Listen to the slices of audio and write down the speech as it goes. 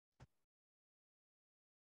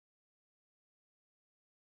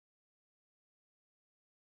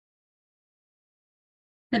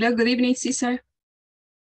Hello, good evening, Cesar.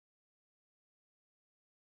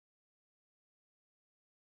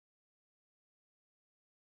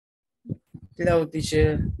 Hello,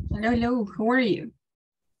 teacher. Hello, how are you?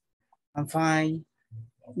 I'm fine.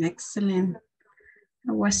 Excellent.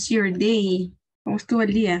 How was your day? ¿Cómo estuvo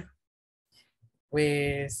el día?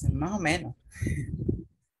 Pues más o menos.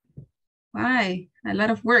 Why? A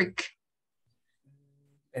lot of work.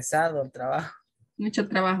 Pesado el trabajo. Mucho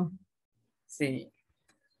trabajo. Sí.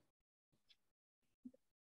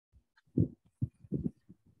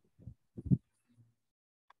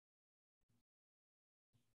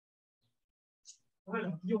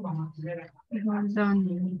 Hold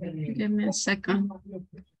on. Give me a second.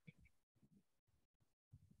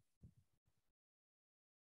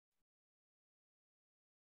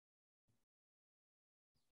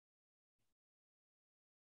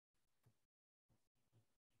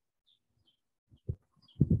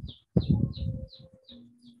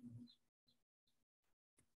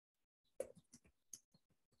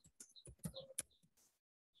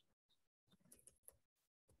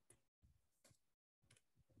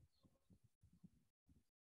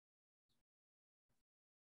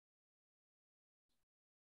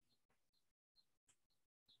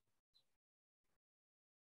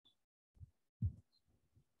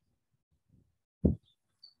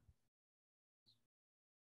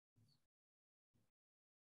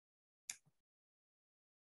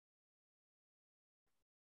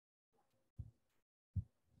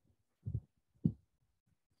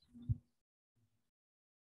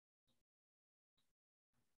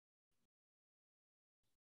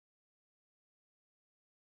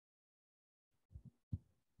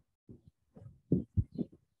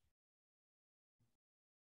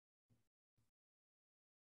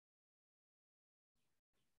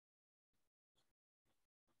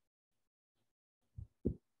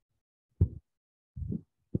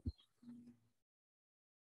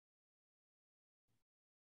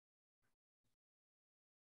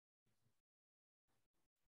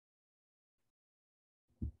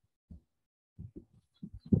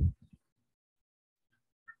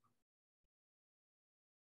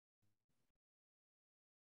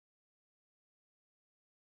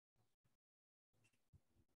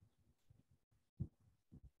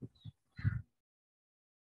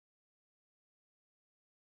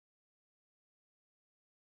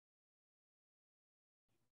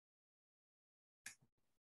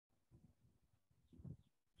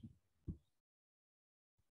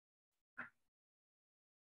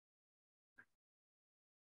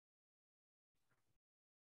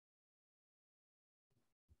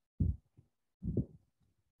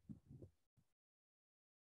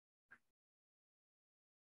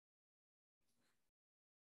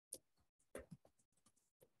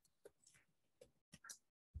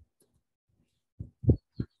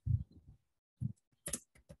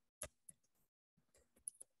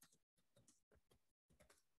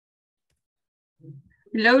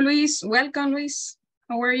 Hello, Luis. Welcome, Luis.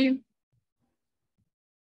 How are you?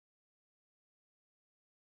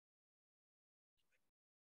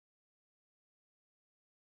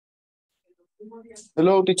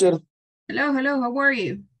 Hello, teacher. Hello. How are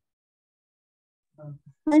you?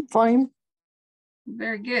 I'm fine.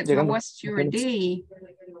 Very good. How Llegando. was your day?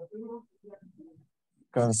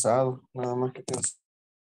 Cansado, nada más que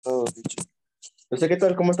cansado, teacher. ¿Usted qué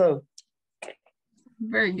tal? ¿Cómo ha estado?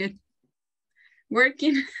 Very good.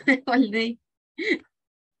 Working all day.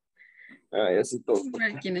 Ay, así todo.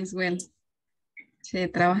 Working as well. Sí,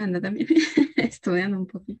 trabajando también. Estudiando un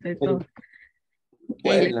poquito de todo.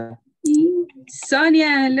 Okay. Escuela.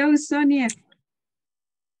 Sonia, hello, Sonia.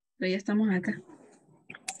 Pero ya estamos acá.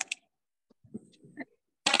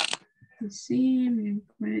 Sí,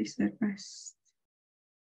 where is the rest?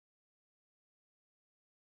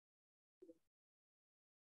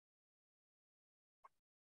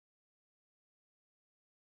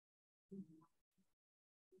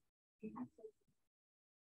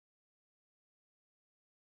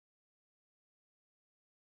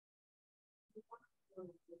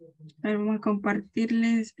 A ver, vamos a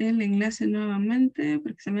compartirles el enlace nuevamente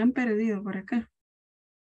porque se me han perdido por acá.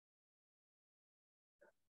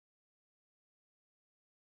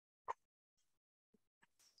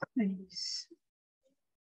 Ahí.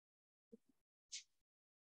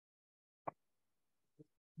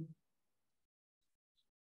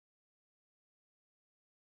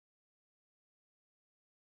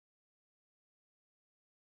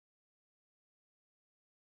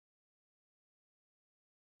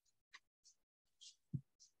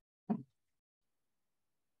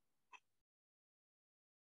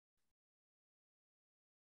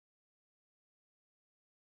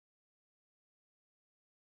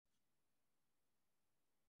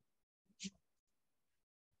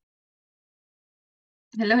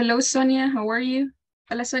 Hello, hello, Sonia. How are you?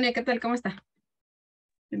 Hola, Sonia, ¿qué tal? ¿Cómo está?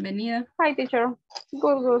 Bienvenida. Hi, teacher.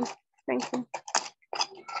 Good, good. Thank you.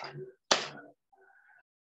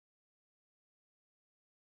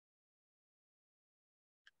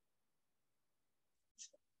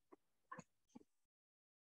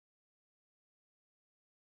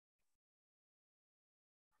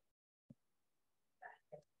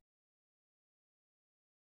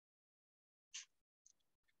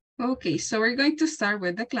 Okay, so we're going to start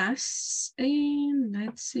with the class. And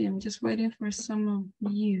let's see, I'm just waiting for some of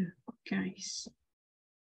you guys.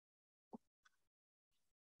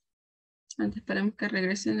 Antes esperemos que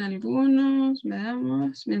regresen algunos,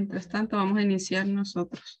 veamos. Mientras tanto, vamos a iniciar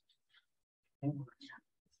nosotros.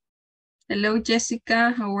 Hello,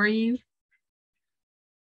 Jessica, how are you?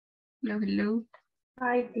 Hello, hello.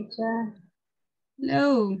 Hi, teacher.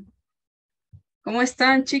 Hello. ¿Cómo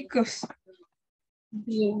están, chicos?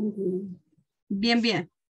 Bien, bien. Bien, bien.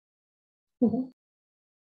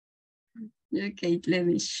 Okay, let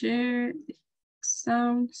me share the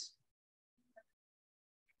sounds.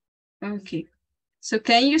 Okay, so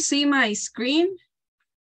can you see my screen?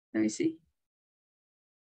 Let me see.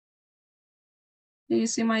 Can you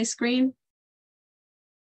see my screen?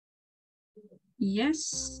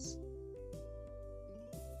 Yes.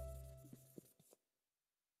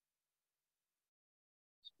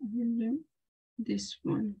 This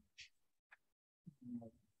one.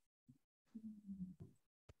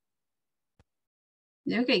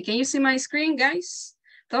 Okay, can you see my screen, guys?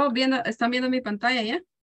 ¿Todos viendo, están viendo mi pantalla ya?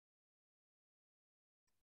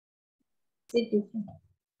 Sí, teacher.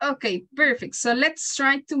 Okay, perfect. So let's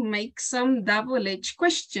try to make some double-edged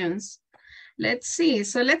questions. Let's see.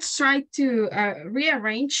 So let's try to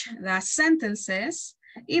rearrange the sentences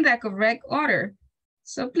in the correct order.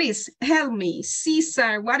 So please help me.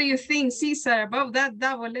 Cesar, what do you think, Cesar, about that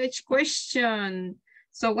double-edged question?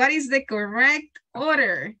 So what is the correct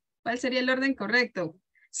order? ¿Cuál sería el orden correcto?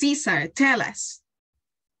 Cesar, tell us.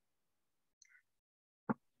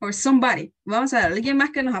 Or somebody. Vamos a ver, alguien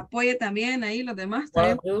más que nos apoye también ahí, los demás.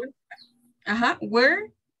 Ajá,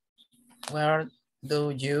 where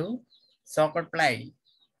do you soccer play?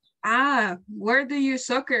 Ah, where do you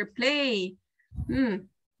soccer play?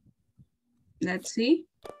 Let's see.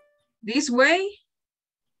 This way?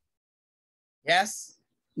 Yes.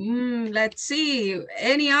 Let's see.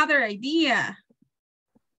 Any other idea?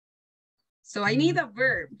 So I need a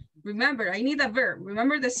verb. Remember, I need a verb.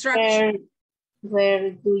 Remember the structure.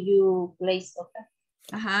 Where do you play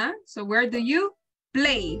soccer? So where do you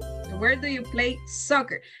play? Where do you play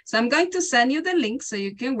soccer? So I'm going to send you the link so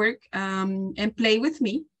you can work and play with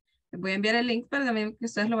me. Les voy a enviar el link para también que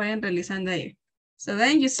ustedes lo vayan realizando ahí. So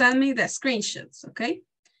then you send me the screenshots, okay?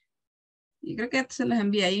 Yo creo que se los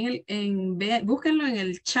envié ahí búsquenlo en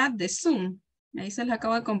el chat de Zoom. Ahí se los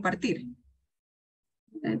acabo de compartir.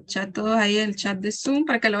 El chat, todos ahí en el chat de Zoom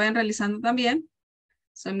para que lo vayan realizando también.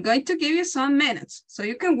 So I'm going to give you some minutes so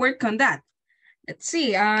you can work on that. Let's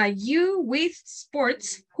see, you with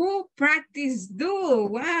sports, who practice do?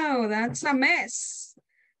 Wow, that's a mess.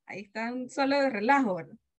 Ahí están solo de relajo,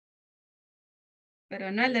 ¿verdad?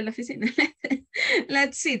 Pero no el de la oficina.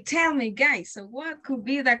 Let's see, tell me guys, so what could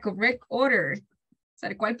be the correct order? O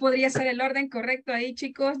sea, ¿cuál podría ser el orden correcto ahí,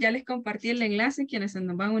 chicos? Ya les compartí el enlace, quienes se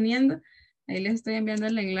nos van uniendo. Ahí les estoy enviando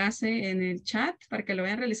el enlace en el chat para que lo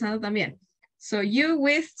vayan realizando también. So you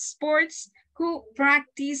with sports, who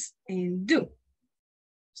practice and do.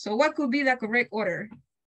 So what could be the correct order?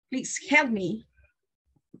 Please help me.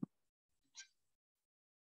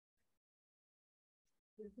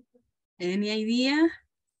 Any idea?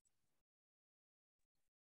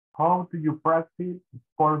 How do you practice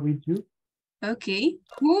sport with you? Okay.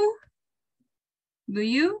 Who do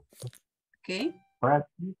you? Okay.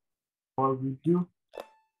 Practice sport with you.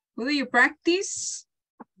 Who do you practice?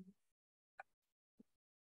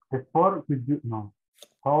 The sport with you. No.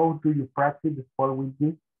 How do you practice the sport with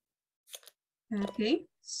you? Okay.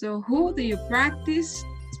 So who do you practice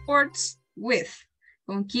sports with?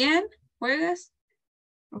 ¿Con quién juegas?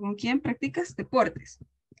 ¿O con quién practicas deportes?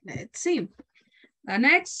 Let's see. The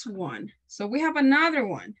next one. So we have another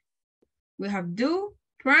one. We have do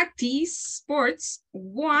practice sports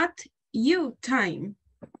what you time.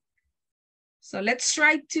 So let's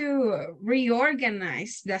try to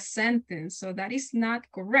reorganize the sentence. So that is not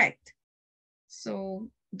correct. So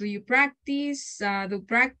do you practice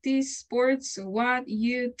sports what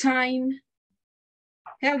you time?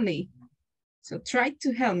 Help me. So try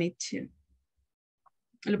to help me too.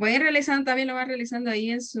 Lo pueden realizando, también lo van realizando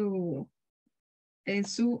ahí en su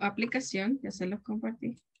aplicación. Ya se los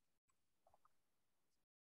compartí.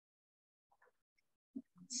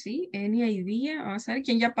 Sí, any idea. Vamos a ver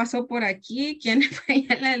quién ya pasó por aquí, quién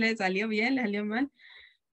ya le salió bien, le salió mal.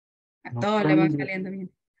 A No todos le puedo va ingresar. saliendo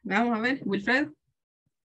bien. Vamos a ver, Wilfred.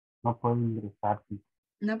 No puedo ingresar. Sí.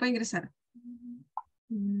 No puede ingresar.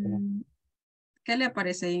 ¿Qué le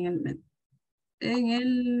aparece ahí en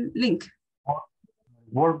el link?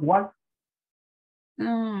 Word what? Me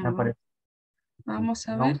No, aparece. vamos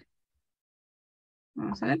a No. ver.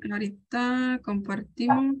 Vamos a ver, ahorita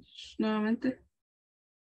compartimos nuevamente.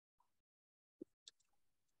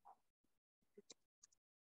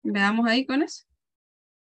 Veamos ahí con eso.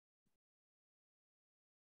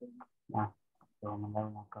 Ah, te voy a mandar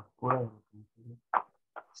una captura. De lo que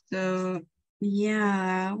So,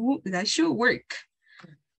 yeah, that should work.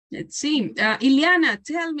 Let's see. Ileana,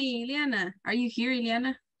 tell me, Ileana. Are you here,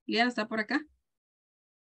 Ileana? Ileana está por acá.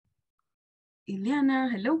 Ileana,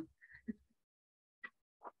 hello.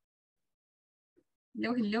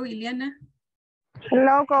 Hello, hello, Ileana.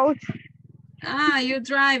 Hello, coach. Ah, you're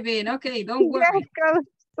driving. Okay, don't worry. Yes, coach.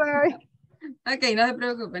 Sorry. Okay, no se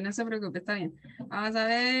preocupe, está bien. Vamos a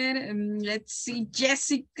ver. Let's see,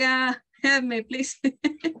 Jessica. Help me, please.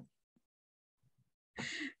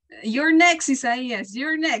 You're next, Isaias.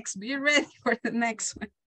 You're next. Be ready for the next one.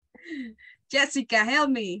 Jessica, help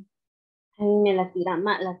me. Me la tira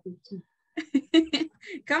mal la teacher.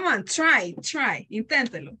 Come on, try.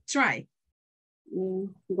 Inténtelo, try.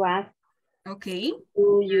 What Okay.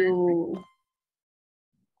 do you...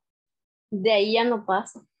 De ahí ya no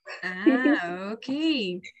paso. Ah,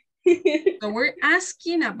 okay. So we're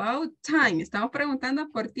asking about time. Estamos preguntando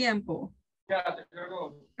por tiempo.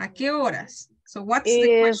 ¿A qué horas? So what's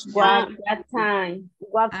the Is question? What time?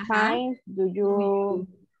 what Ajá. time do you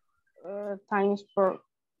time sport?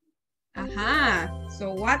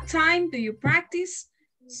 So what time do you practice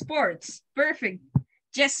sports? Perfect.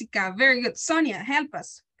 Jessica, very good. Sonia, help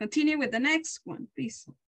us. Continue with the next one, please.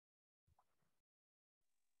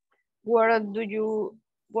 Where do you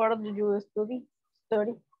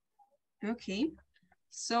study? Okay.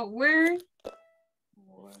 So where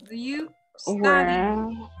do you study? Where?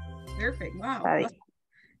 Perfect. Wow. Study.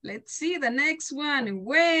 Let's see the next one.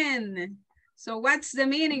 When? So what's the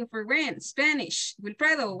meaning for when? Spanish.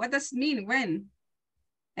 Wilfredo, what does it mean when?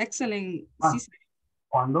 Excellent.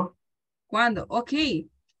 ¿Cuándo? Cuando. Okay.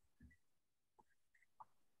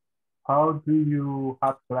 How do you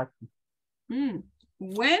have classes?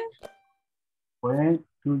 When? When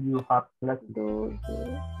do you have classes?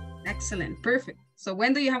 Excellent. Perfect. So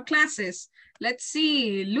when do you have classes? Let's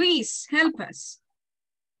see. Luis, help us.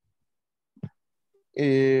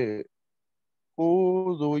 Who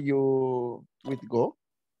do you go?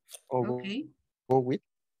 Or Okay. go with?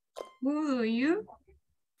 Who do you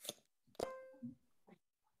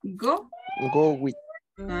go? Go with.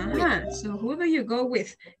 So who do you go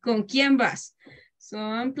with? ¿Con quién vas? So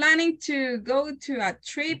I'm planning to go to a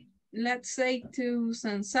trip, let's say to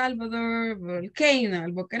San Salvador Volcano,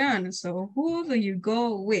 El Boquerón. So who do you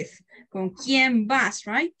go with? ¿Con quién vas,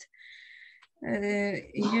 right?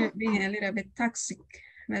 You're being a little bit toxic.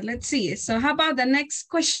 But let's see. So how about the next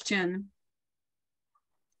question?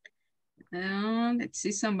 Let's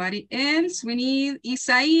see somebody else. We need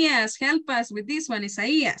Isaias. Help us with this one,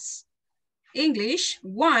 Isaias. English,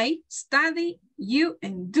 why, study, you,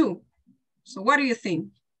 and do. So what do you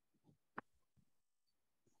think?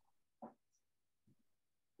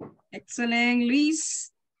 Excellent,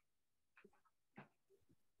 Luis.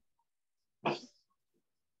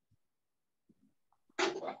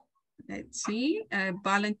 Let's see,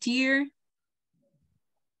 volunteer.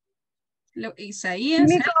 Hello, Isaias.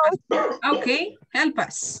 Me coach. Okay, help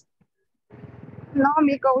us. No,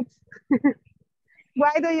 me coach.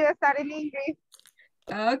 Why do you study English?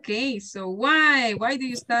 Okay, so why do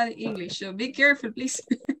you study English? So be careful, please.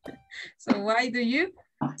 So why do you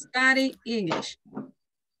study English?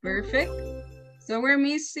 Perfect. So we're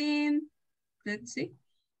missing, let's see,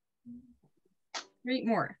 3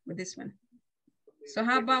 more with this one. So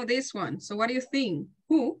how about this one? So what do you think?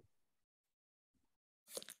 Who?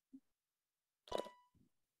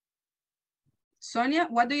 Sonia,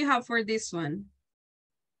 what do you have for this one?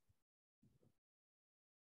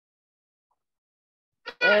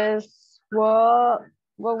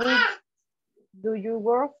 What week do you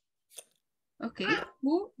work? Okay,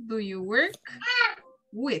 who do you work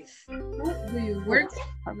with? Who do you work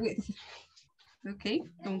with? Okay,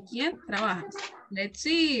 ¿con quién trabajas? Let's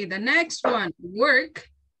see, the next one. Work,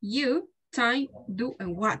 you, time, do,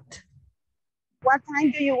 and what? What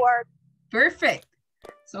time do you work? Perfect.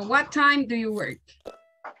 So what time do you work?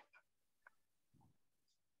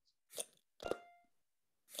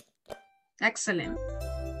 Excellent.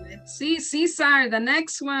 Let's see, Cesar, the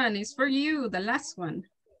next one is for you, the last one.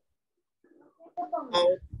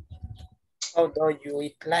 How do you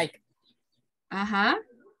eat like? Ajá.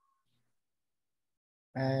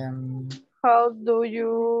 How do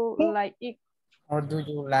you like it? How do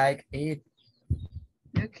you like it?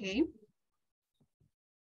 Okay.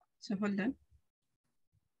 So hold on.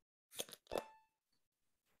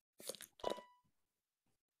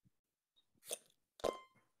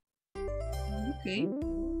 Okay.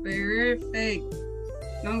 Perfect.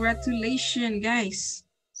 Congratulations, guys.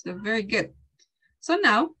 So very good. So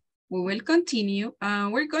now we will continue.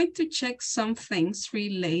 We're going to check some things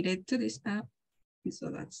related to this app.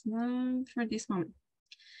 So that's not for this moment.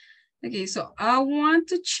 Okay, so I want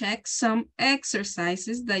to check some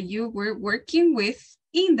exercises that you were working with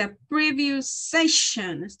in the previous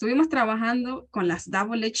session. Estuvimos trabajando con las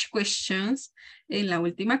double-edged questions en la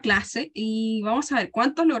última clase y vamos a ver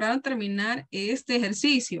cuántos lograron terminar este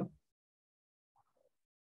ejercicio.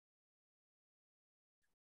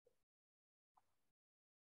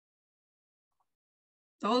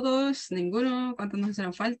 Todos, ninguno, ¿cuántos nos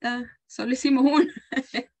hicieron falta? Solo hicimos uno.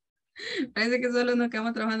 Parece que solo nos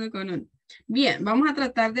quedamos trabajando con uno. Bien, vamos a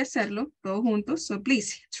tratar de hacerlo todos juntos. So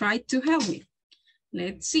please, try to help me.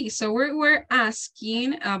 Let's see. So we're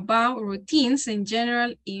asking about routines and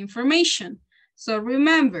general information. So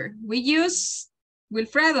remember, we use,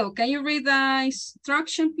 Wilfredo, can you read the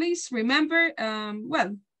instruction, please? Remember,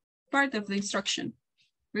 well, part of the instruction.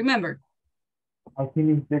 Remember. I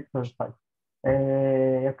think it's exercise.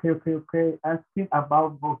 Okay. Asking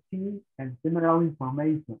about routine and general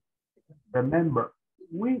information. Remember,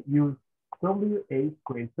 we use WA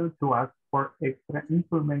question to ask for extra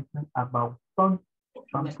information about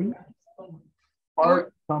something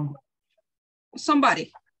or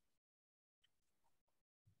somebody.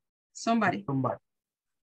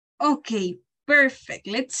 Okay, perfect.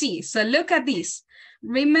 Let's see. So look at this.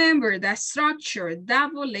 Remember the structure,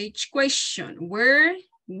 double-edged question. Where,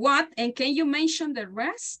 what, and can you mention the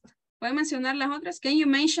rest? ¿Puede mencionar las otras? Can you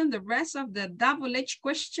mention the rest of the double-edged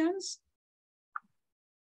questions?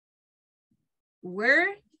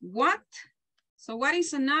 Where, what? So what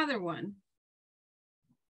is another one?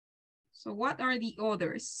 So what are the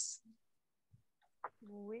others?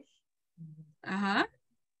 Which?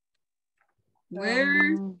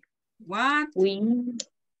 Where, what,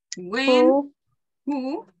 When,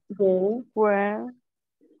 who, where,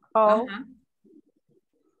 how,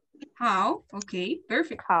 how, okay,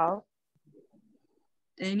 perfect. how.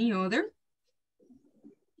 Any other?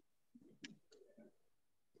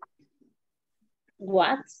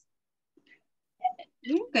 What?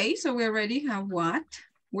 Okay, so we already have what,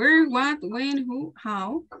 where, what, when, who,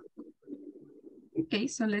 how. Okay,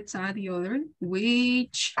 so let's add the other,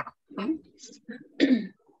 which,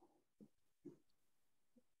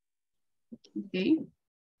 okay,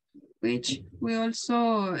 which we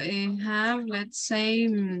also have, let's say,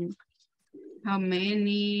 how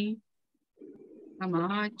many, how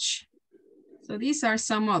much. So these are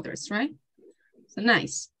some others, right? So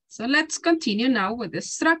nice. So let's continue now with the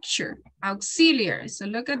structure, auxiliary. So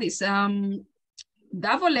look at this,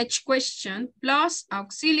 double-edged question plus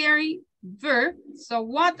auxiliary verb. So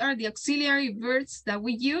what are the auxiliary verbs that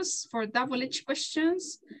we use for double-edged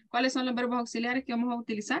questions? ¿Cuáles son los verbos auxiliares que vamos a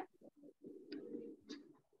utilizar?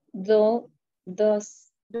 Do,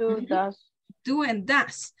 does. Do, does. Do and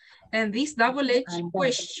does. And these double-edged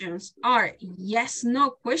questions are yes,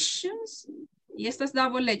 no questions. Y estas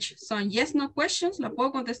double-edged son yes, no questions. ¿La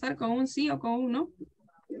puedo contestar con un sí o con un no?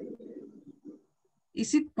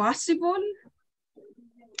 Is it possible?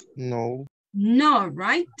 No. No,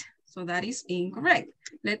 right? So that is incorrect.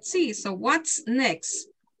 Let's see. So what's next?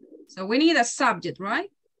 So we need a subject, right?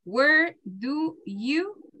 Where do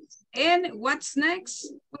you? And what's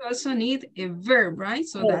next? We also need a verb, right?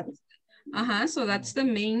 So that's, so that's the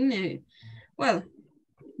main, well,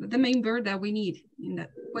 the main verb that we need in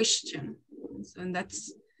that question. So and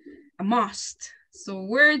that's a must. So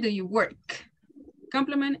where do you work?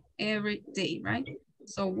 Complement every day, right?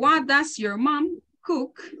 So what does your mom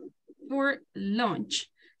cook for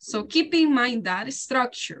lunch? So keep in mind that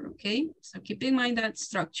structure, okay? So keep in mind that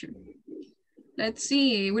structure. Let's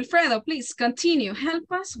see, Wilfredo, please continue.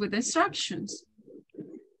 Help us with instructions.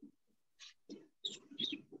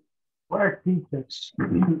 Where teachers?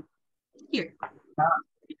 Here.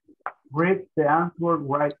 Read the answer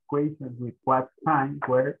right questions with what, time,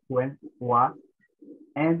 where, when, what,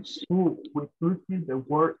 and who, with using the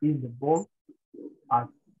word in the board as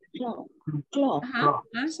clue.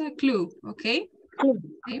 As a clue, okay?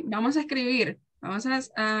 Okay. Vamos a escribir, vamos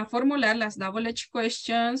a formular las double-edged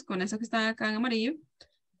questions con esas que están acá en amarillo.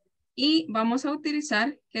 Y vamos a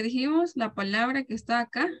utilizar, ¿qué dijimos? La palabra que está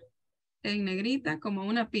acá en negrita como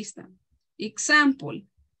una pista. Example,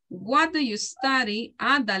 what do you study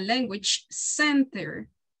at the language center?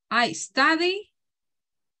 I study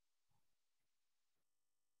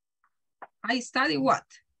what?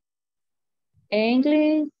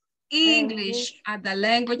 English. English at the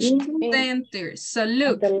language English center. So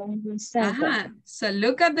look, at the language center. so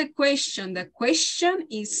look at the question. The question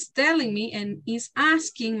is telling me and is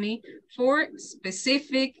asking me for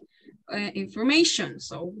specific information.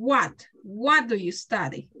 So what do you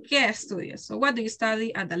study? ¿Qué estudias? So what do you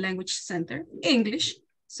study at the language center? English.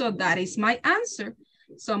 So that is my answer.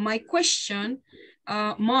 So my question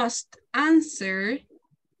must answer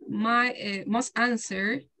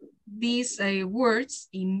these words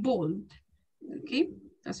in bold. Okay.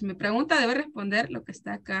 Entonces mi pregunta debe responder lo que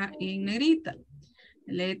está acá en negrita.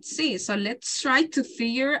 Let's see. So let's try to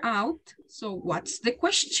figure out. So what's the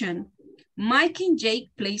question? Mike and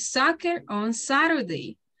Jake play soccer on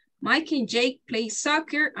Saturday. Mike and Jake play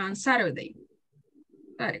soccer on Saturday.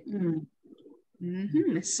 Got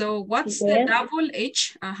it. So what's the double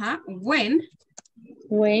H? When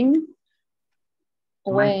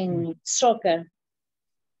soccer.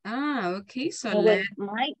 Okay. So With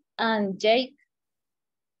Mike and Jake.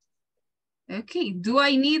 Okay. Do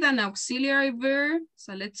I need an auxiliary verb?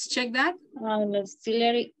 So let's check that.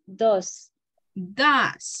 Auxiliary does.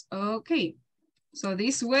 Does. Okay. So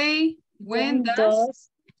this way, when does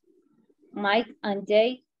Mike and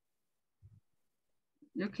Jake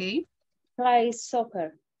play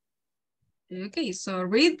soccer? Okay, so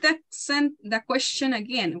read the question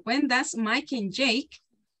again. When does Mike and Jake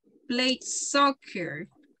play soccer?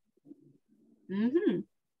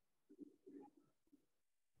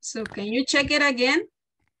 So can you check it again?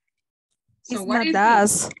 So it's what not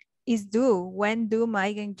does, it's do. When do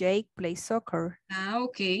Mike and Jake play soccer?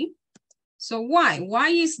 Okay. So why? Why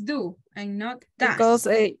is do and not does? Because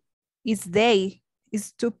it's they.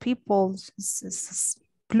 It's two people. It's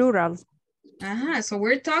plural. So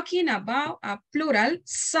we're talking about a plural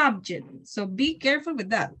subject. So be careful with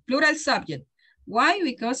that. Plural subject. Why?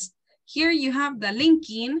 Because here you have the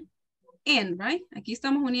linking in, right? Aquí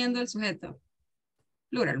estamos uniendo el sujeto.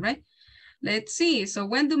 Plural, right? Let's see. So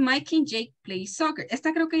when do Mike and Jake play soccer?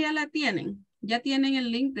 Esta creo que ya la tienen. Ya tienen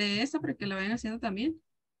el link de esta para que la vayan haciendo también.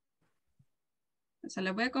 Se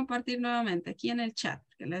la voy a compartir nuevamente aquí en el chat.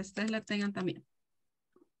 Que ustedes la tengan también.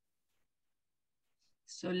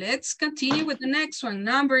 So let's continue with the next one,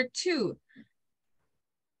 number 2.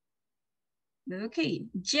 Okay,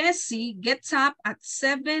 Jesse gets up at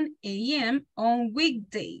 7 a.m. on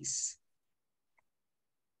weekdays.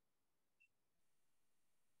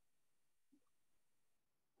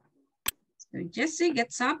 So Jesse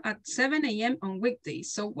gets up at 7 a.m. on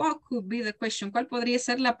weekdays. So what could be the question? ¿Cuál podría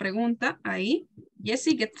ser la pregunta ahí?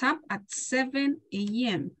 Jesse gets up at 7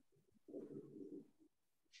 a.m.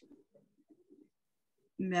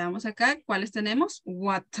 Veamos acá cuáles tenemos.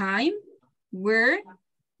 What time, where,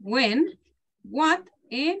 when, what,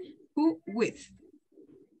 and who with.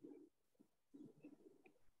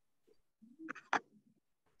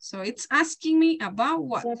 So it's asking me about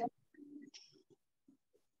what.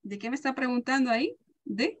 ¿De qué me está preguntando ahí?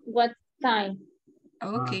 ¿De? What time?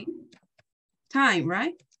 Okay. Time,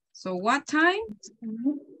 right? So what time?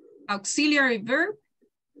 Auxiliary verb.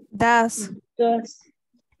 Does.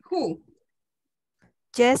 Who?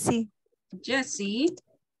 Jesse. Jesse. Do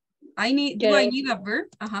I need a verb?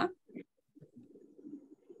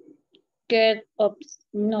 Get up.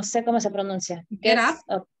 No sé cómo se pronuncia. Get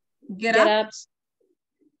up. Get up.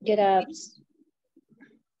 Get up.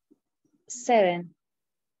 7.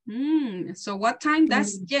 So what time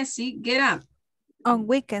does Jesse get up? On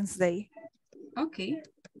weekends day. Okay.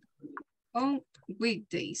 On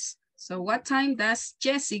weekdays. So what time does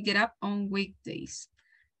Jesse get up on weekdays?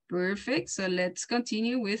 Perfect. So let's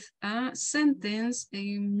continue with sentence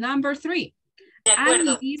number 3. I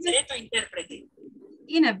live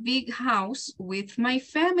in a big house with my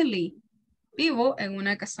family. Vivo en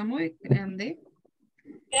una casa muy grande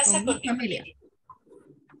con mi familia.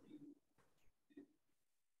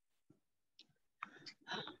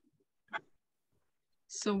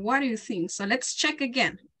 So what do you think? So let's check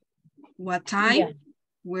again. What time,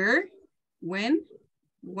 where, when,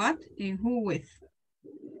 what, and who with.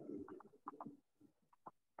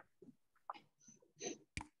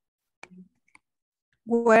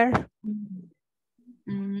 Where?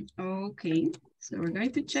 Okay, so we're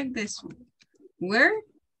going to check this one. Where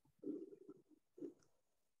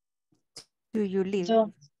do you live?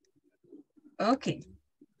 Okay.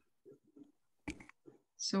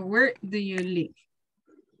 So where do you live?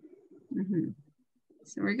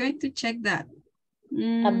 So we're going to check that.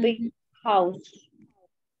 A big house.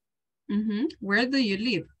 Where do you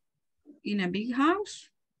live? in a big house?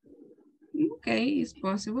 Okay, it's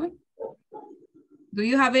possible. Do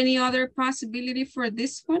you have any other possibility for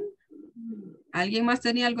this one? ¿Alguien más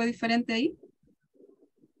tenía algo diferente ahí?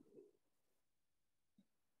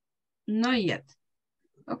 Not yet.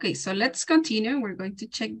 Okay, so let's continue. We're going to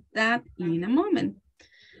check that in a moment.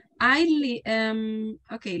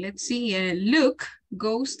 Okay, let's see. Luke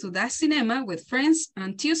goes to the cinema with friends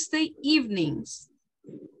on Tuesday evenings.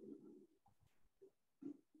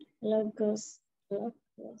 Luke goes to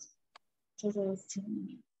the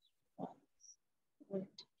cinema with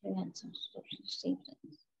friends on Tuesday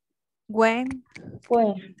evenings. When?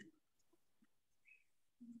 Where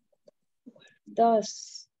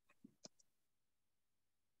does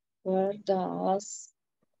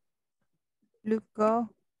Luke go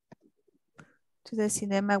to the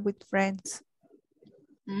cinema with friends?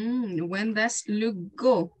 When does Luke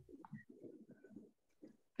go?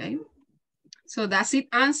 Okay. So does it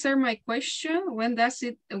answer my question? When does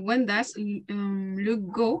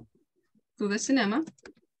Luke go to the cinema?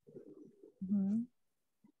 Mhm.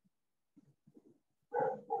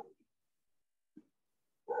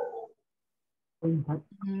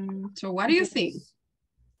 So what do you think?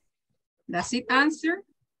 Does it answer?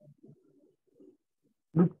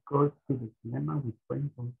 Luke goes to the cinema with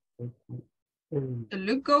friends on Tuesday.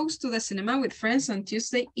 Luke goes to the cinema with friends on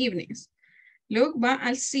Tuesday evenings. Luke va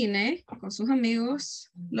al cine con sus amigos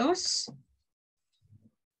los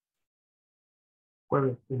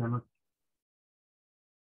Jueves en la noche.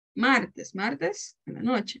 martes en la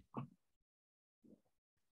noche.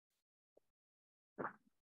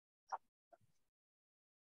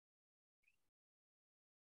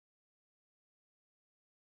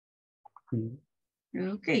 Sí.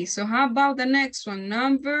 Okay, so how about the next one?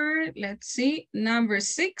 Let's see, number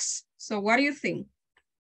 6. So what do you think?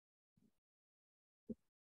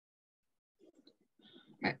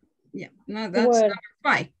 Yeah, no, that's Where?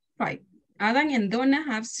 number 5. Adam and Donna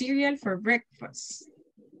have cereal for breakfast.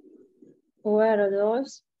 Where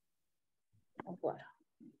does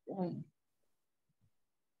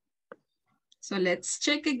So let's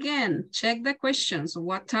check again. Check the questions.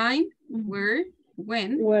 What time, where,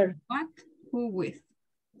 when, where what, who with.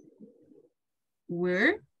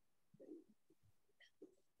 Where,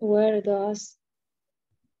 does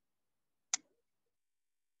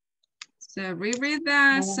so reread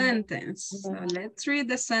the sentence. So let's read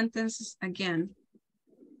the sentences again.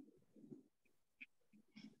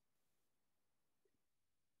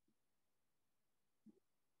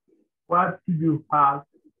 What do you have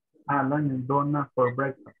Alan and Donna for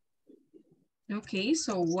breakfast? Okay,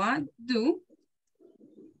 so what do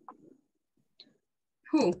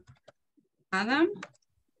who? Adam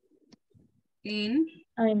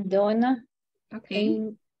I'm Donna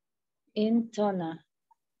okay. in Donna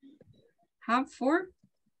Have for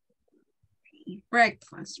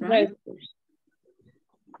breakfast, right? breakfast.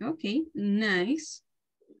 Okay, nice.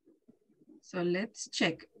 So let's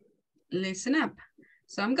check. Listen up.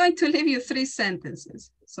 So I'm going to leave you 3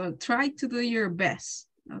 sentences. So try to do your best,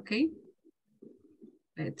 okay?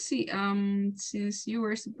 Let's see, since you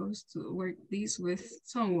were supposed to work this with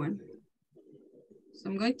someone. So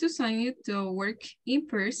I'm going to assign you to work in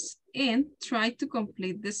pairs and try to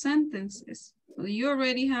complete the sentences. So you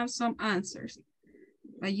already have some answers,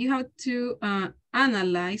 but you have to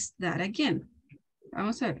analyze that again.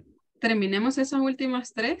 Vamos a ver, terminemos esas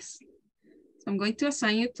últimas 3. So I'm going to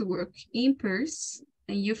assign you to work in pairs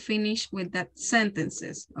and you finish with that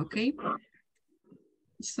sentences, okay?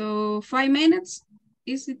 So 5 minutes,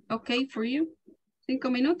 is it okay for you?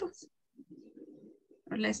 5 minutos?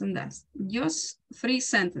 Or less than that. Just 3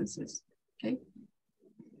 sentences, okay?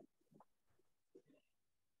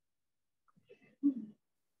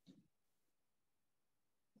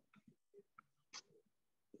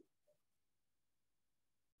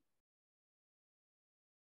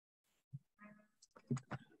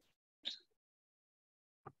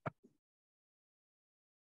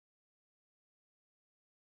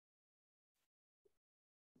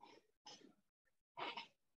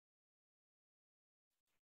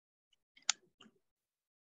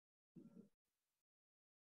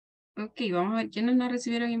 Ok, vamos a ver quiénes no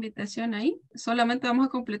recibieron invitación ahí. Solamente vamos a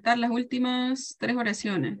completar las últimas 3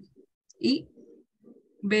 oraciones. Y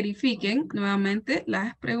verifiquen nuevamente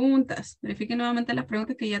las preguntas. Verifiquen nuevamente las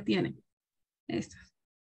preguntas que ya tienen. Estas.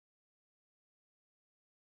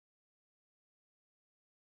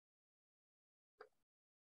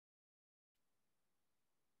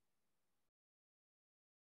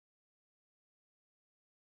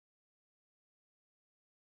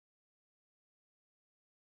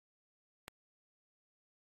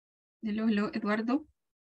 Hello, hello, Eduardo.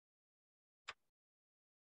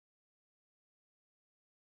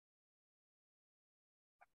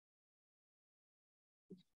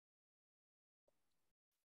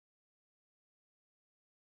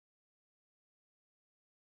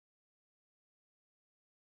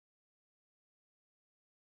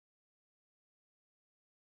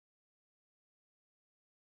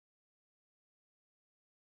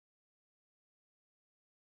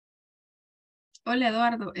 Hola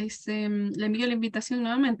Eduardo, le envío la invitación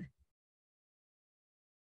nuevamente.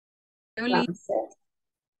 Oli, Vamos a ver.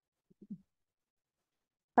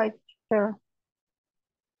 Hi, teacher.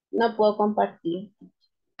 No puedo compartir.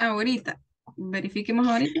 ahorita, verifiquemos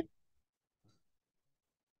ahorita.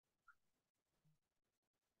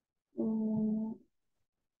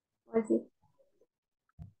 Pues sí.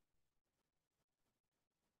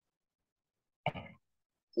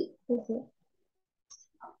 Sí, sí, sí.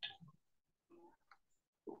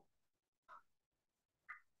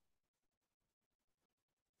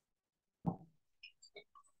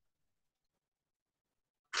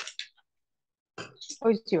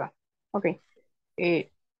 Hoy sí va. Ok.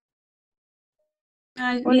 Ay,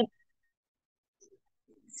 Hola.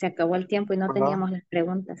 Se acabó el tiempo y no Hola. teníamos las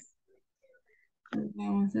preguntas.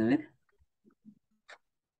 vamos a ver.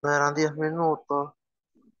 No eran 10 minutos.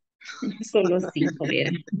 Solo 5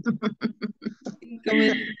 eran. 5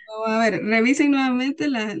 minutos. Vamos a ver, revisen nuevamente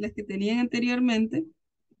las que tenían anteriormente.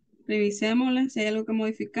 Revisémoslas si hay algo que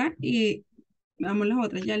modificar y vamos a las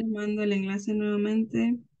otras. Ya les mando el enlace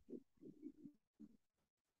nuevamente.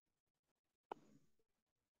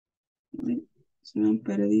 A ver, se me han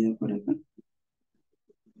perdido por acá.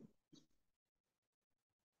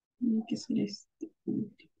 ¿Qué será esto?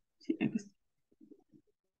 Sí, acá está.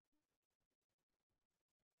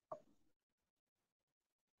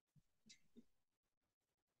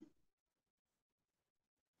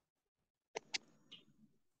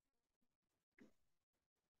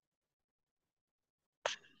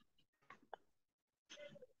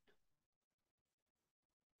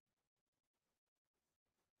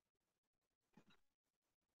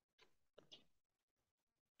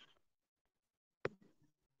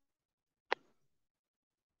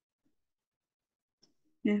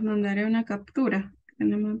 Les mandaré una captura que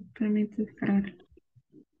no me permite descargar.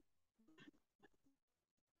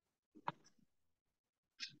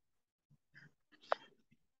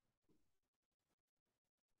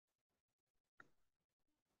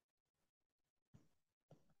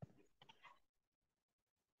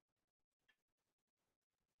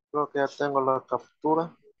 Creo que ya tengo la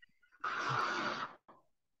captura.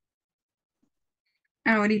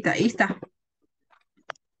 Ahorita, ahí está.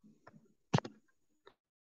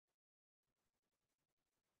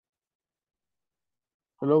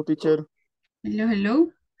 Hello, teacher. Hello,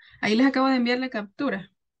 hello. Ahí les acabo de enviar la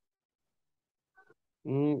captura.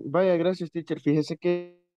 Vaya, gracias, teacher. Fíjese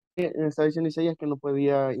que me está diciendo Isaías que no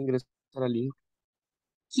podía ingresar al link,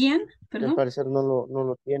 ¿Quién? que al Perdón. parecer no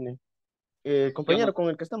lo tiene. El compañero con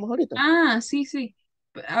el que estamos ahorita. Ah, sí, sí.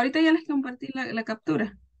 Ahorita ya les compartí la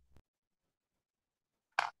captura.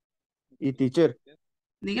 Y teacher,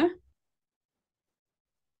 Dígame.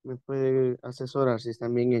 me puede asesorar si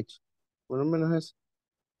están bien hechos. Por lo menos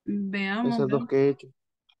Veamos, esas dos veamos. que he hecho.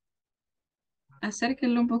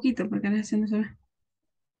 Acérquenlo un poquito porque no se ve.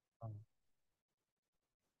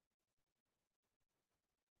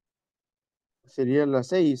 Sería la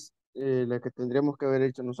 6, la que tendríamos que haber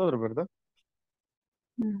hecho nosotros, ¿verdad?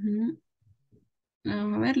 Ujú.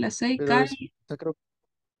 Vamos a ver, la 6 Pero cae. esa creo que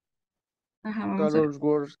Ajá, vamos a ver. Carol's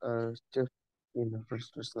words as chef in the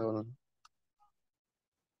first restaurant.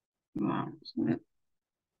 Vamos a ver.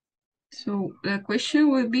 So the question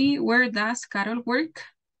would be, where does Carol work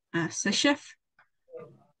as a chef?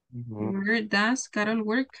 Ujú. Where does Carol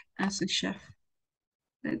work as a chef?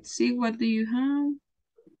 Let's see, what do you have?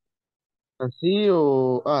 ¿Así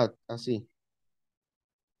o así?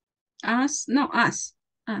 As, no, as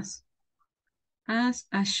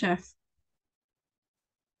a chef.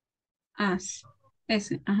 As,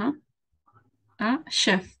 ese, ajá. A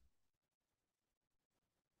chef,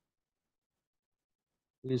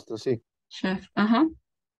 Listo, sí. chef, ajá.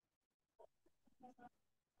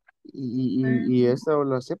 Y esta o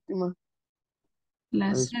la séptima?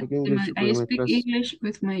 La I speak English séptima, I with my speak class. English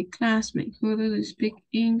with my classmate. Who do you speak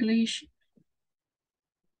English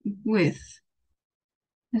with?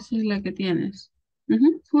 Esa es la que tienes.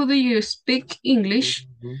 Ujú. Who do you speak English?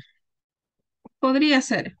 Ujú. Podría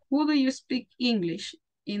ser, who do you speak English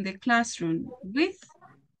in the classroom with?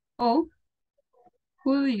 O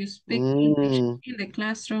who do you speak English Mm, in the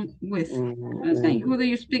classroom with? Okay, mm, who do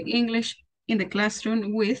you speak English in the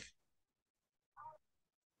classroom with?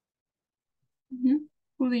 Mhm.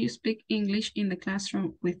 Who do you speak English in the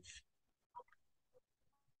classroom with?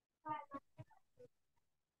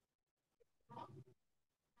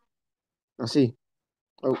 Así.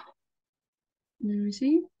 Oh, Let me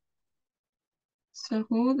see. So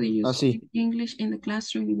who do you así. speak English in the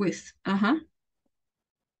classroom with? Uh-huh.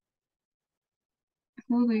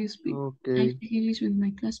 Who do you speak? Ok. I speak English with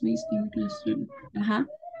my classmates in the classroom. Uh-huh.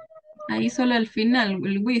 Ahí solo al final,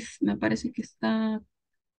 el with, me parece que está,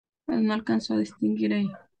 pues, no alcanzo a distinguir ahí.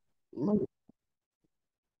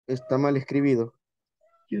 Está mal escribido.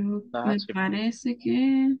 La Me H, parece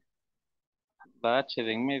que la H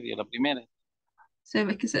de en medio, la primera. se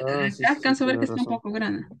ve que Ah, sí, acá sí, sí, alcanzo a ver que tienes está un razón. poco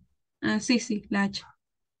grande. Ah, sí, sí, la H.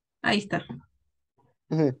 Ahí está.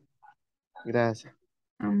 Gracias.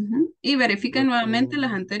 Ujú. Y verifiquen Ok. nuevamente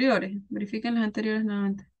las anteriores. Verifiquen las anteriores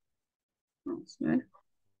nuevamente. Vamos a ver.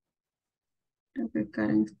 Creo que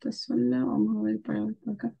Karen está sola. Vamos a ver para ver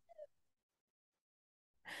por acá.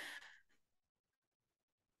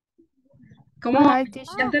 ¿Cómo? Bye, ¿Ya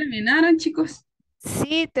teacher. terminaron, chicos?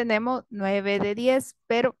 Sí, tenemos 9 de 10,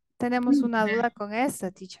 pero tenemos una Ya. duda con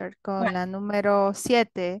esta, teacher, ¿Cuál? con la número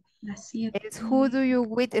 7. La 7. ¿Es who do you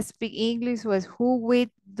with speak English o es who with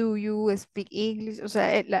do you speak English? O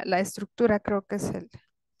sea, la estructura creo que es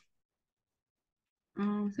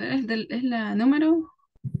Vamos a ver, es la número.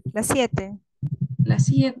 la 7. La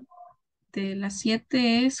 7. La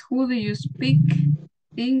 7 es Who do you speak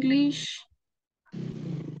English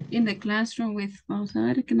in the classroom with? Vamos a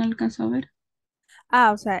ver, que no alcanzo a ver.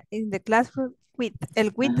 Ah, o sea, in the classroom with.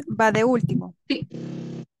 El with Ajá. va de último. Sí.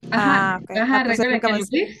 Ajá, Ah, ok. Ah, ajá, pues es lo recuerden que que me el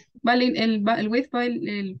decía. with va, el with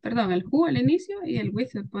va perdón, el who al inicio y el with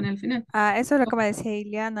se pone al final. Ah, eso es lo que me decía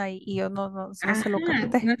Iliana y yo no Ajá, se lo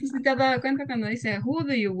capté. no sé si te has dado cuenta cuando dice who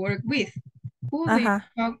do you work with, who do you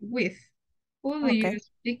Ajá, talk with, who do ok. you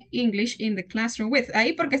speak English in the classroom with.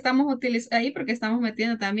 Ahí porque estamos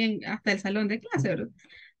metiendo también hasta el salón de clase, ¿verdad?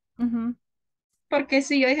 Ujú. Porque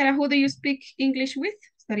si yo dijera who do you speak English with,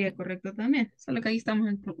 estaría correcto también. Solo que ahí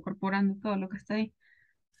estamos incorporando todo lo que está ahí.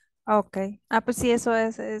 Ok. Ah, pues sí, ese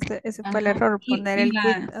fue el Ajá. error, poner Y el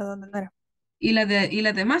with la a donde no era. y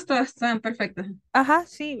las demás todas están perfectas. Ajá,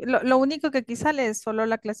 sí. Lo único que aquí sale es solo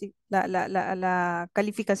la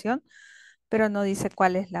calificación, pero no dice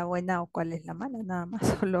cuál es la buena o cuál es la mala, nada más,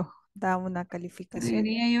 solo da una calificación.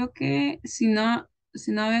 Creería yo que si no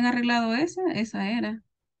habían arreglado esa era.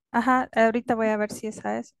 Ajá, ahorita voy a ver si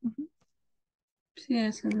esa es. Ujú. Sí,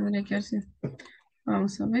 esa tendría que hacer.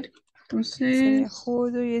 Vamos a ver. Sería Entonces,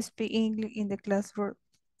 who do you speak English in the classroom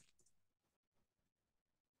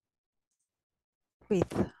with?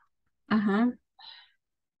 ajá.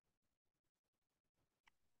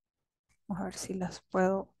 Vamos a ver si las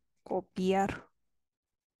puedo copiar.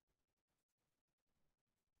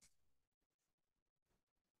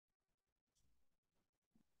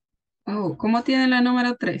 Oh, ¿cómo tiene la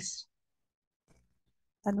número 3?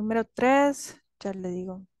 La número 3, ya le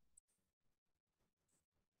digo.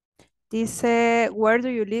 Dice, where do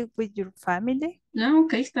you live with your family? Ah,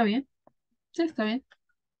 ok, está bien. Sí, está bien.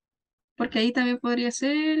 Porque ahí también podría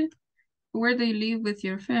ser where do you live with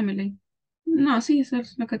your family. No, sí, eso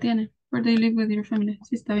es lo que tiene. Where do you live with your family.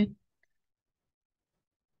 Sí, está bien.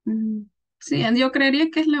 Mm, sí, yo creería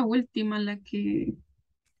que es la última la que...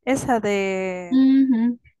 Esa de,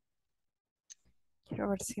 Ujú. quiero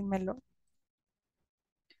ver si me lo...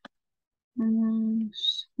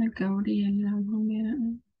 Gabriela, vamos a ver.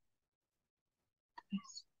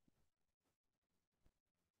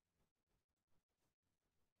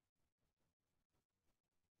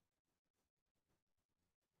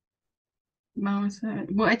 Vamos a ver.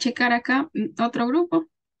 Voy a checar acá otro grupo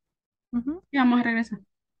Ujú. y vamos a regresar.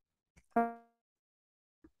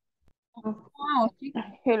 ¿Cómo vamos, chicos?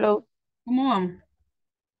 Hello, ¿Cómo vamos?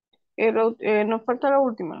 hello, nos falta la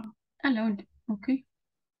última. A la última. Ok.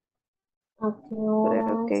 ¿A qué Pero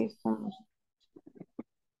horas ok. estamos?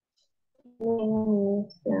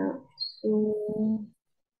 Inicia su...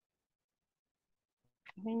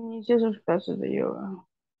 Inicia sus clases de yoga.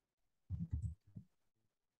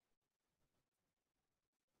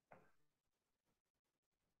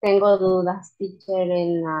 Tengo dudas, teacher,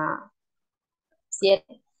 en la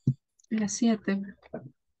 7. Las 7. No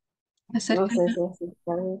Acerca, sé si así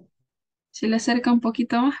está bien. si le acerca un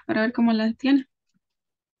poquito más para ver cómo las tiene.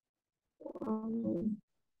 Mm,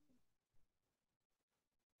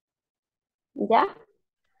 ¿Ya?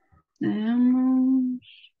 Veamos.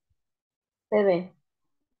 Se ve.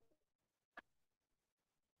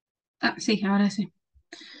 Ah, sí, ahora sí.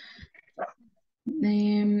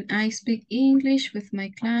 I speak English with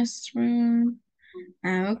my classroom.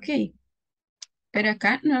 Ah, ok. Pero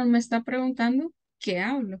acá no me está preguntando qué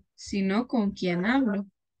hablo, sino con quién hablo.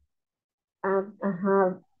 Ah,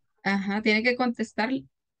 ajá. Ajá, tiene que contestar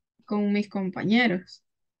con mis compañeros.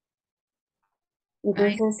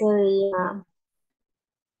 Ay, Entonces sería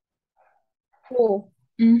who,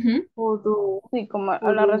 ujú. who do, Sí, como a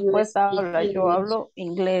who la do you respuesta speak habla, yo English hablo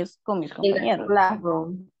inglés con mis in the compañeros.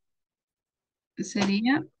 classroom?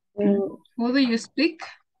 Sería, Mm, who do you speak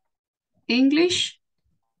English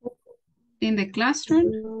in the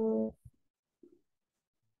classroom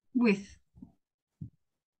with.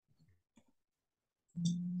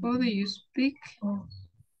 How do you speak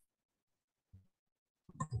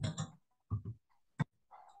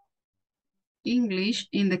English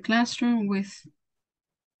in the classroom with?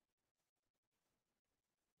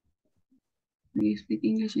 Do you speak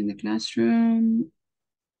English in the classroom?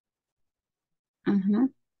 Ajá.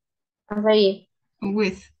 Ahí.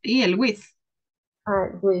 With. Y el with.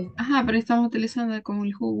 With. Ajá, pero estamos utilizando con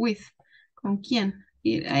el who with. ¿Con quién?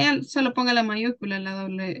 Y ahí solo ponga la mayúscula, la,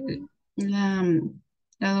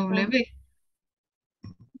 la W,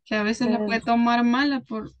 que a veces la puede tomar mala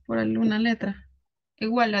por alguna letra.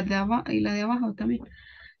 Igual la de abajo y la de abajo también.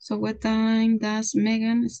 So what time does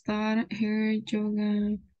Megan start her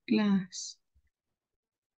yoga class?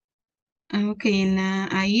 Ah, ok,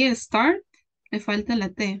 ahí el start le falta la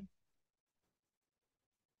T.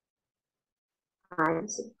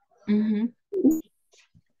 Sí. Ujú.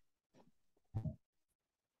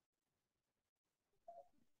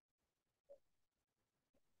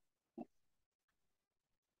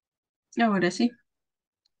 Ahora sí.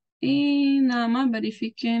 Y nada más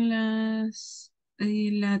verifiquen la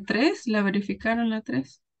 3, la verificaron la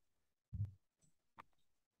 3.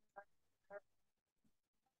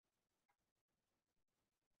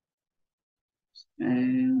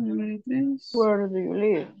 Número 3. Where do you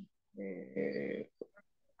live?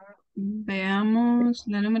 Veamos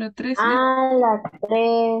la número 3. La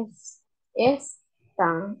 3.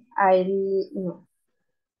 Están. Ahí. No.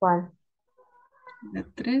 ¿Cuál? La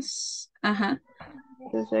 3. Ajá.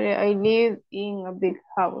 Yo sería, I live in a big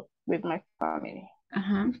house with my family.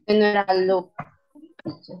 Ajá. Que no era look.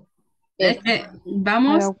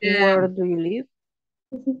 Vamos. Where do you live?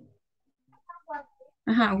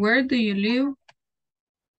 Ajá. Where do you live?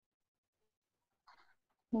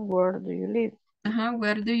 Where do you live? Ajá.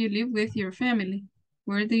 Where do you live with your family?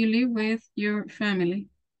 Where do you live with your family?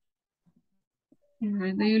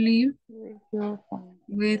 Where do you live With your family.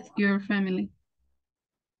 with your family?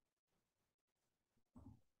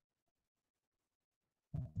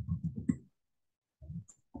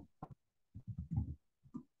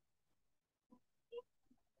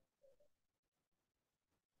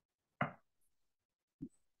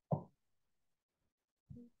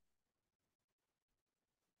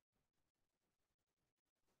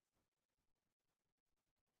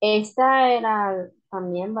 Esta era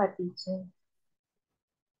también Batiche.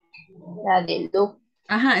 La de look.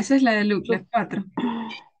 Ajá, esa es la de Luke, la 4.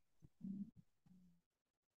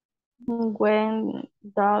 When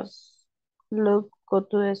does Luke go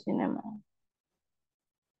to the cinema?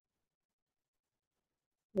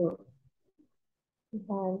 When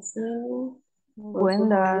does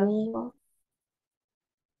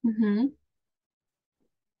Ujú.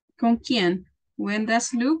 ¿Con quién? When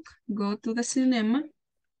does Luke go to the cinema?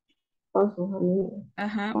 con sus amigos.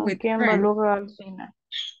 Ajá, ¿Con with quién va friends. Luke al cine?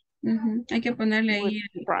 Ujú. Hay que ponerle ahí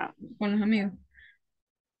With friends. con los amigos.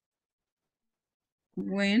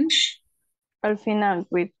 When. Al final,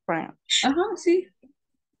 with friends. Ajá, sí.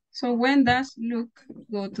 So when does Luke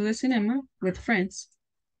go to the cinema with friends?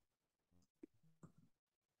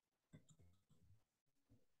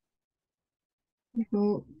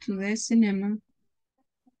 Go to the cinema.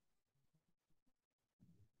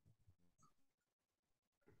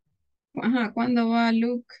 Ajá, ¿cuándo va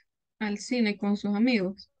Luke al cine con sus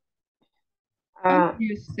amigos? On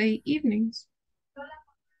Tuesday evenings.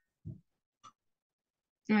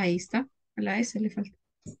 Ahí está. A la S le falta.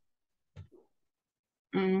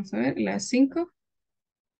 Vamos a ver, las 5.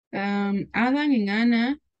 Adam and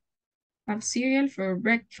Anna have cereal for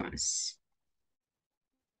breakfast.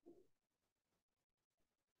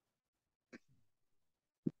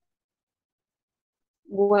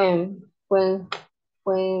 When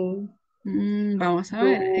Vamos a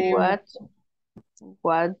ver.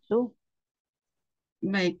 What do?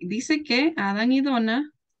 Dice que Adam y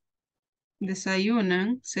Donna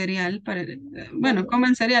desayunan cereal para bueno,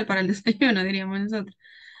 comen cereal para el desayuno, diríamos nosotros.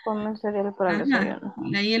 Comen cereal para el Ajá.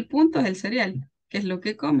 desayuno. Ahí el punto es el cereal, que es lo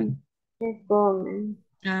que comen. ¿qué comen?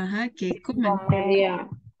 Ajá, ¿qué comen? Sería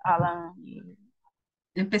Adam.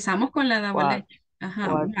 Empezamos con la double What? H.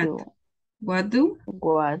 Ajá, What what? do? What do?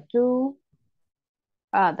 What do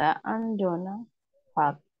Ada and Donna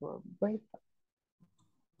have for breakfast?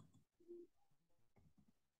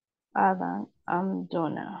 Adam and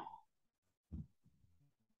Donna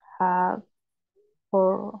have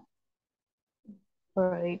for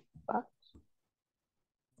breakfast.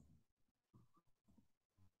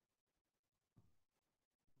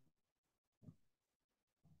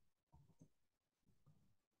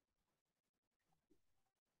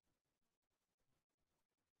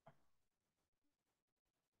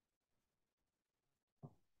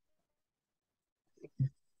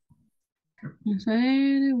 Vamos a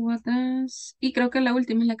ver, what does... Y creo que la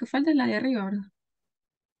última es la que falta, es la de arriba, ¿verdad?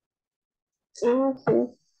 Ah, sí.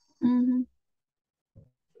 Ujú.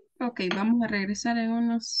 Ok, vamos a regresar en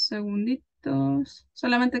unos segunditos.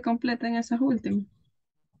 Solamente completen esas últimas.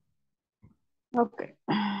 Okay.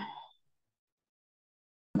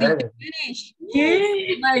 Did you finish?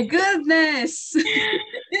 ¿Qué? My goodness.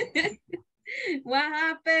 What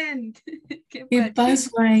happened? ¿Qué ¿Qué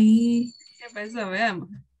pasó? pasó ahí? ¿Qué pasó? Veamos.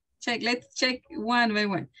 Check, let's check one by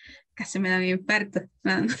one. Casi me da mi infarto.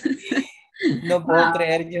 No. No puedo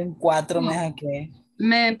creer que un 4 me saqué.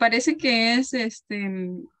 Me parece que es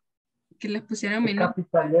que les pusieron ¿Qué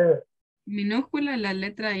capital letter? minúscula la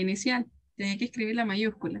letra inicial. Tenía que escribir la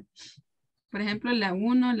mayúscula. Por ejemplo, la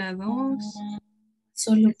 1, la 2.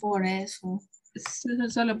 Solo por eso.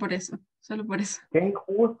 Solo por eso. Solo por eso. Qué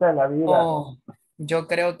injusta la vida. Oh, yo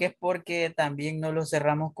creo que es porque también no lo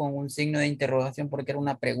cerramos con un signo de interrogación porque era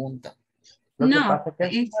una pregunta. Lo que No, pasa es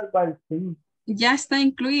que es salva el sí. ya está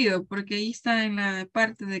incluido porque ahí está en la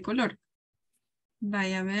parte de color.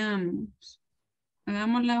 Vaya, veamos.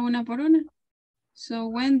 Hagámosla una por una. So,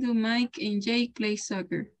 when do Mike and Jake play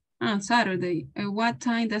soccer? Ah, Saturday. At what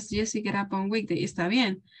time does Jesse get up on weekday? Está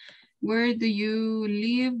bien. Where do you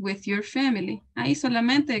live with your family? Ahí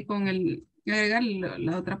solamente con el agregar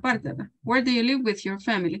la otra parte, ¿verdad? Where do you live with your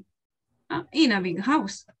family? Ah, in a big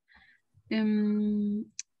house.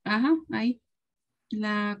 Ajá, ahí.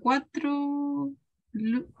 La 4.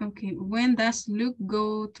 Okay. When does Luke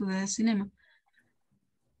go to the cinema?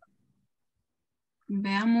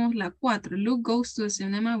 Veamos la 4. Luke goes to the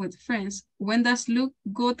cinema with friends. When does Luke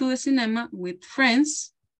go to the cinema with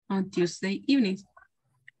friends? On Tuesday evenings.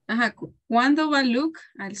 Ajá. ¿Cuándo va Luke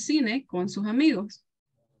al cine con sus amigos?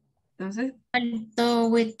 Entonces. Faltó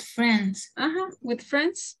with friends. Ajá, with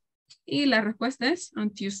friends. Y la respuesta es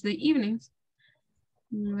on Tuesday evenings.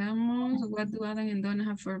 Veamos, what do Adam and Donna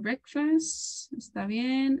have for breakfast? Está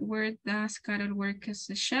bien. Where does Carol work as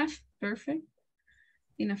a chef? Perfect.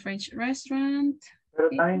 In a French restaurant. Pero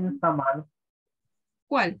también está mal.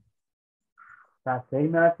 ¿Cuál? La 6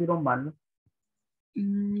 me la tiro mal.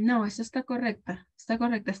 No, esa está correcta. Está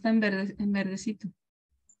correcta, está en verdecito.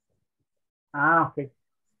 Ah, ok.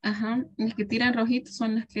 Ajá, las que tiran rojitos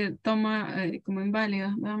son las que toma como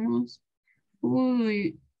inválidas. Vamos.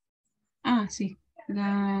 Uy. Ah, sí.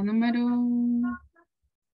 La número...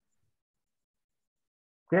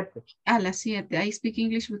 la 7. I speak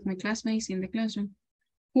English with my classmates in the classroom.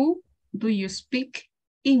 Who do you speak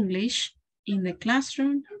English in the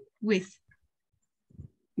classroom with?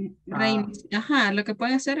 Ajá, lo que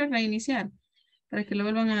pueden hacer es reiniciar para que lo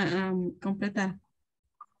vuelvan a completar.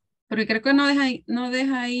 Porque creo que no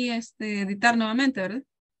deja ahí editar nuevamente, ¿verdad?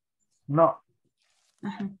 No.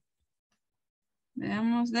 Ajá.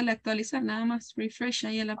 Veamos, dale actualizar, nada más refresh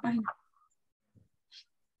ahí en la página.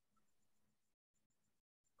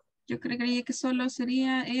 Yo creería que solo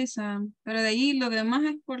sería esa, pero de ahí lo demás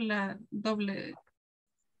es por la doble.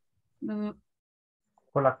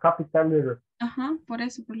 Por la capital letter. Ajá, por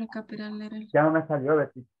eso, por la capital letter. Ya no me salió,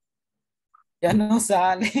 Betty. Ya no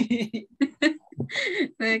sale.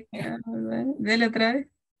 Dele otra vez.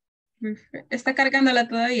 Está cargándola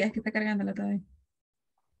todavía, es que está cargándola todavía.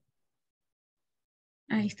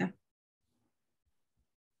 Ahí está.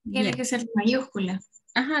 Tiene Bien. que ser mayúscula.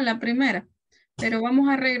 Ajá, la primera. Pero vamos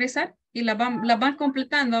a regresar y la van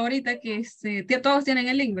completando ahorita que todos tienen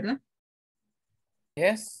el link, ¿verdad?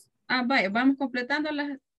 Yes. Ah, vaya, vamos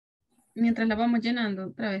completándolas mientras la vamos llenando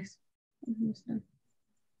otra vez.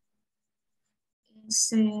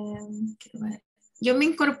 Quiero ver. Yo me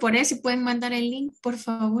incorporé, si pueden mandar el link, por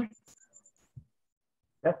favor.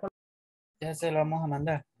 Ya se lo vamos a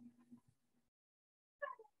mandar.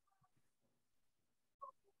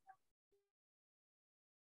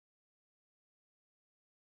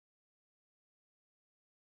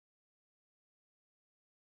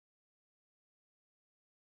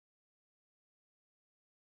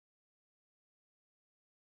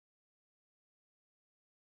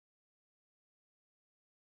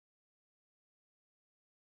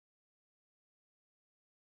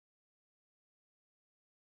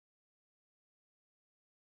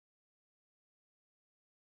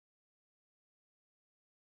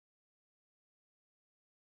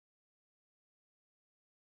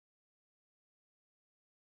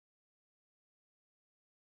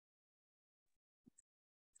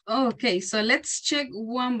 Okay, so let's check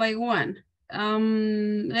one by one.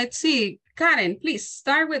 Let's see. Karen, please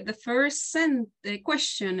start with the first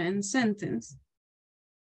question and sentence.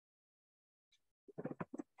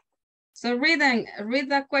 So read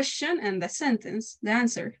the question and the sentence, the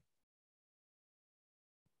answer.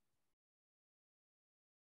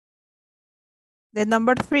 The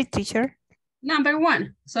number 3, teacher. Number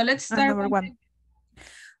 1. So let's start Number with 1.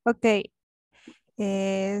 Okay.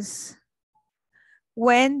 Is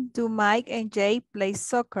when do Mike and Jay play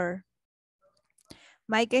soccer?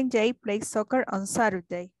 Mike and Jay play soccer on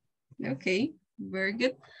Saturday. Ok, very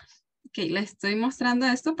good. Ok, les estoy mostrando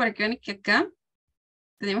esto para que vean que acá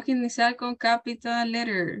tenemos que iniciar con capital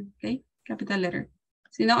letter. Ok, capital letter.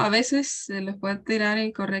 Si no, a veces se les puede tirar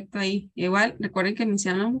incorrecto ahí. Igual, recuerden que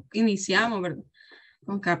iniciamos, ¿verdad?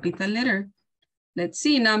 Con capital letter. Let's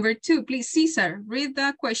see, number 2. Please, Cesar, read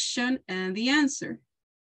the question and the answer.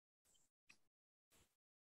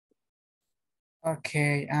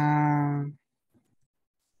 Okay.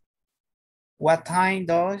 What time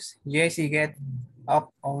does Jessie get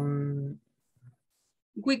up on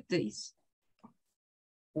Weekdays.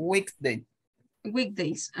 weekday?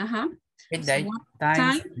 Weekdays, Weekday So what times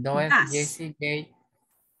time does does? Jessie get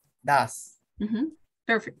does?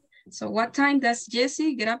 Perfect. So what time does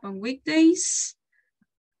Jessie get up on weekdays?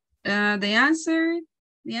 The answer,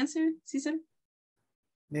 Cesar?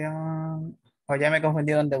 O ya me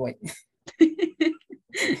confundí dónde voy.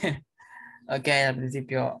 Ok, al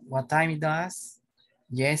principio, what time does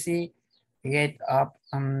Jessie get up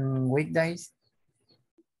on weekdays?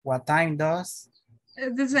 What time does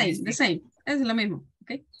The same. Es lo mismo,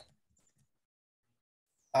 okay?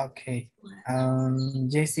 Okay.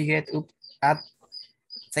 Jessie get up at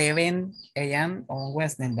 7 a.m. on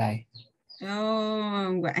Wednesday.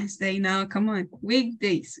 Oh, Wednesday now, come on.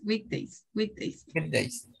 Weekdays. Weekdays. So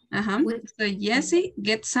Jessie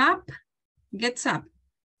gets up.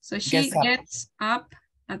 So she gets up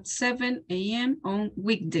at 7 a.m. on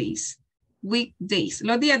weekdays.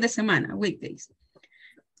 Los días de semana, weekdays.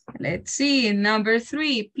 Let's see, number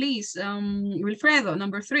 3, please. Wilfredo,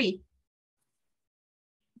 number 3.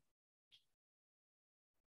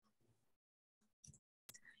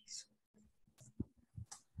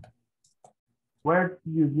 Where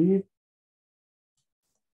do you live?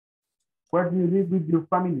 Where do you live with your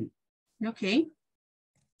family? Okay.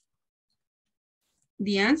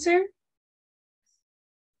 The answer?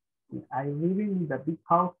 I live in the big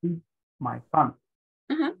house with my family.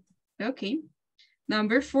 Okay.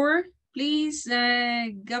 Number 4, please,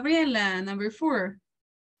 Gabriela, number 4.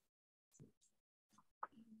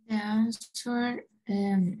 The answer,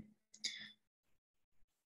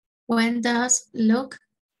 when does Luke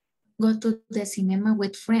go to the cinema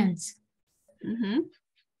with friends?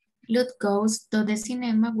 Luke goes to the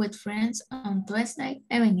cinema with friends on Tuesday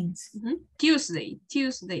evenings. Tuesday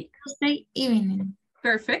evening.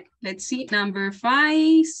 Perfect. Let's see, number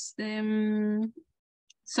 5.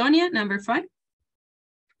 Sonia, number 5.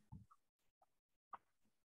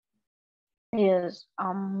 Yes.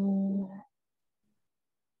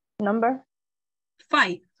 Number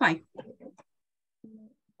 5.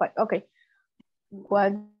 Okay.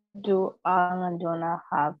 What do Adam and Donna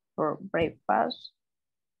have for breakfast?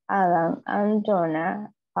 Adam and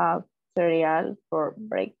Donna have cereal for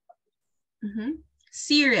breakfast.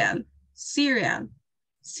 Cereal. So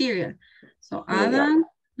Cereal. Adam.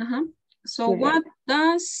 So Cereal.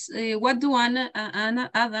 what do Adam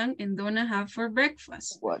and Donna have for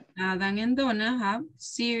breakfast? What? Adam and Donna have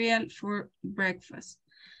cereal for breakfast.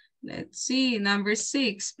 Let's see, number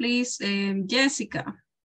 6, please, Jessica.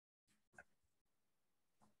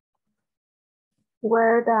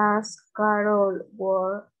 Where does Carol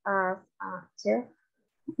work as a chef?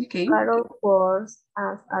 Okay. Carol works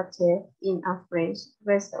as a chef in a French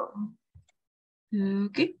restaurant.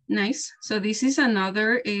 Okay, nice. So this is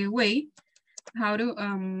another way how to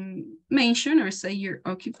mention or say your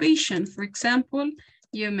occupation. For example,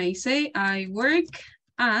 you may say, I work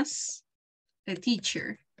as a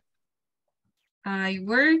teacher. I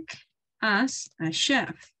work as a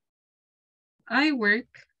chef. I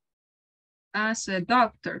work as a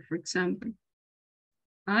doctor, for example.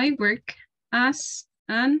 I work as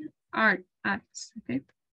an artist, okay?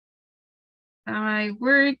 I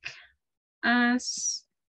work as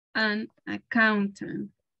an accountant.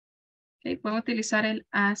 Okay, puedo utilizar el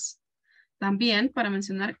as también para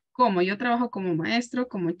mencionar cómo. Yo trabajo como maestro,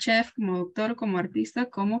 como chef, como doctor, como artista,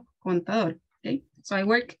 como contador. Okay, so I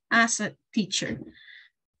work as a teacher.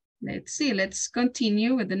 Let's see, let's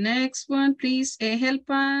continue with the next one. Please help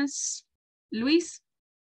us, Luis.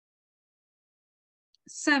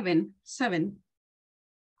 7.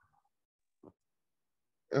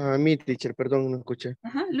 Mi teacher, perdón, no escuché.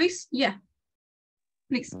 Luis, yeah.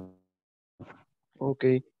 Please.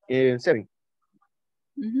 Okay, 7.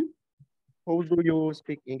 Mm-hmm. How do you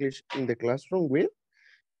speak English in the classroom with?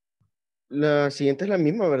 La siguiente es la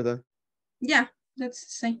misma, ¿verdad? Yeah, that's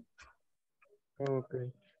the same.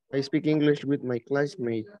 Okay. I speak English with my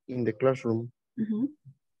classmate in the classroom.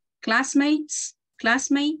 Classmates.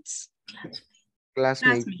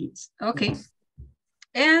 Okay.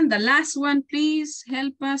 And the last one, please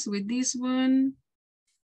help us with this one.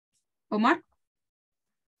 Omar?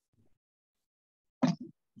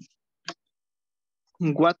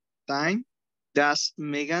 What time does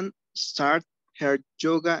Megan start her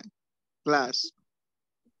yoga class?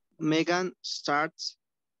 Megan starts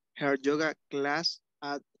her yoga class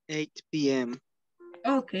at 8 p.m.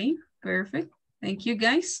 Okay, perfect. Thank you,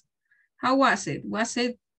 guys. How was it? Was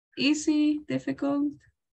it easy, difficult?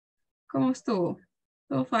 ¿Cómo estuvo?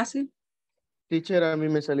 ¿Todo fácil? Teacher, a mí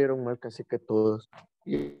me salieron mal casi que todos.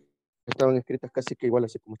 Y estaban escritas casi que igual,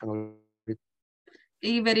 así como están ahorita.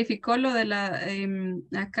 ¿Y verificó lo de la,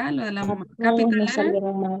 acá, lo de la No, capital me letter?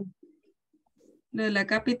 salieron mal. ¿Lo de la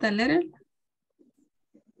capital letter?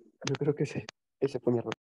 Yo creo que sí. Ese fue mi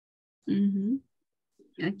error.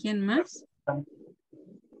 ¿A quién más? A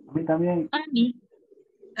mí también. A mí.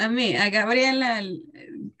 A mí, a Gabriela,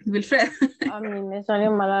 Wilfred. A mí me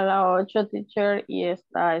salió mal a la 8, teacher, y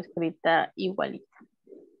está escrita igualita.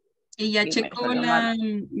 ¿Y ya Sí,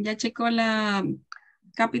 checó la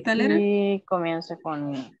capital letter? Y comienza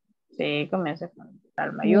con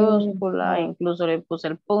tal mayúscula, incluso le puse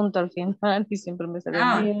el punto al final y siempre me salió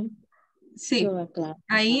mal. Sí,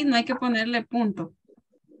 ahí no hay que ponerle punto.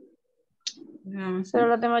 Pero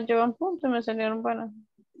las demás llevan punto y me salieron buenas.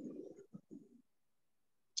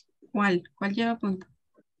 ¿Cuál lleva punto?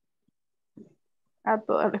 A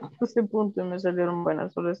todas les puse punto y me salieron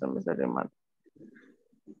buenas, solo esa me salió mal.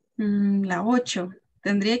 La 8.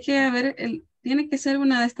 Tendría que haber, tiene que ser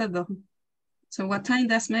una de estas dos. So, what time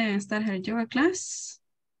does Megan start her yoga class?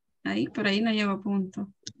 Ahí, por ahí no lleva punto.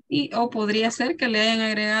 O podría ser que le hayan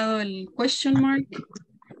agregado el question mark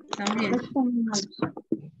también.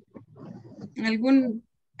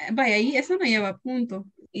 Vaya, ahí eso no lleva punto.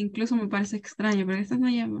 Incluso me parece extraño, pero estas no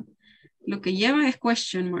lleva. Lo que lleva es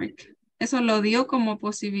question mark. Eso lo dio como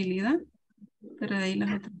posibilidad, pero de ahí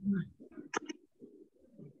las otras no.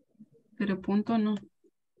 Pero punto no.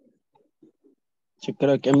 Yo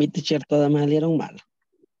creo que a mi teacher todas me salieron mal.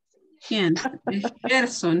 ¿Quién? Es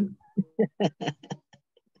Gerson.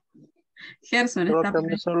 Gerson Creo está que a por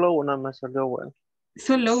mí ahí. solo una me salió buena.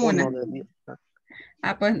 Solo una. 1 de 10.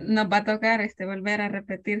 Pues nos va a tocar volver a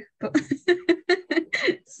repetir.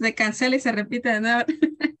 Se cancela y se repite de nuevo.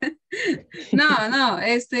 No,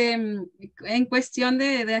 en cuestión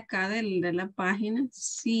de acá, de la página,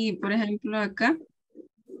 sí, por ejemplo, acá,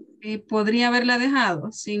 podría haberla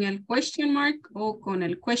dejado sin el question mark o con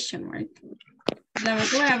el question mark. La voy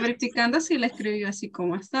verificando si la escribió así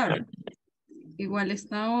como está, ¿verdad? Igual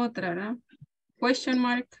esta otra, ¿verdad? Question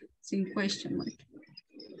mark sin question mark.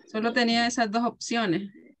 Solo tenía esas dos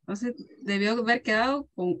opciones. Entonces, debió haber quedado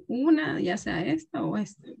con una, ya sea esta o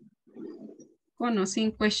esta. Con o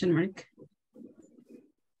sin question mark.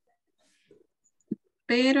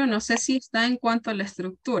 Pero no sé si está en cuanto a la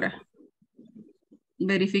estructura.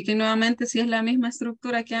 Verifiquen nuevamente si es la misma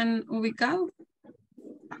estructura que han ubicado.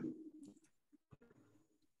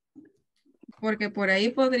 Porque por ahí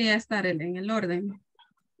podría estar en el orden.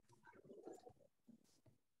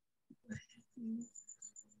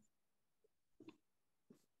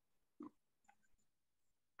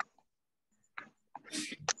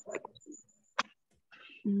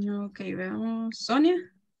 Ok, veamos. Sonia.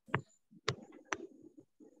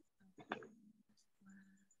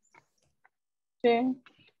 Sí.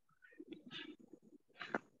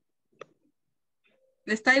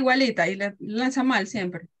 Está igualita y le lanza mal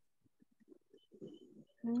siempre.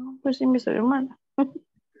 No, pues sí me salió mal.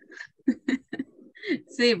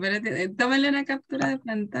 Sí, pero tómale una captura de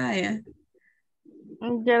pantalla.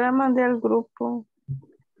 Ya la mandé al grupo.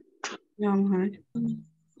 Vamos a ver.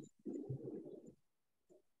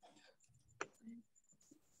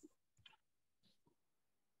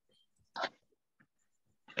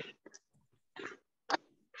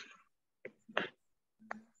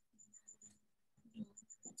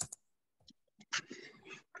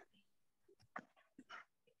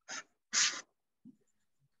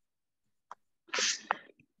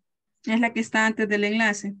 Es la que está antes del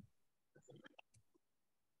enlace.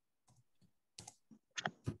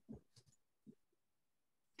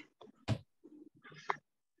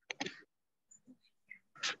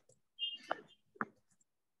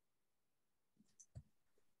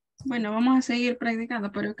 Bueno, vamos a seguir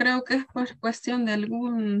practicando, pero creo que es por cuestión de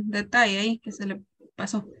algún detalle ahí que se le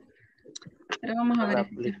pasó. Pero vamos a La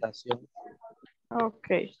verificar. aplicación. Ok,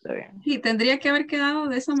 está bien. Sí, tendría que haber quedado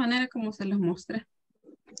de esa manera como se los mostré.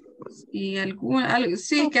 Y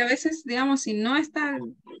sí, que a veces, digamos, si no está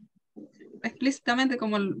explícitamente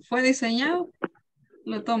como fue diseñado,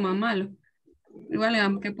 lo toma malo. Igual,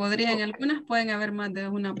 aunque podrían, algunas pueden haber más de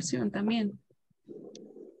una opción también.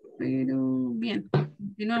 Pero bien,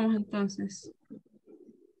 continuamos entonces.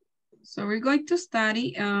 So we're going to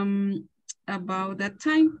study about that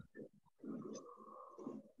time.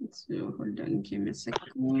 So hold on, give me a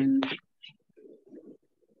second.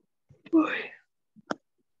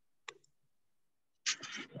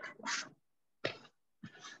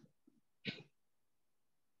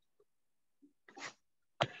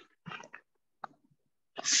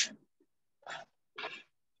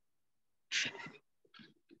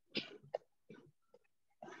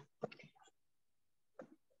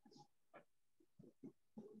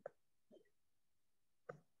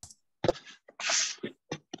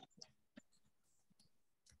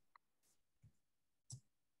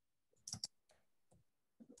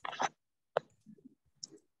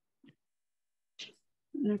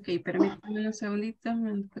 Ok, permítanme un segundito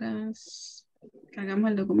mientras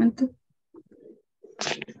cargamos el documento.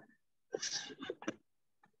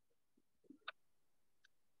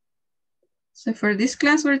 So for this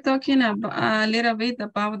class, we're talking about a little bit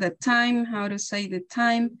about the time, how to say the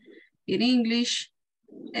time in English,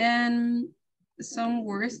 and some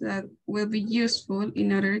words that will be useful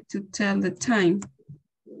in order to tell the time.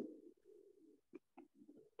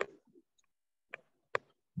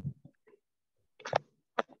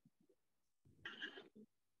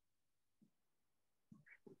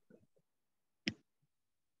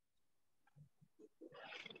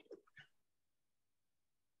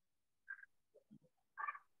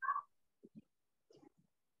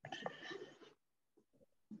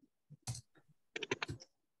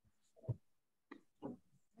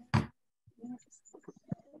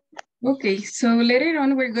 Okay, so later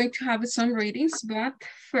on we're going to have some readings, but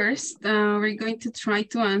first we're going to try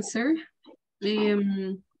to answer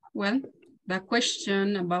well, the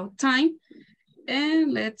question about time.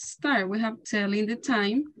 And let's start. We have telling the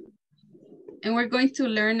time. And we're going to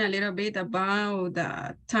learn a little bit about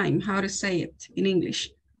the time, how to say it in English.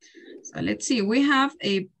 So let's see, we have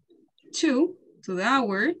a to the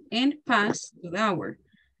hour and past to the hour.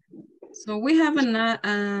 So we have an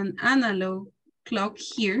analog clock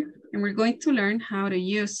here, and we're going to learn how to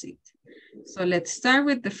use it. So let's start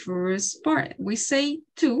with the first part. We say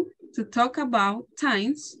to talk about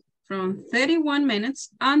times from 31 minutes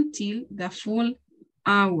until the full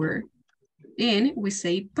hour. And we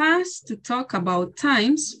say past to talk about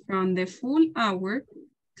times from the full hour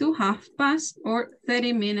to half past or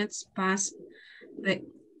 30 minutes past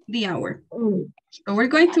the hour. So we're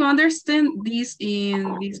going to understand this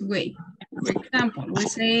in this way. For example, we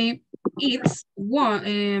say it's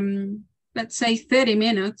let's say 30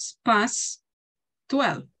 minutes past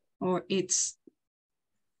 12, or it's,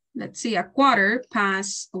 let's see, a quarter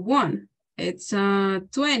past 1. It's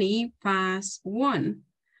 20 past 1.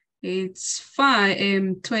 It's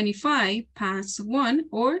 25 past 1,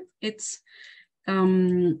 or it's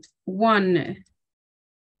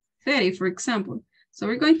 1:30, for example. So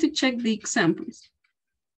we're going to check the examples.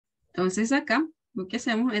 Entonces acá lo que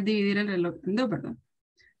hacemos es dividir el reloj en dos, ¿verdad?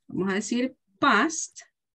 Vamos a decir past,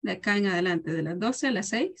 de acá en adelante, de las 12 a las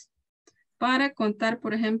 6, para contar,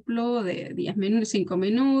 por ejemplo, de 10 minutos, 5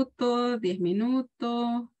 minutos, 10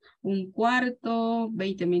 minutos, un cuarto,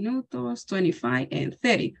 20 minutos, 25 and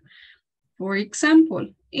 30. For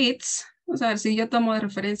example, it's, vamos a ver si yo tomo de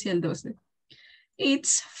referencia el 12.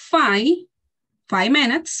 It's 5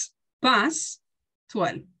 minutes past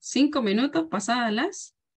 12. 5 minutos pasadas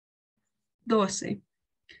las 12.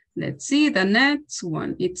 Let's see the next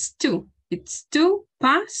one. It's 2. It's 2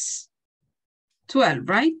 past 12,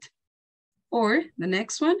 right? Or the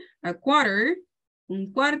next one, a quarter,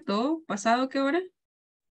 un cuarto, ¿pasado qué hora?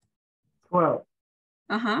 12.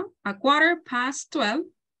 A quarter past 12.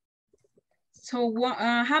 So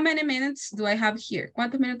how many minutes do I have here?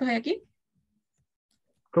 ¿Cuántos minutos hay aquí?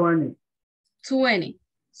 20. 20.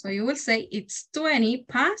 So you will say it's 20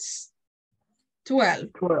 past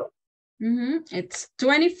 12. 12. It's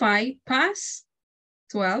 25 past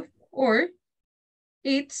 12, or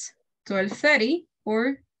it's 12:30,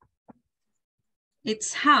 or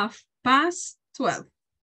it's half past 12.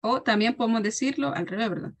 O también podemos decirlo al revés,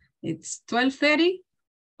 ¿verdad? It's 12:30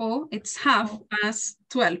 o it's half past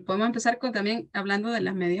 12. Podemos empezar con también hablando de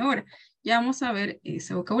las media hora. Ya vamos a ver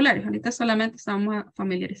ese vocabulario. Ahorita solamente estamos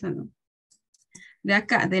familiarizando. De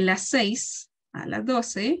acá, de las 6 a las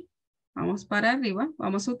 12, vamos para arriba,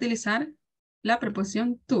 vamos a utilizar la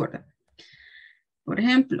preposición to, ¿verdad? Por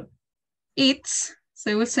ejemplo, it's,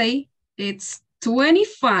 so we will say, it's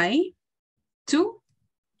 25 to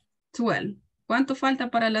 12. ¿Cuánto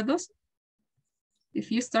falta para las 12?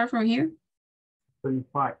 If you start from here.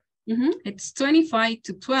 25. It's 25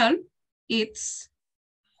 to 12. it's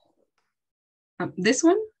this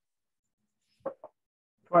one?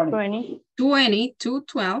 20. 20 to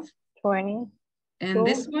 12. 20. And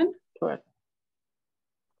this one? 12.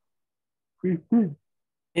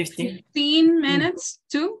 15. 15 minutes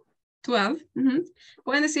to 12.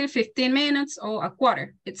 Pueden decir 15 minutes or a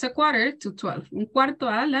quarter. It's a quarter to 12. Un cuarto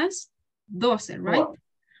a las 12, right?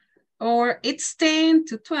 Or it's 10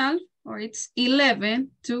 to 12, or it's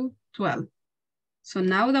 11 to 12. So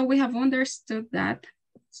now that we have understood that,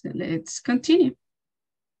 so let's continue.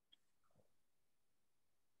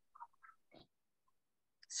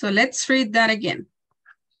 So let's read that again.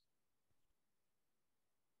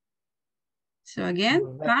 So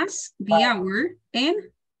again, pass the hour and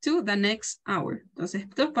to the next hour. Entonces,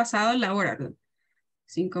 esto es pasado la hora, ¿verdad?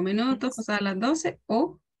 5 minutos pasadas las 12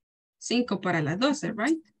 o 5 para las 12,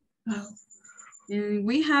 right? And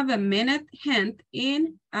we have a minute hand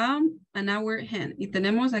in an hour hand. Y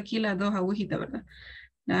tenemos aquí las dos agujitas, ¿verdad?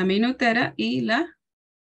 La minutera y la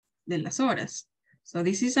de las horas. So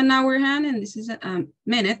this is an hour hand and this is a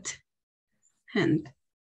minute hand.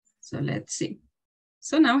 So let's see.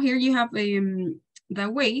 So now here you have the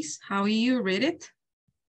ways how you read it.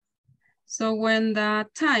 So when the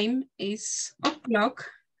time is o'clock,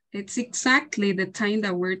 it's exactly the time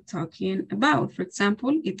that we're talking about. For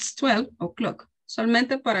example, it's 12 o'clock.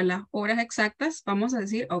 Solamente para las horas exactas, vamos a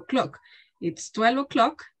decir o'clock. It's 12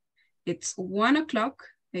 o'clock, it's 1 o'clock,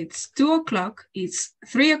 it's 2 o'clock, it's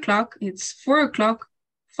 3 o'clock, it's 4 o'clock,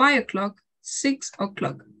 5 o'clock, 6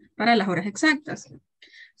 o'clock. Para las horas exactas.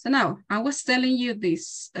 So now, I was telling you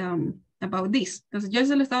this, about this. Entonces yo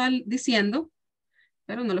se lo estaba diciendo,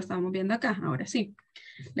 pero no lo estábamos viendo acá. Ahora sí.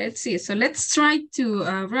 Let's see. So let's try to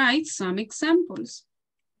write some examples.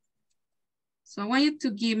 So I want you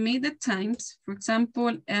to give me the times. For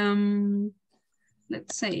example,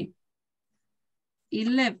 let's say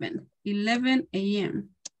 11 a.m.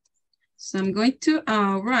 So I'm going to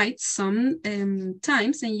write some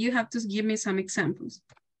times and you have to give me some examples.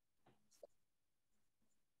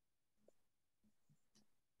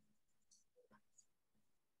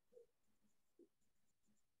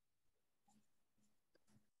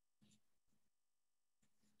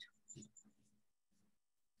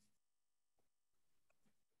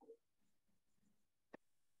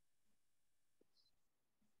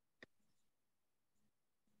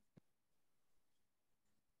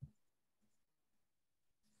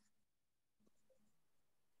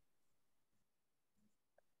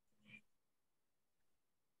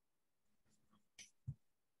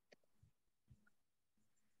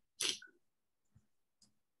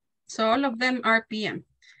 So all of them are PM.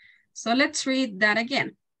 So let's read that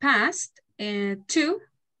again. Past, to,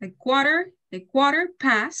 a quarter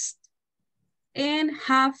past, and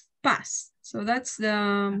half past. So that's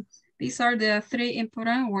these are the three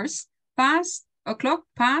important words. Past, o'clock,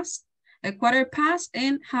 past, a quarter past,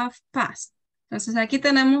 and half past. Entonces aquí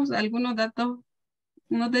tenemos algunos datos,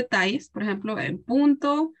 unos detalles. Por ejemplo, el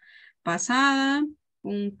punto, pasada,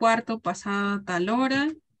 un cuarto pasada tal hora,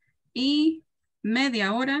 y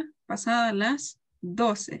media hora pasada las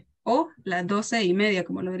 12 o las 12:30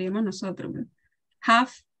 como lo diríamos nosotros.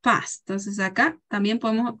 Half past. Entonces acá también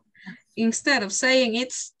podemos, instead of saying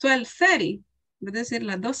it's 12:30, es decir,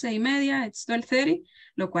 las 12:30, it's 12:30,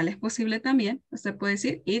 lo cual es posible también. Usted puede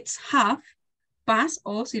decir it's half past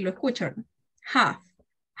o si lo escuchan, half.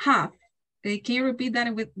 Can you repeat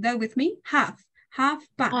that with me? Half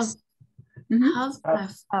past. Half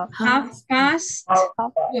past. Half past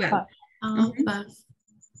 12. Half past.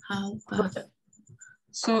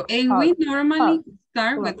 So, and we normally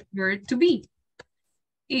start with word to be.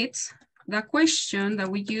 It's the question that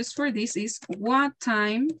we use for this is what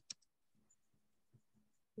time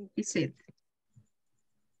is it?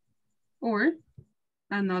 Or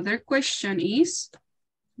another question is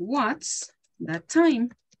what's the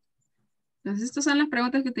time? Entonces, estas son las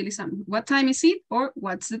preguntas que utilizamos. What time is it? Or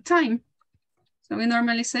what's the time? So we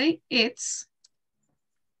normally say it's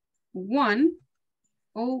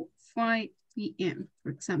 1:05 p.m., for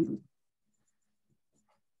example.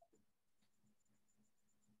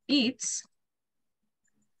 It's,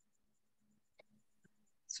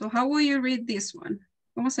 so how will you read this one?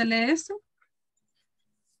 ¿Cómo se lee esto?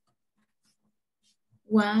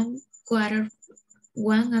 1 a quarter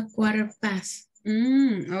past.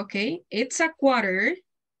 Okay, it's a quarter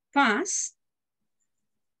past.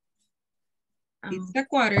 It's a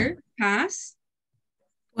quarter past.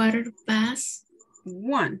 Quarter past.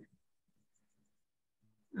 1.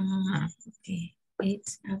 Okay,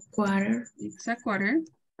 it's a quarter. It's a quarter.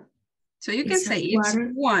 So you can say it's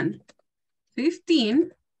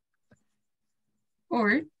 1:15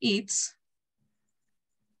 or it's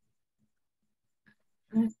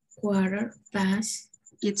quarter past.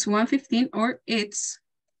 It's 1:15 or it's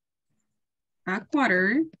a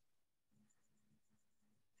quarter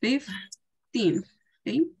 15.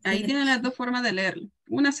 ¿Sí? Ahí tienen las dos formas de leerlo.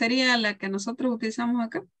 Una sería la que nosotros utilizamos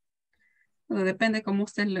acá. Bueno, depende cómo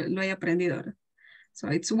usted lo haya aprendido ahora.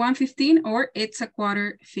 So it's 1:15 or it's a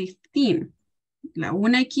quarter 15. La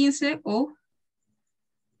 1:15 o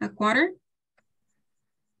a quarter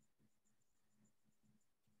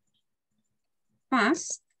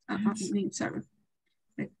past. Sorry.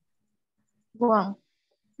 One.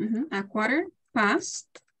 A quarter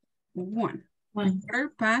past 1. Quarter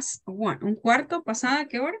past 1. Un cuarto pasada,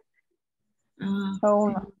 ¿qué hora?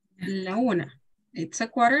 La 1. It's a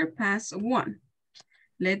quarter past 1.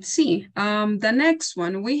 Let's see. The next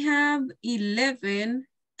one, we have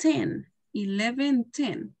 11:10.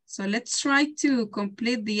 11:10. So let's try to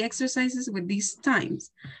complete the exercises with these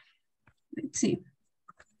times. Let's see.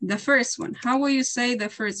 The first one, how will you say the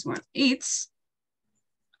first one? It's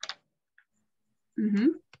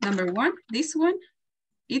number 1, this one.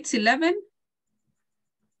 It's 11.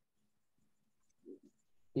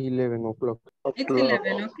 11 o'clock. It's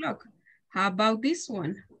 11 o'clock. How about this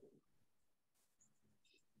one?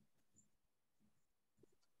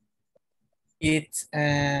 It's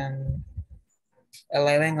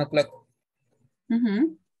 11 o'clock.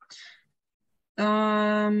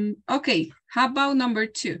 Okay, how about number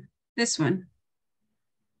 2? This one.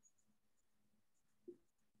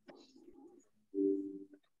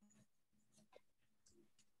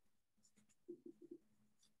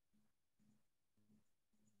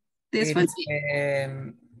 This one.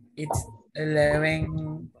 It's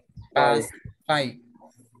 11 past 5.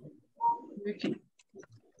 Okay.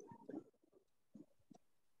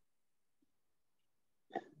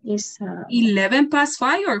 It's 11 past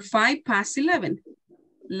 5 or 5 past 11.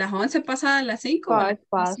 Las 11 pasadas las 5. 5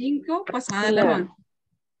 past 5 pasadas las 11.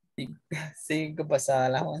 5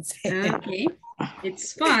 pasadas las 11. Okay.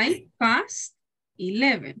 It's 5 past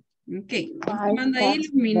 11. Okay. Vamos 5 tomando ahí past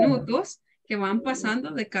los minutos que van pasando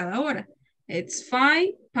de cada hora. It's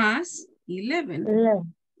 5 past 11.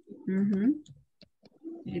 11.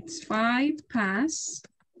 It's 5 past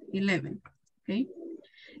 11. Okay.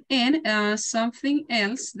 And something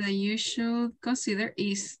else that you should consider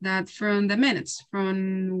is that from the minutes,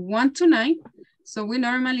 from 1 to 9, so we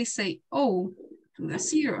normally say O to the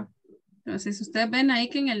 0. Entonces, ustedes ven ahí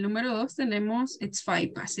que en el número 2 tenemos it's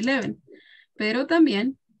 5 past 11. Pero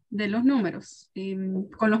también de los números,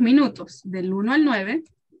 con los minutos del 1 al 9,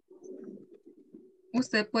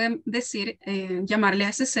 usted puede decir, llamarle a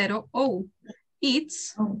ese 0 O.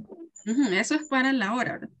 It's, eso es para la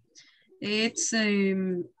hora, ¿verdad? It's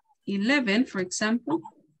 11, for example.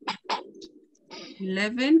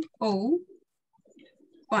 11:05.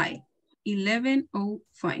 11:05.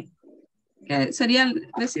 Que sería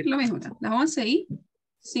decir lo mismo, ¿verdad? Las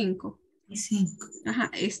 11:05.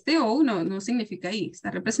 Ajá, este O no significa I,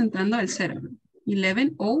 está representando el 0.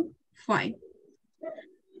 11:05.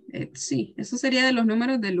 Sí, eso sería de los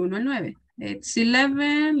números del 1 al 9. It's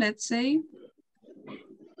 11, let's say.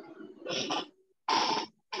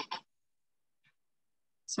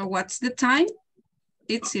 So what's the time?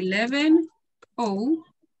 It's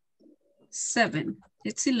 11:07.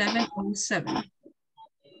 It's 11:07.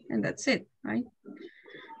 And that's it, right?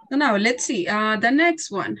 So now let's see, the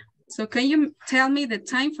next one. So can you tell me the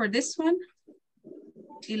time for this one?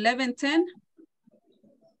 11:10.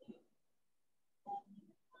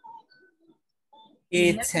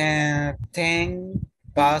 It's 10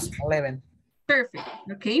 past 11. Perfect,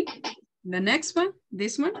 okay. The next one,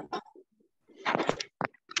 this one.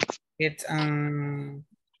 It's 15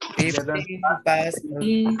 past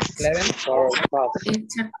 11.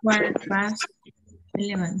 It's a quarter past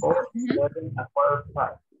 11.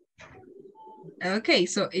 Okay,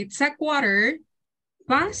 so it's a quarter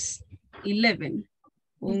past 11.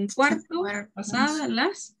 Un cuarto pasada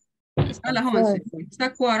las 11. It's a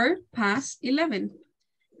quarter past 11.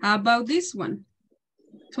 How about this one?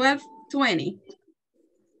 12:20.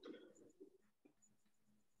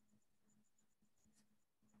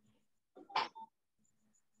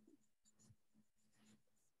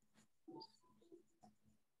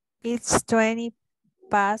 It's 20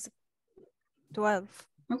 past 12.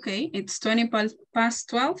 Okay, it's 20 past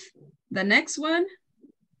 12. The next one,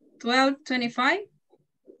 12:25.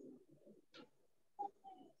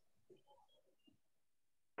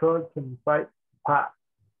 12:25 past.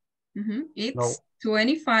 It's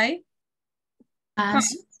 25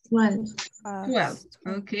 Past 12. 12.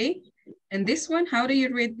 Okay. And this one, how do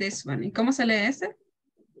you read this one? ¿Y cómo se lee ese?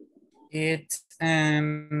 It's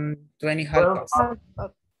 20 half past.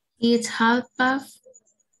 It's half past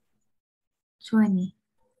 20.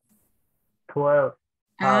 12.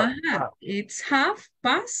 It's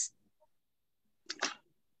 12:30.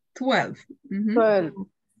 12.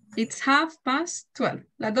 It's 12:30.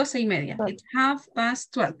 Las 12:30. It's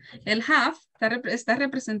 12:30. El half está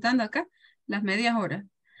representando acá las medias horas.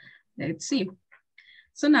 Let's see.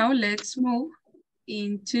 So now let's move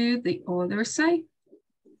into the other side.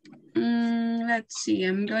 Let's see.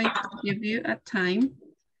 I'm going to give you a time.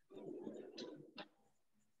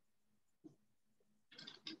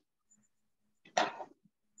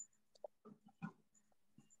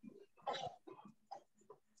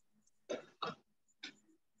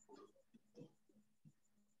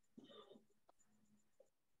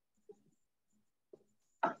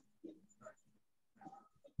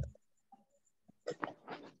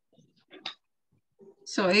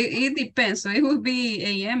 So it depends. So it would be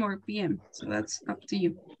AM or PM. So that's up to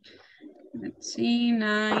you. Let's see,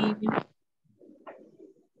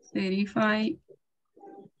 9:35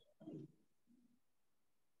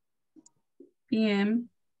 PM,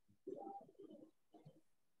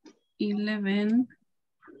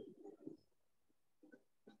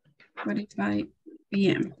 11:45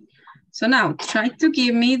 PM. So now try to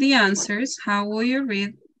give me the answers. How will you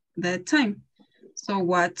read that time? So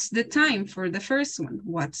what's the time for the first one?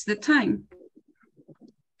 What's the time?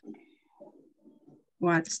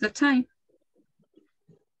 What's the time?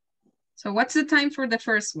 So what's the time for the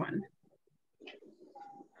first one?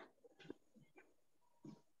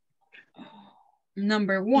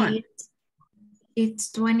 Number one.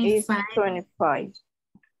 It's 25. It's 25.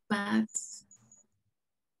 Past.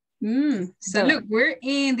 So look, we're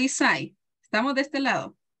in this side. Estamos de este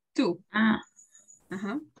lado. 2.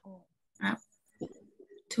 Ajá.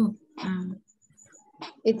 2.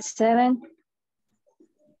 It's 7.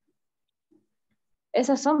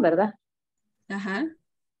 Esas son, ¿verdad? Ajá.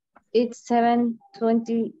 It's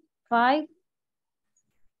 7:25.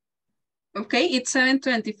 Okay, it's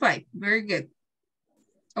 7:25. Very good.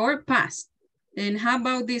 Or past. And how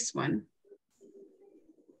about this one?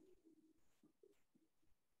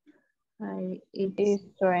 It's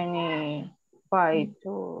 25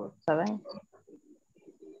 to 7.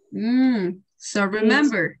 So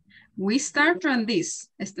remember, we start from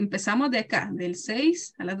this. Empezamos de acá, del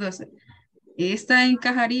 6 a las 12. ¿Esta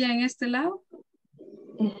encajaría en este lado?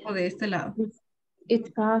 ¿O de este lado?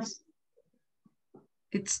 It's past.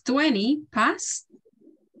 It's 20 past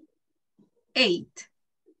 8.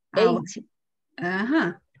 8.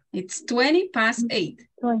 Ajá. It's 20 past 8.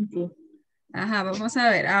 20. Ajá, vamos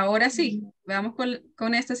a ver. Ahora sí. Vamos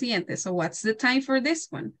con esta siguiente. So what's the time for this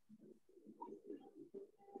one?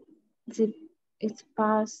 It's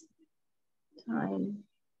past time.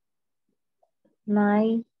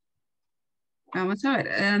 9. Vamos a ver.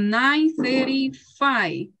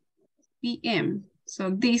 9:35 p.m. So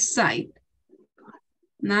this side.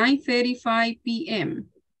 9:35 p.m.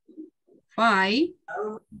 5,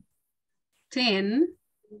 10,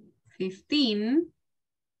 15,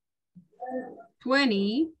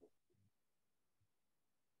 20.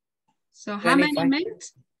 So how 25. many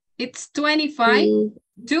minutes? It's 25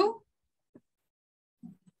 to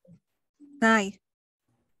 9.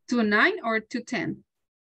 To 9 or to 10?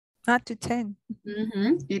 Not to 10.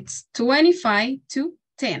 It's 25 to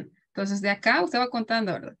 10. Entonces de acá usted va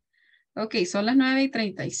contando, ¿verdad? Ok, son las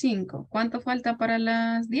 9:35. ¿Cuánto falta para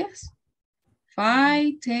las 10?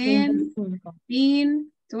 5, 10,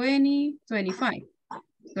 15, 20, 25.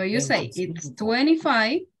 So you say it's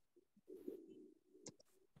 25.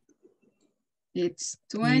 It's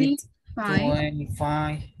 25.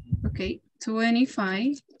 25. Okay,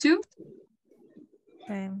 25 to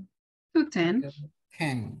 10. To 10.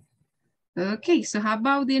 10. Okay, so how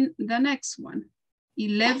about the next one?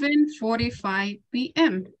 11:45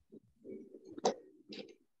 p.m.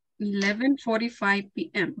 11:45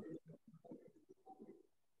 p.m.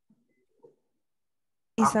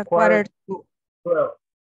 It's a quarter to 12.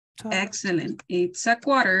 Excellent. It's a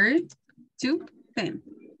quarter to 10.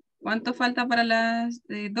 ¿Cuánto falta para las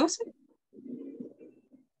 12?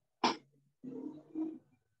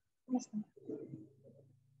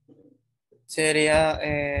 Sería,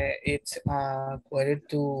 it's a quarter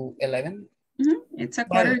to 11. It's a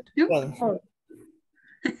quarter to 12.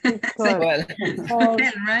 Well,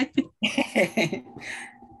 right?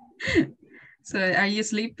 So are you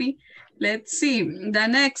sleepy? Let's see the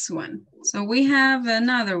next one. So we have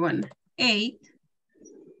another one.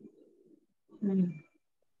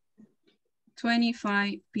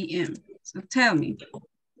 8:25 p.m. So tell me.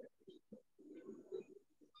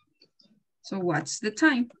 So what's the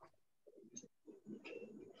time?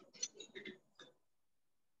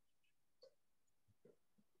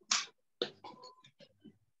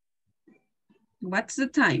 What's the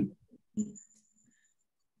time?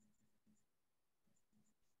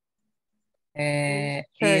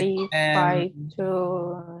 35 to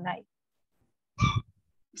 9.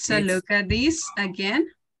 So look at this again.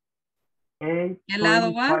 ¿Qué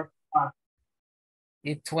lado va?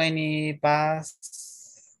 It's 20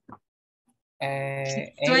 past.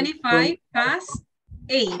 25 past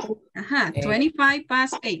 8. Ajá, 25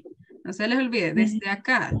 past 8. No se les olvide, desde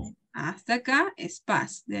acá hasta acá es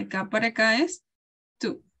past. De acá para acá es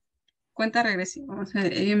to. Cuenta regresiva. Vamos a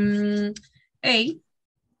ver. 8.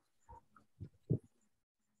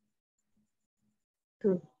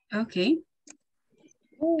 Okay.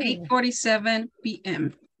 8:47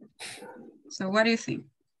 p.m. So what do you think?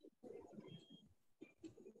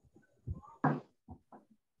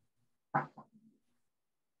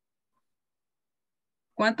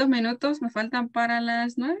 ¿Cuántos minutos me faltan para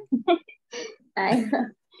las 9? Ay,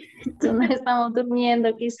 no, nos estamos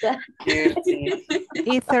durmiendo quizá.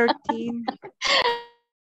 Y 13.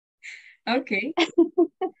 Okay.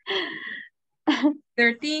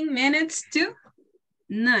 13 minutes to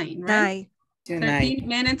 9, right? 13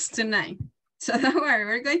 minutes to 9. So don't worry,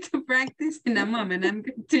 we're going to practice in a moment. I'm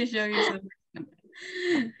going to show you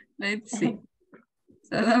something. Let's see.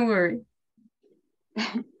 So don't worry.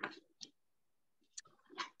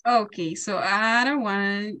 Okay, so I don't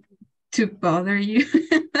want to bother you.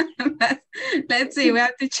 But let's see, we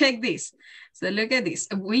have to check this. So look at this.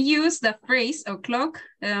 We use the phrase a clock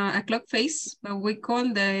face, but we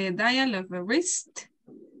call the dial of a wrist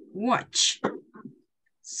watch.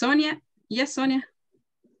 Sonia, yes, Sonia.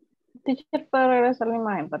 Teacher, ¿puedo regresar la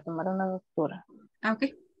imagen para tomar una captura?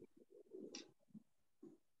 Okay.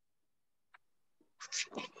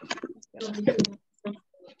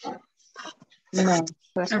 No.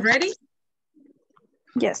 Ready?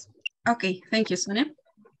 Yes. Okay, thank you, Sonia.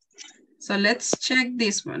 So let's check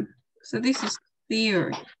this one. So this is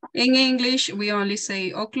theory. In English, we only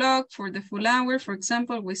say o'clock for the full hour. For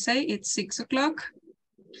example, we say it's 6 o'clock.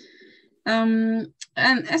 And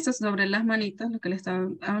esto es sobre las manitas, lo que le estaba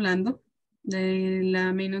hablando, de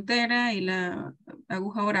la minutera y la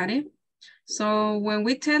aguja horaria. So when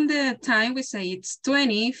we tell the time, we say it's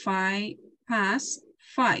 25 past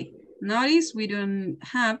 5. Notice we don't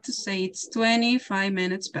have to say it's 25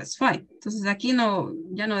 minutes past 5. Entonces aquí no,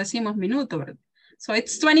 ya no decimos minuto, ¿verdad? So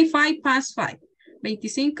it's 25 past 5.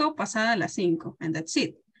 25 pasada las 5, and that's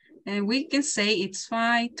it. And we can say it's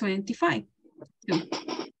 5:25.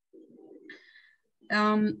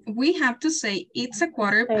 We have to say it's a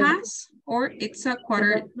quarter past or it's a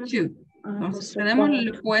quarter to. Entonces tenemos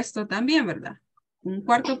el puesto también, ¿verdad? Un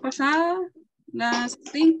cuarto pasado las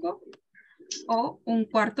 5 o un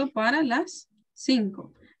cuarto para las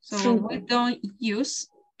 5. So we don't use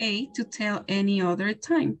a to tell any other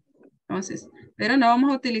time. Entonces, pero no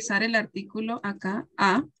vamos a utilizar el artículo acá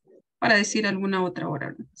a para decir alguna otra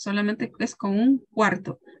hora. Solamente es con un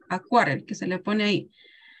cuarto, a quarter, que se le pone ahí.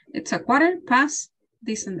 It's a quarter past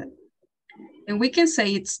this and that. And we can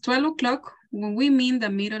say it's 12 o'clock when we mean the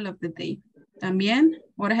middle of the day. También,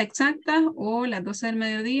 horas exactas o las 12 del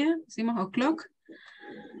mediodía, decimos o'clock.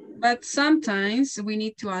 But sometimes we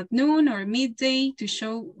need to add noon or midday to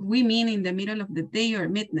show we mean in the middle of the day or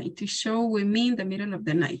midnight, to show we mean the middle of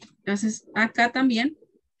the night. Entonces, acá también,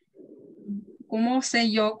 ¿cómo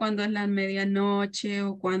sé yo cuando es la medianoche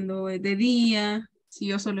o cuando es de día? Si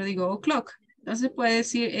yo solo digo o'clock. Entonces puede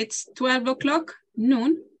decir it's 12 o'clock,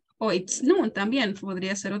 noon, o it's noon también,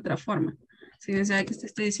 podría ser otra forma. Si desea que te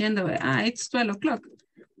esté diciendo, it's 12 o'clock.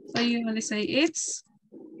 So you only say it's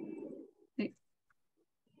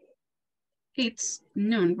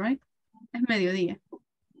noon, right? Es mediodía.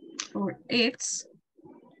 Or it's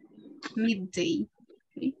midday.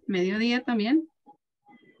 Okay. Mediodía también.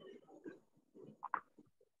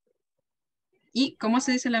 ¿Y cómo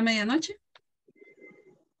se dice la medianoche?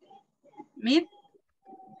 Midnight.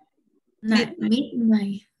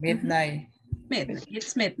 Midnight. It's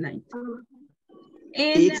midnight.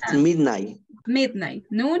 It's midnight. Midnight.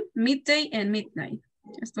 Noon, midday, and midnight.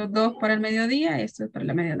 Estos dos para el mediodía, esto es para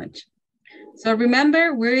la medianoche. So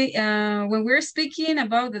remember, when we're speaking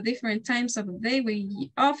about the different times of the day,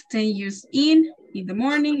 we often use in the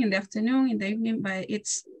morning, in the afternoon, in the evening, but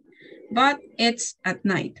it's at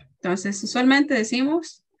night. Entonces, usualmente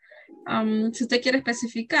decimos, si usted quiere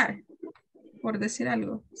especificar, por decir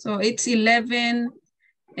algo. So it's 11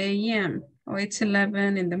 a.m. or it's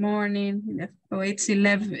 11 in the morning, or it's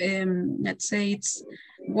 11, let's say it's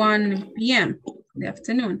 1 p.m. in the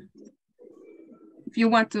afternoon. If you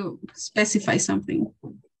want to specify something.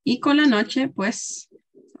 Y con la noche, pues,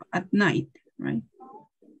 at night, right?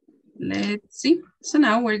 Let's see. So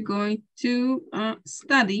now we're going to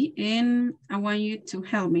study, and I want you to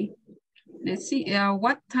help me. Let's see,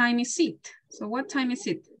 what time is it? So what time is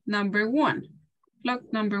it? number one. Clock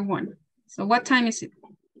number one. So what time is it?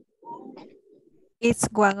 It's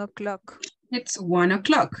 1 o'clock. It's 1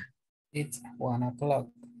 o'clock. It's 1 o'clock.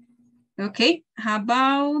 Okay, how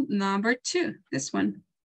about number two? This one.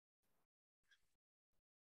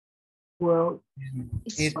 Well,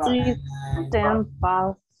 It's 10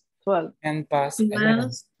 past 12. 10 past 11.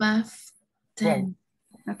 12 past 10.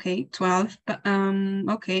 Okay, 12.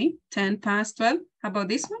 Okay, 10 past 12. How about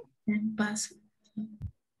this one? 10 past.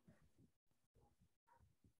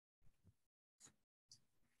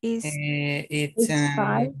 It's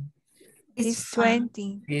 5. It's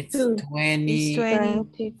 20. It's Two. 20. It's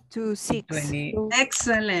 20 to 6. 20.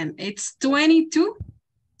 Excellent. It's 22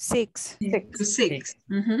 6. to 6.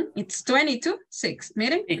 It's 22, 6.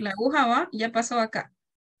 Miren, la aguja va, ya pasó acá.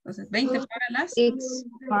 Entonces, 20 para las. It's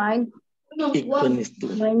 5. 22.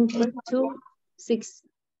 6.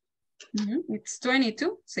 It's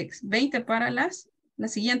 22, 6. 20 para las, la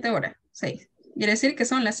siguiente hora, 6. Quiere decir que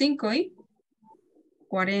son las 5 y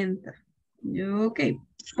 40. Ok.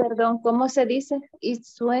 Perdón, ¿cómo se dice?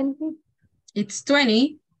 It's 20. It's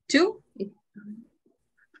 22,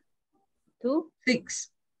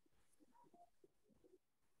 6.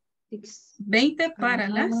 20 para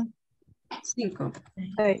las 5.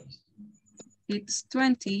 It's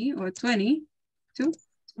 20 or 22.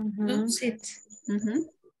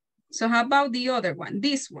 So how about the other one?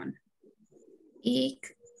 This one.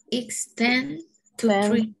 It's 10 to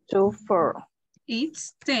 10 3. to 4.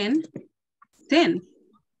 It's 10. 10.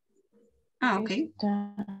 Ah, okay.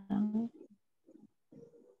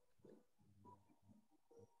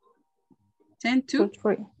 10 to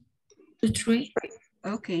 3. To 3.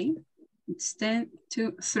 Okay. It's 10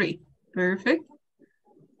 to 3. Perfect.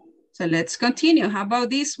 So let's continue. How about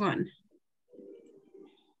this one?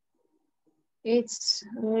 It's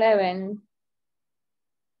 11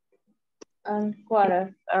 and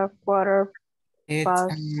quarter. A quarter It's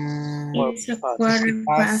past. It's a quarter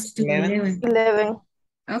past 11. 11.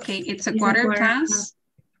 Okay, it's a It's a quarter quarter past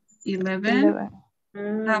 11.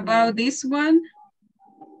 11. How about this one?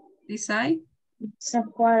 This side? It's a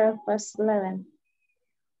quarter past 11.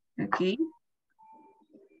 Okay.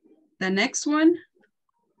 The next one?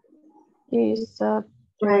 Is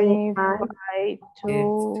 25 to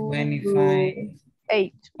It's 25.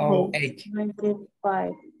 8. Oh, 8.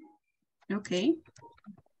 25. Okay.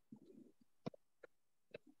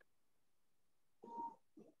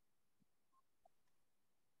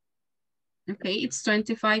 Okay, it's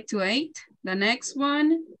 25 to 8. The next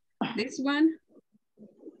one, this one.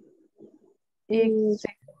 It's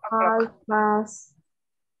 6 o'clock. Past.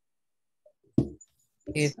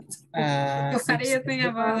 It's It's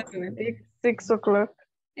 6 o'clock.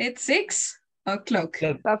 It's 6 o'clock.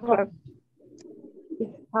 O'clock.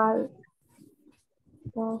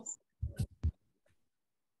 Past.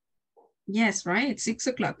 Yes, right? It's 6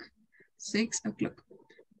 o'clock. 6 o'clock.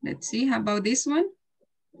 Let's see. How about this one?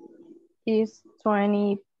 It's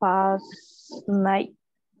 20 past 9.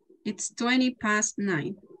 It's 20 past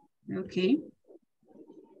 9. Okay.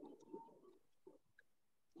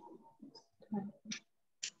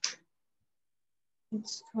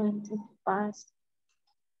 It's 20 past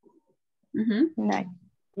 9.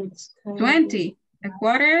 It's 20. A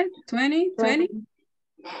quarter, 20, 20.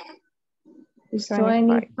 It's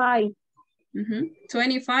 25.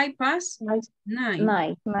 25 past 9.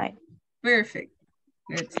 9. Perfect.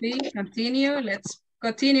 Let's see, continue. Let's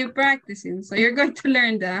continue practicing. So you're going to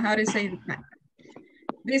learn how to say the time.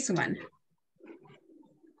 This one.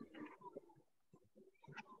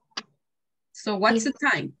 So what's the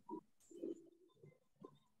time?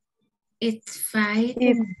 It's 5.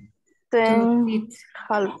 It's 10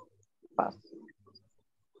 half past.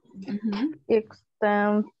 It's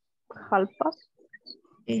 10 half past.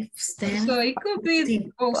 It's 10. So it could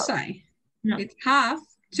be both sides. No. It's half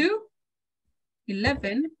to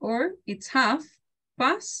 11 or it's half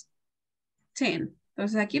past 10.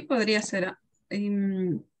 Entonces aquí podría ser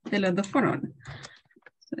de las dos formas.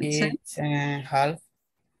 So It's half.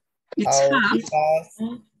 It's half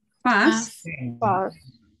past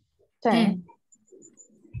 10.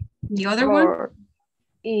 The other one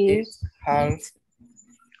is half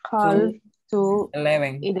to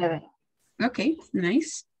 11. Okay,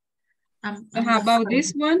 nice. So how about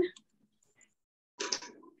this one?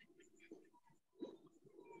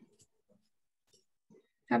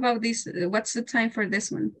 How about this? What's the time for this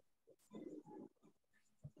one?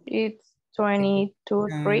 It's 20 to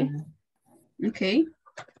 3. Okay.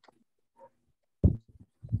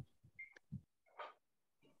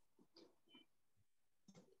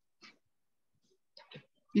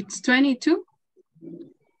 It's 22?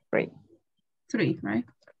 3. 3, right?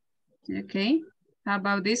 Okay. How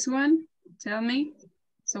about this one? Tell me.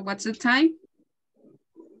 So what's the time?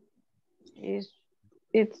 It's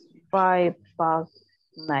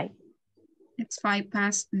 9:05. It's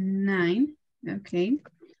 9:05. Okay.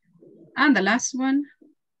 And the last one?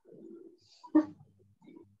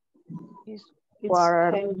 It's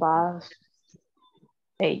 8:15.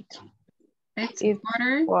 It's It's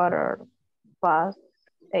 8:15. Past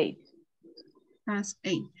 8.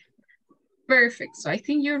 Perfect. So I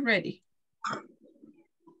think you're ready.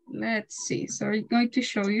 Let's see. So we're going to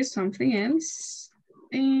show you something else.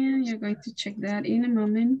 And you're going to check that in a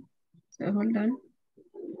moment. So hold on.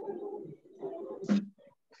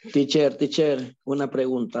 Teacher, una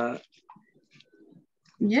pregunta.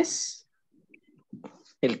 Yes.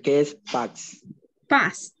 ¿El qué es past?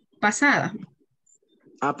 Past, pasada.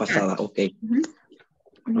 Ah, pasada, ok.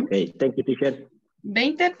 Ok, thank you, teacher.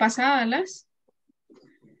 20 pasadas las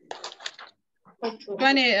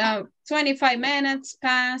 25 minutes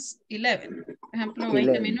past 11. Por ejemplo,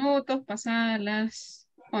 20 minutos pasadas las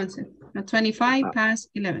 11. 25 past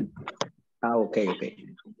 11. Ah, ok.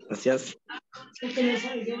 Gracias.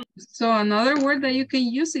 So another word that you can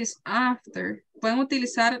use is after. Pueden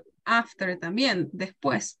utilizar after también,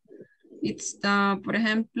 después. It's, por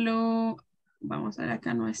ejemplo, vamos a ver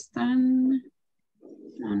acá, no están.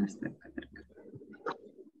 No está acá.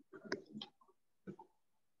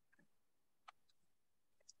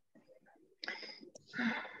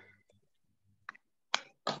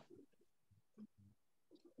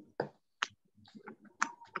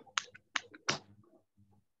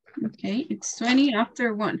 Okay, it's 20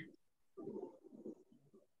 after 1.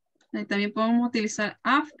 Ahí también podemos utilizar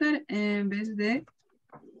after en vez de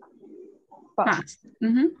past.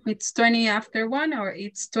 It's 20 after 1 or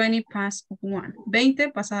it's 20 past 1.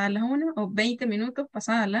 20 pasadas las 1 o 20 minutos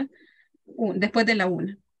pasadas las 1, después de la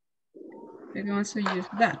 1. You can also use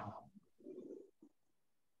that.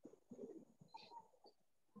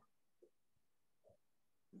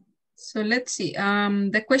 So let's see.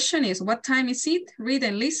 The question is, what time is it? Read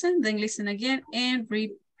and listen, then listen again and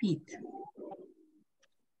repeat.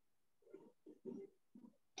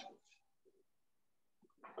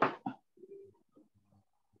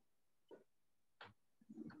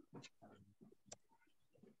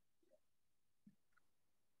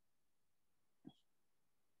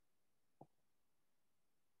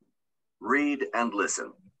 Read and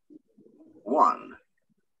listen. 1.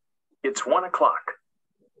 It's 1 o'clock.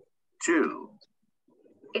 2.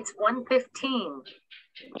 It's 1:15.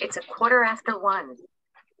 It's 1:15.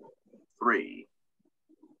 3.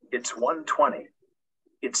 It's 1:20.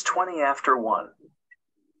 It's 20 after 1.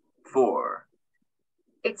 4.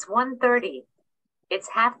 It's 1:30. It's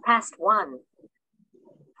 1:30.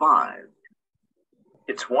 5.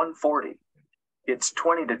 It's 1:40. It's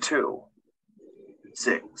 20 to 2.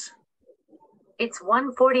 6. It's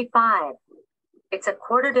 1:45. It's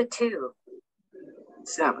 1:45.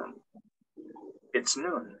 7. It's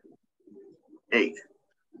noon. 8.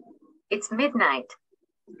 It's midnight.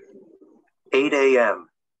 8 a.m.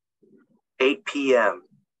 8 p.m.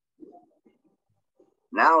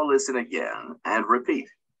 Now listen again and repeat.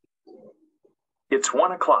 It's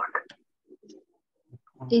 1 o'clock.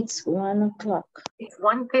 It's 1 o'clock. It's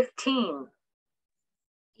 1:15.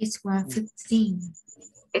 It's 1:15.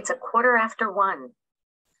 It's 1:15.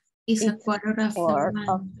 It's 1:15.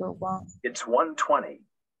 It's 1:20.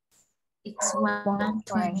 It's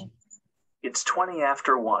 1:20. It's 20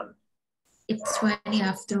 after 1. It's 20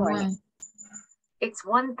 after 1. It's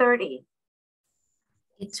 1:30.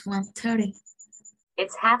 It's 1:30.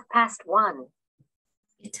 It's 1:30.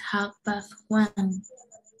 It's 1:30.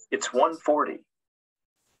 It's 1:40.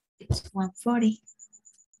 It's 1:40.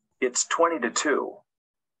 It's 20 to 2.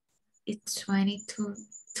 It's 20 to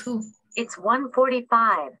 2. It's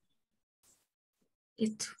 1:45.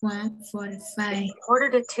 It's 1:45. It's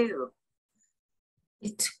 1:45.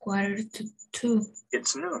 It's 1:45.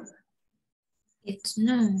 It's noon. It's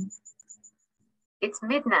noon. It's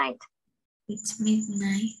midnight. It's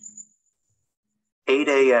midnight. 8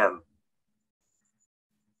 a.m.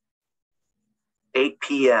 8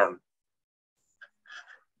 p.m.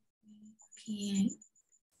 PM.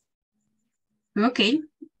 Okay.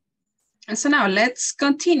 So now let's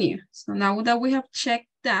continue. So now that we have checked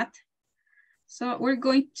that, so we're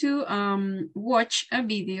going to watch a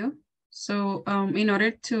video. So in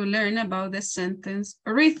order to learn about the sentence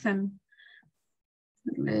rhythm.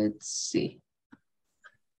 Let's see.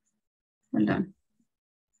 Hold on.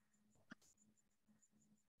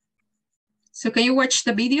 So can you watch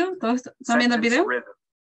the video? ¿Todos están viendo el video? Rhythm.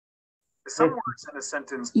 Some words in a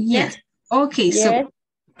sentence. Yes. Okay, Yes. so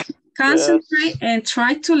concentrate and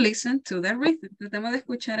try to listen to the rhythm. Tratemos de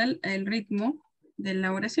escuchar el ritmo de la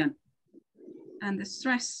oración. And the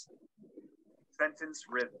stress. Sentence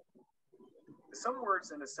rhythm. Some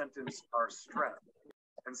words in a sentence are stressed,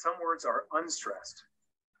 and some words are unstressed.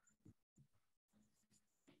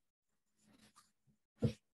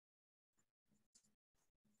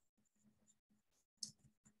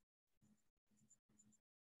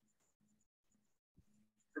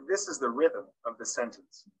 This is the rhythm of the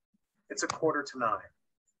sentence. It's 8:45.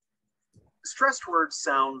 Stressed words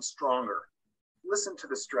sound stronger. Listen to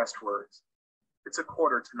the stressed words. It's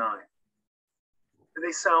 8:45.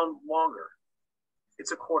 They sound longer.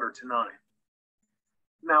 It's 8:45.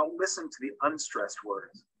 Now listen to the unstressed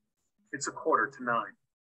words. It's 8:45.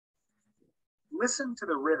 Listen to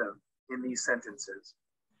the rhythm in these sentences.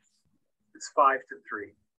 It's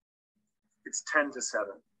 5-3. It's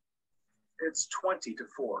 10-7. It's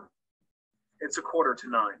 20-4. It's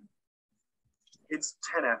 8:45. It's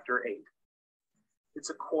 8:10. It's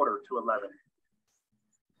 11:15.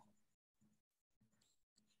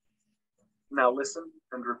 Now listen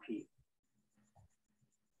and repeat.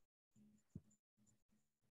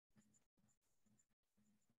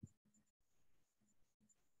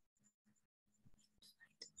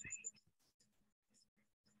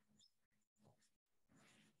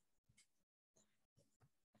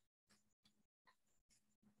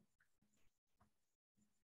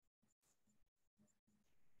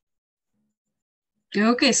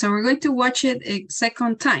 Okay, so we're going to watch it a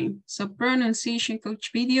second time. So pronunciation coach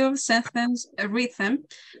video, sentence, rhythm.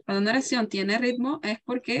 Cuando una oración tiene ritmo es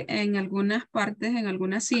porque en algunas partes, en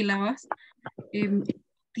algunas sílabas,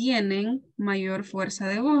 tienen mayor fuerza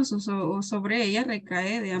de voz o sobre ella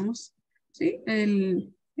recae, digamos, ¿sí?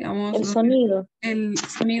 El sonido. El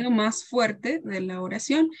sonido más fuerte de la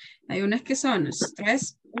oración. Hay unas que son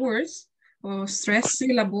stress words o stress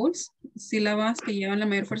syllables, sílabas que llevan la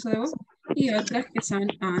mayor fuerza de voz, y otras que son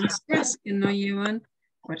unstressed, que no llevan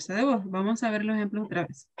fuerza de voz. Vamos a ver los ejemplos otra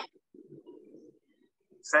vez.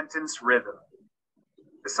 Sentence rhythm.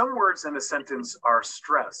 Some words in a sentence are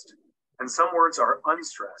stressed and some words are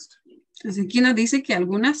unstressed. Entonces aquí nos dice que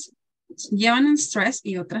algunas llevan un stress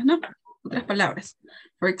y otras no. Otras palabras.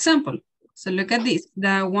 For example, so look at this.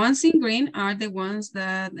 The ones in green are the ones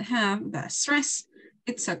that have the stress.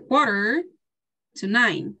 It's 8:45.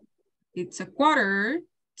 It's 8:45.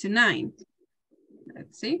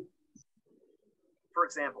 Let's see. For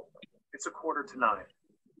example, it's 8:45.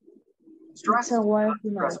 Stressed and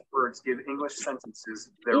unstressed words give English sentences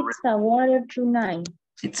their rhythm.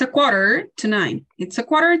 It's 8:45. It's 8:45. It's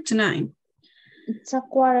 8:45. It's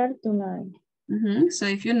 8:45. So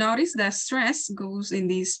if you notice that stress goes in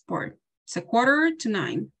this part. It's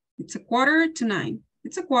 8:45. It's 8:45.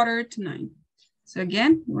 It's 8:45. So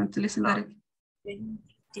again, you want to listen to that again.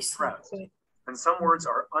 Stressed. And some words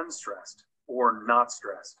are unstressed or not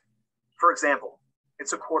stressed. For example,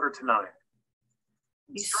 it's 8:45.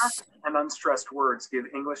 Stressed and unstressed words give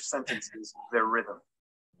English sentences their rhythm.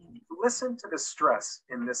 Listen to the stress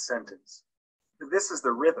in this sentence. This is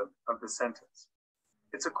the rhythm of the sentence.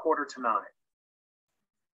 It's 8:45.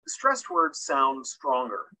 The stressed words sound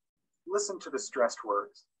stronger. Listen to the stressed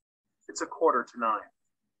words. It's 8:45.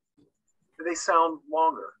 They sound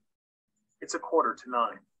longer. It's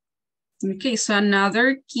 8:45. Okay, so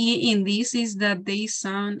another key in this is that they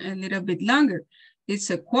sound a little bit longer. It's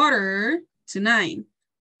 8:45.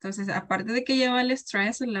 Entonces, aparte de que lleva el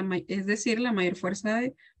stress, es decir, la mayor fuerza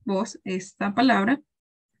de voz, esta palabra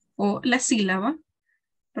o la sílaba,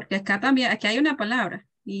 porque acá también, aquí hay una palabra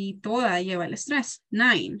y toda lleva el stress,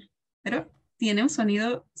 9, pero tiene un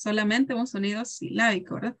sonido, solamente un sonido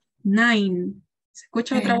silábico, ¿verdad? 9. ¿Se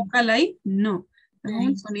escucha otra vocal ahí? No, es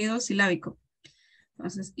un sonido silábico.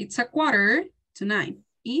 Entonces, it's 8:45.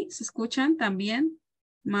 Y se escuchan también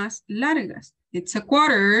más largas. It's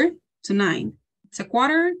 8:45. It's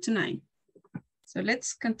 8:45. So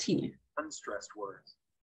let's continue. Unstressed words.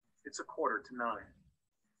 It's 8:45.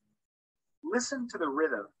 Listen to the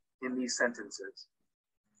rhythm in these sentences.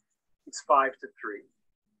 It's 5-3.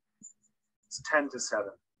 It's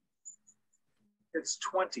 10-7. It's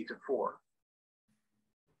 20-4.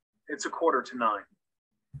 It's 8:45.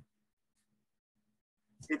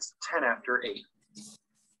 It's 10:08.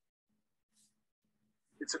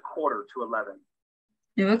 It's 11:15.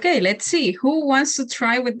 Okay, let's see. Who wants to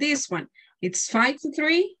try with this one? It's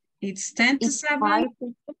 5-3. It's 10-7.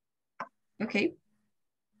 Okay.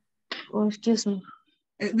 Oh, excuse me.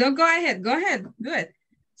 No, go ahead. Go ahead. Good.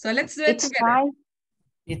 So let's do it together.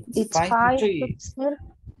 It's 5-3.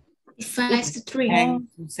 It's 5-3.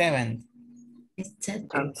 10-7. It's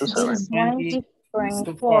 10-7.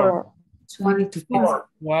 20-4. 20-4.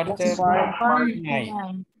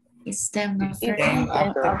 8:45. It's 10 It's after 10 8.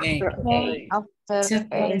 after 8. After It's a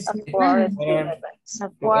 8, quarter a quarter to 11. A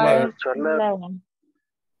quarter to 11.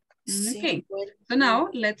 Okay, so now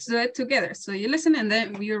let's do it together. So you listen and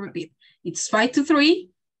then we repeat. It's 5 to 3.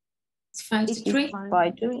 It's 5 to 3.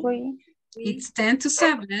 5 to 3. It's 10 to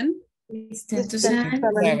 7. It's 10 to 7.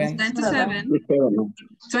 10 to 7.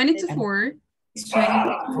 20 to 4. It's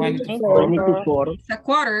 20 to 24. It's a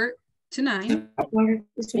quarter to 9. quarter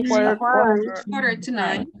to 9. Quarter to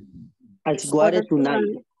 9. It's quarter to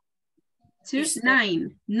 9. To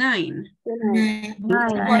 9. 9. 9.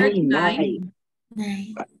 Quarter to 9.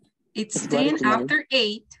 9. It's 10 after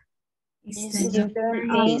 8. It's 10 after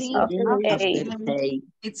 8.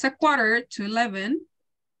 It's a quarter to 11.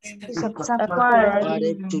 It's a quarter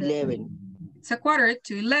to 11. It's a quarter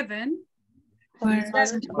to 11. Quarter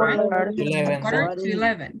to 11. Quarter to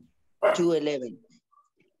 11. To 11.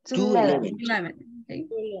 to 11. Okay.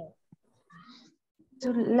 To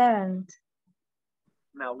 11.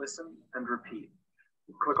 Now listen and repeat.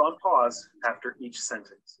 Click on pause after each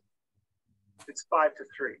sentence. It's 5 to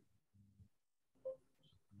 3.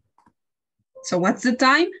 So what's the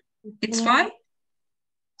time? It's 5?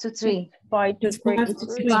 To 3. 5 to 3.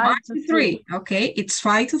 5 to 3. Okay, it's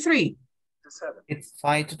 5 to 3. To 7. It's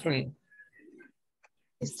 5 to 3.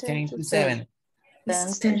 It's 10 to 7.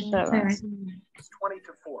 It's 10 to 7. It's 20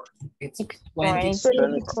 to 4. It's 20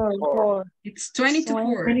 20 to 4. It's 20 to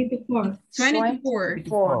 4. 20 to 4. 20 to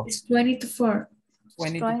 4. It's 20 to 4.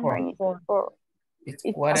 20 to 4. It's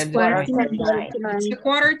It's quarter to quarter 9. to 9. It's a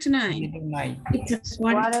quarter to 9. 9. It's a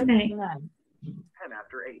quarter to 9. 10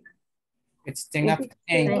 after 8. It's 10 after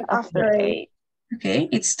 8. After 8. Okay,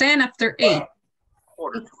 it's 10 after 8.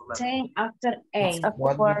 Quarter to 11. 10 after 8. It's A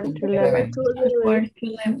quarter to 11. 11. Quarter to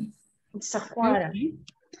 11. It's a quarter. Okay.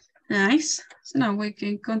 Nice. So now we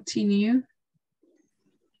can continue.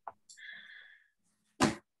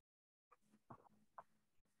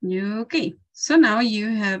 Okay, so now you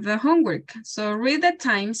have the homework. So read the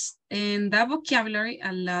times and the vocabulary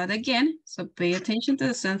aloud again. So pay attention to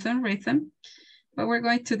the sentence and rhythm. But we're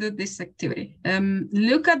going to do this activity.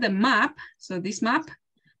 Look at the map. So this map,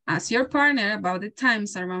 ask your partner about the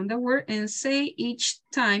times around the world and say each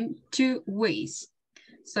time 2 ways.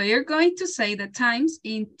 So you're going to say the times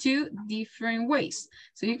in 2 different ways.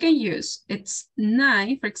 So you can use, it's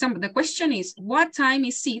 9. For example, the question is, what time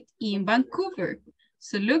is it in Vancouver?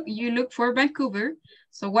 So look, you look for Vancouver.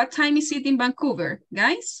 So what time is it in Vancouver,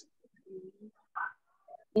 guys?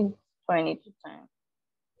 It's 20 to 10.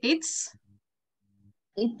 It's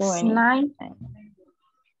 9.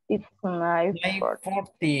 It's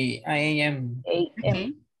 9:40 a.m.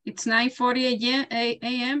 Okay. It's 9:40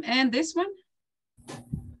 a.m. And this one?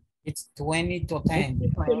 It's 20 to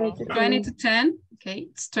 10. 20 to 10. Okay,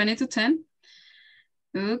 it's 20 to 10.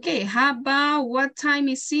 Okay, how about what time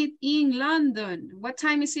is it in London? What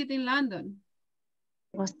time is it in London?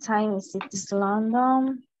 What time is it in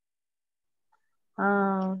London?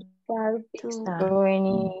 20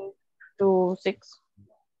 to 6.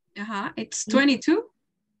 It's 22.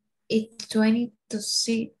 It's 20 to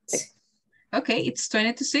 6. Okay, it's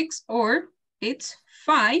 20 to 6 or it's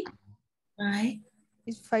 5. 5.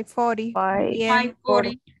 It's 5:40.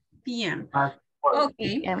 5:40 p.m.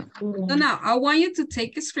 Okay, so now I want you to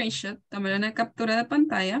take a screenshot, tomar una captura de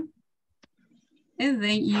pantalla, and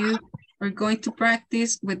then you are going to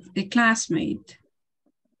practice with a classmate.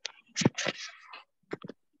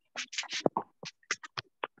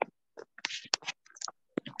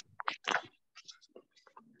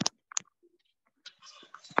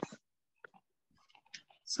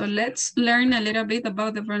 So let's learn a little bit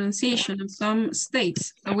about the pronunciation of some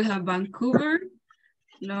states. So we have Vancouver,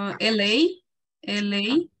 LA,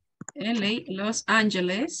 Los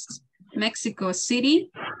Angeles, Mexico City,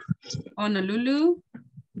 Honolulu,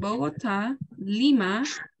 Bogota, Lima,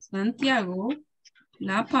 Santiago,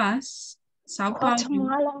 La Paz, Sao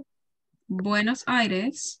Paulo, Buenos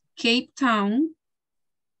Aires, Cape Town,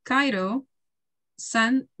 Cairo,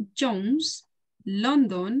 St. John's,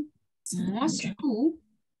 London, Moscow,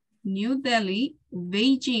 New Delhi,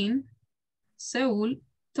 Beijing, Seoul,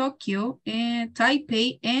 Tokyo, and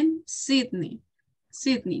Taipei, and Sydney.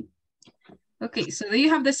 Okay, so do you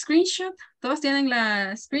have the screenshot? ¿Todos tienen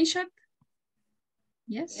la screenshot?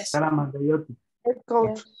 Yes?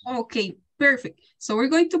 Okay, perfect. So we're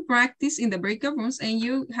going to practice in the breakout rooms and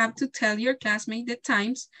you have to tell your classmate the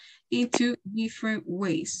times in 2 different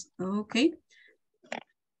ways, okay?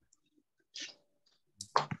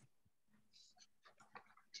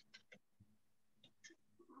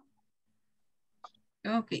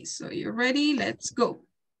 Okay, so you're ready, let's go.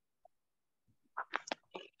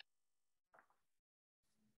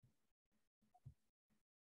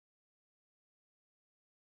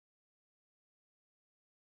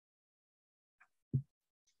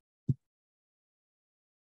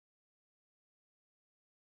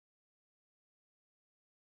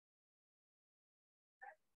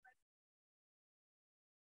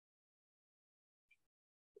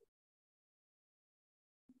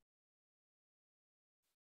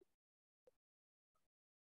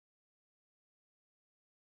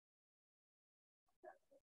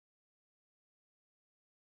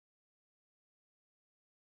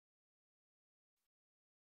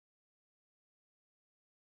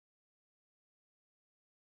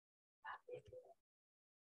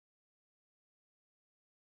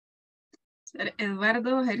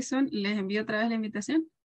 Eduardo, Harrison, les envío otra vez la invitación.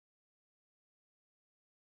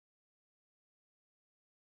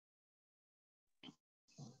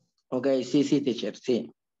 Ok, sí, sí, teacher, sí.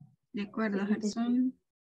 De acuerdo, Harrison.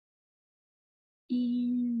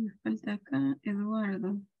 Y me falta acá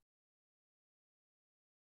Eduardo.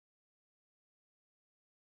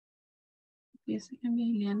 Empieza a cambiar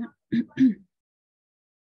Liliana.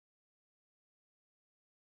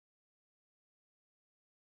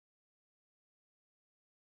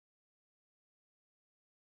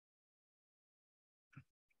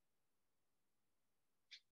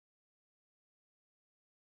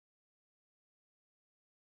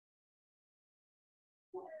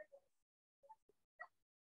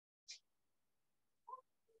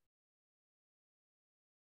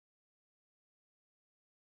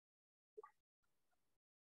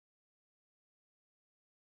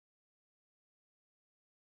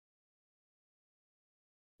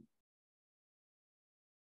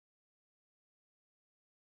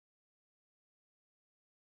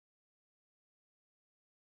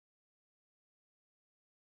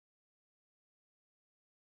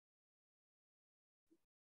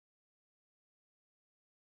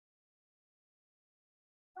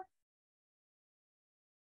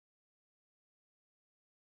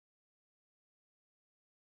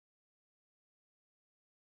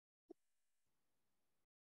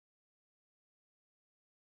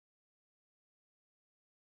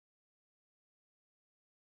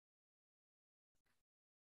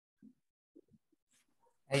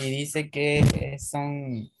 Ahí dice que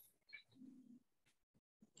son...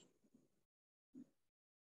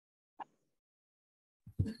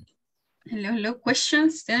 Hello,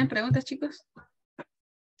 questions. ¿Tienen preguntas, chicos?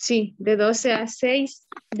 Sí, de 12 a 6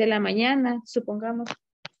 de la mañana, supongamos.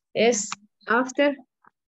 Es after.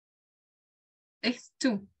 Es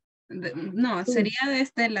two. No, sería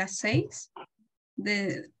desde las 6.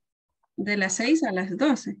 De las 6 a las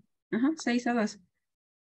 12. Ajá, 6 a 12.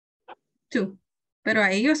 Two. Pero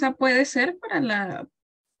ahí, o sea, puede ser para la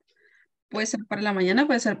mañana,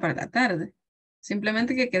 puede ser para la tarde.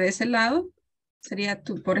 Simplemente que quede ese lado sería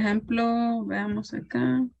tú. Por ejemplo, veamos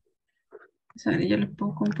acá. O sea, yo les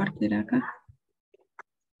puedo compartir acá.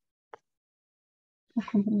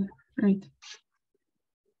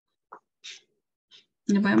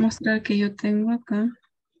 Les voy a mostrar que yo tengo acá.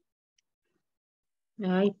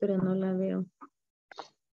 Ay, pero no la veo.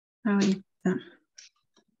 Ahorita.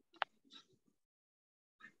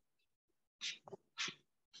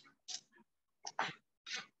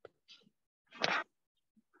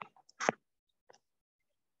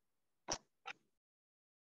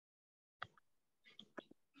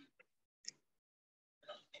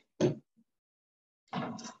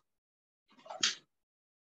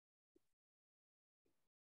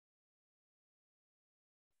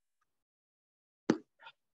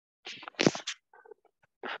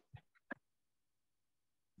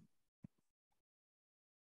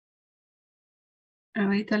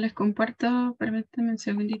 Ahorita les comparto, permítanme un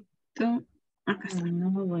segundito. Acá está.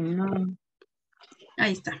 Bueno.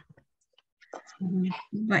 Ahí está.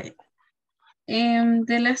 Vaya.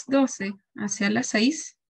 De las 12 hacia las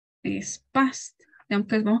 6 es past.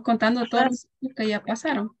 Aunque vamos contando todos los que ya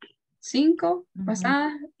pasaron. 5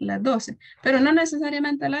 pasadas las 12. Pero no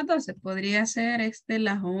necesariamente a las 12. Podría ser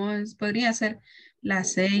las 11, podría ser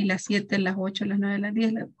las 6, las 7, las 8, las 9, las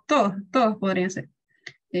 10. Todos podrían ser.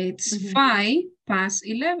 It's 5 past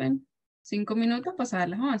 11. 5 minutos pasadas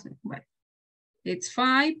las 11. Vale. It's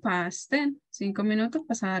 5 past 10. 5 minutos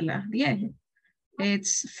pasadas las 10.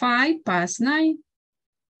 It's 5 past 9.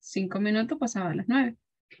 5 minutos pasadas las 9.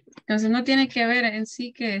 Entonces no tiene que ver en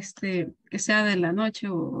sí que sea de la noche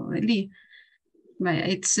o del día. Vaya,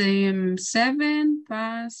 it's 7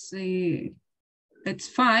 past,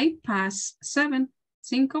 it's 5 past 7.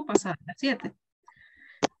 5 pasadas las 7.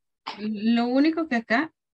 Lo único que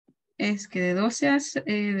acá es que de 12 a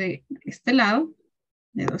de este lado,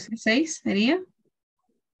 de 12 a 6 sería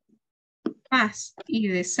past, y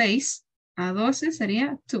de 6 a 12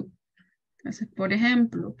 sería to. Entonces, por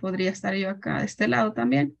ejemplo, podría estar yo acá de este lado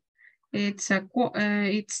también. It's 10.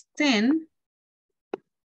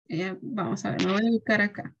 Vamos a ver, me voy a ubicar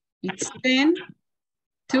acá. It's 10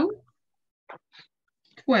 to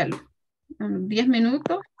 12. 10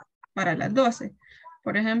 minutos para las 12.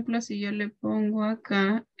 Por ejemplo, si yo le pongo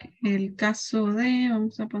acá el caso de,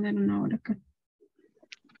 vamos a poner una hora acá.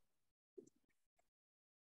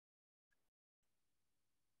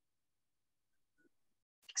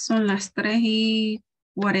 Son las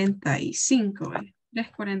 3:45, ¿vale?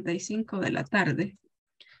 3:45 de la tarde.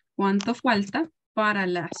 ¿Cuánto falta para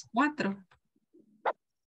las 4?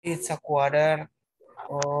 It's a quarter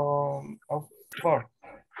of 4.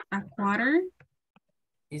 A quarter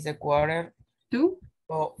Is a quarter to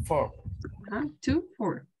to 4.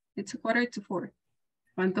 4. It's a quarter to 4.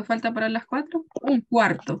 ¿Cuánto falta para las 4? Un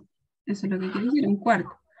cuarto. Eso es lo que quiere decir, un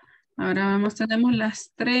cuarto. Ahora vamos, tenemos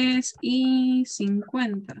las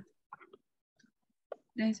 3:50.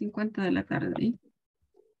 3:50 de la tarde. ¿Eh?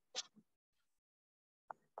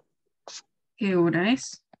 ¿Qué hora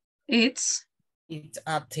es? It's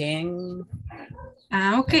at 10.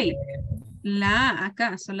 Ok. La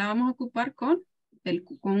acá, solo la vamos a ocupar con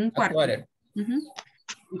un cuarto. Quarter.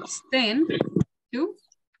 It's 10 to.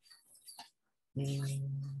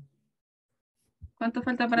 ¿Cuánto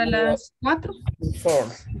falta para las 4?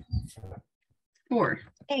 4. 4.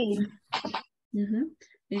 8.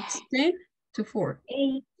 It's 10 to 4.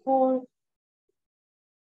 8, 4,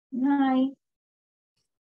 9.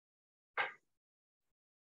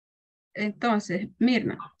 Entonces,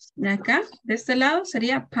 Mirna, de acá, de este lado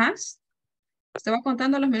sería past. Usted va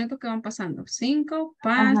contando los minutos que van pasando. 5,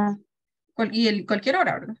 past, cualquier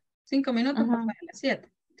hora, ¿verdad? 5 minutos para las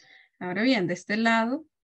 7. Ahora bien, de este lado,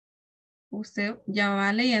 usted ya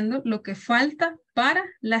va leyendo lo que falta para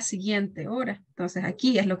la siguiente hora. Entonces,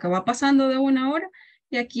 aquí es lo que va pasando de una hora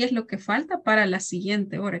y aquí es lo que falta para la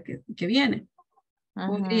siguiente hora que viene.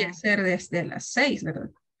 Podría ser desde las 6,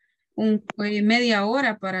 ¿verdad? Media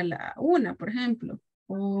hora para la 1, por ejemplo,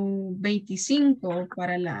 o 25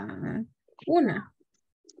 para la 1,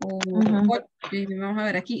 o vamos a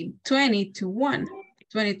ver aquí, 20 to 1,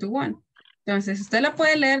 20 to 1. Entonces, usted la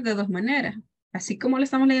puede leer de dos maneras, así como lo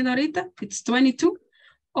estamos leyendo ahorita, it's 22,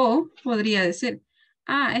 o podría decir,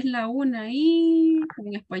 es la 1 y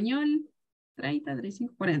en español, 30,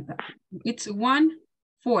 35, 40. It's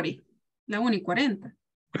 1:40, la 1:40.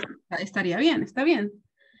 Estaría bien, está bien.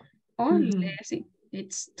 O lee así,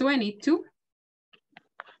 it's 22,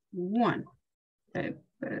 1.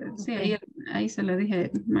 Sí, ahí se lo dije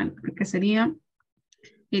mal, porque sería,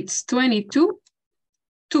 it's 22,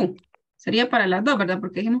 2. Sería para las dos, ¿verdad?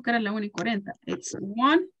 Porque dijimos que era la 1:40. It's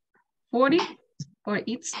 1:40 o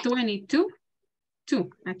it's 22, 2.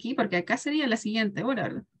 Aquí, porque acá sería la siguiente hora,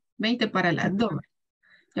 ¿verdad? 20 para las 2.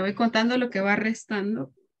 Ya voy contando lo que va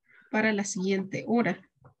restando para la siguiente hora.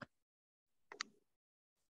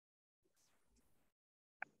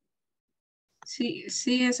 Sí,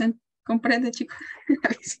 comprende, chicos.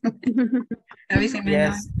 Avísenme,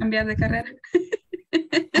 no cambiar de carrera.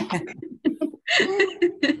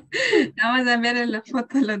 Vamos a enviar la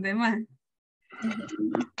foto a los demás.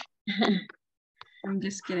 I'm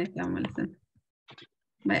just kidding, estaba molestando.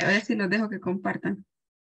 Vaya, a ver si los dejo que compartan.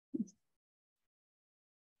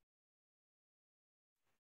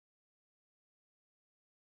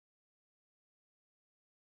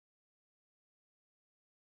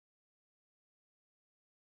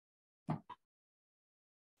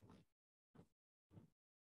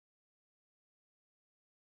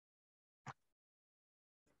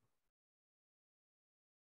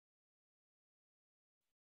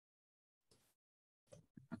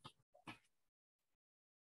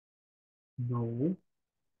 No.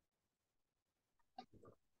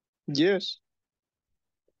 Yes.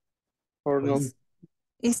 Or no.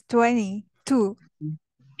 It's 22.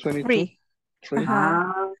 22. 3.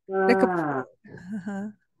 Ah.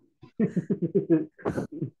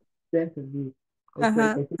 Definitely.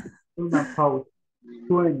 Okay. Una pausa.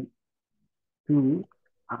 22.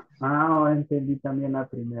 Ahora entendí también la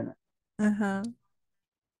primera.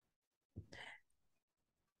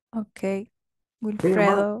 Ok.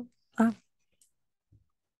 Wilfredo.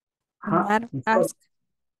 Omar, ask.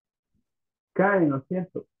 Karen, lo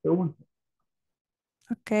siento. Pregunta.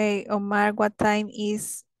 Okay, Omar, what time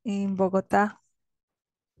is in Bogotá?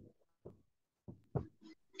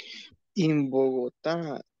 En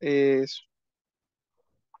Bogotá es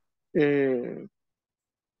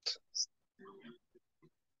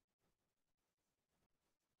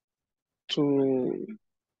to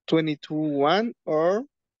 22:01 or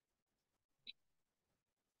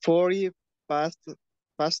 40 past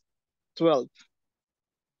 12.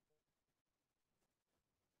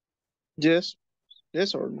 Yes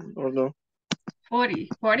or no.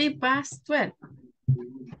 40 past 12.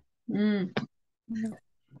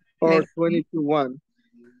 Or 22:01.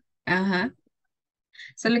 Ajá.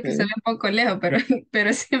 Solo que se ve un poco lejos,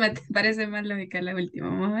 pero sí me parece más lógica la última.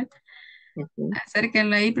 Vamos a ver.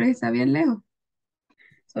 Acérquenlo ahí, pero está bien lejos.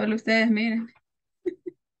 Solo ustedes miren.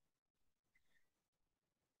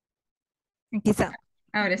 Quizá.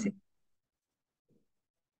 Ahora sí.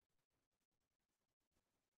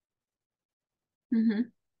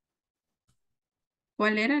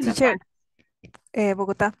 ¿Cuál era la Teacher, parte?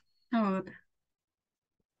 Bogotá. Bogotá.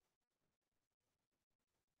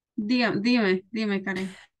 Dime, Karen.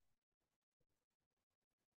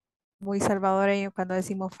 Muy salvadoreño cuando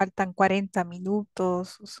decimos faltan 40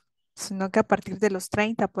 minutos, sino que a partir de los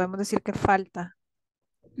 30 podemos decir que falta.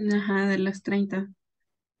 Ajá, de los 30.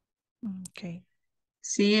 Ok.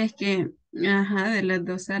 Sí, es que, ajá, de las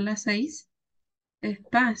 12 a las 6 es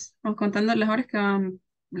paz. Vamos contando las horas que van,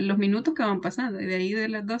 los minutos que van pasando. Y de ahí de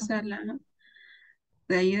las 12 a la,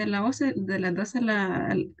 de ahí de las 12, de las 12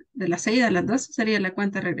 a de las 6 a las 12 sería la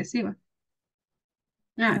cuenta regresiva.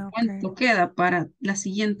 Ah, Ok. ¿cuánto queda para la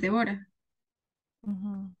siguiente hora?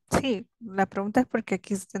 Ujú. Sí, la pregunta es porque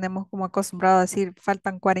aquí tenemos como acostumbrado a decir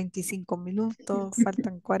faltan 45 minutos,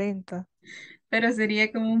 faltan 40. Pero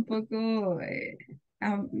sería como un poco,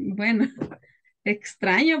 bueno,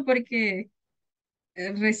 extraño porque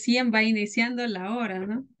recién va iniciando la hora,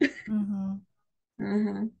 ¿no? Ujú.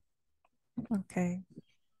 Ajá. Ok.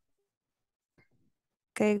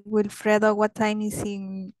 Okay, Wilfredo, what time is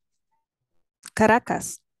in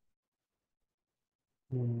Caracas?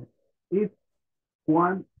 It's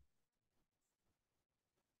one,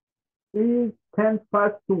 it's 10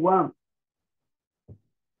 past to 1.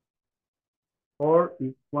 Or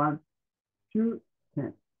it's 1 to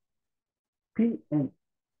 10 p.m.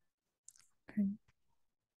 Okay.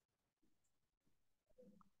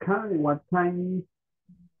 Karen, what time is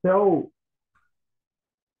Seoul?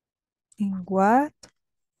 In what?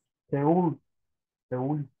 Seoul.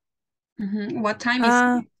 Seoul. Ujú. What time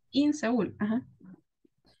is it in Seoul? Ajá.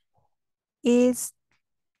 Is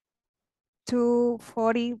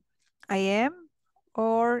 2:40 a.m.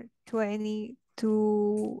 or 20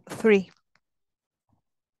 to 3?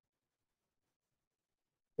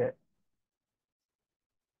 Okay.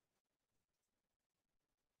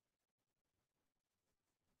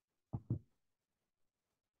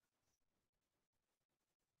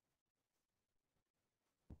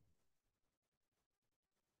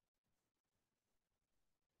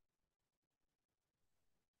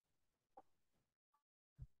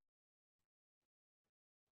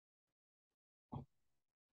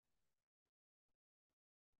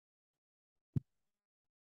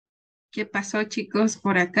 ¿Qué pasó, chicos,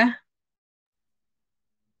 por acá?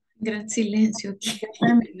 Gran silencio aquí. ¿Ya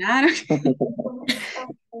terminaron?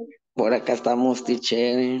 Por acá estamos,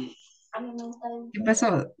 teacher. ¿Qué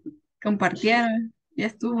pasó? ¿Compartieron? ¿Ya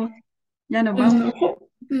estuvo? ¿Ya nos vamos?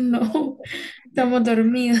 No, estamos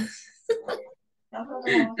dormidos.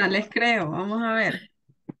 No les creo. Vamos a ver.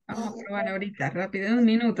 Vamos a probar ahorita. Rápido, un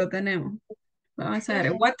minuto tenemos. Vamos a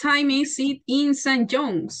ver. What time is it in St.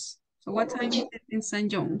 John's? So what time is it in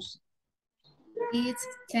St. John's? It's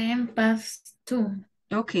 10 past 2.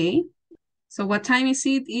 Okay. So what time is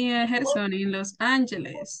it in Harrison in Los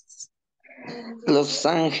Angeles? Los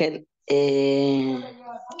Ángeles.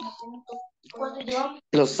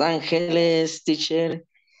 Los Ángeles, teacher.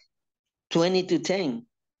 20 to 10.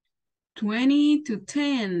 20 to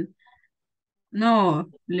 10. No,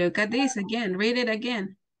 look at this again. Read it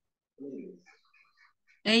again.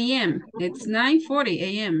 AM. It's 9:40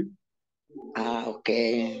 AM. Ah,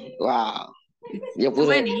 ok. Wow. It's Yo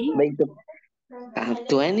puse 20. 20.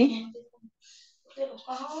 20.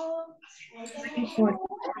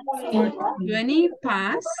 20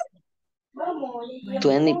 past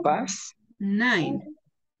 20 past 9.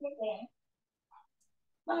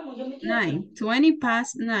 20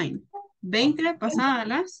 past 9. 20 pasadas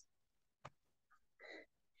las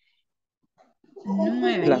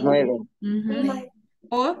 9. las 9. Ujú.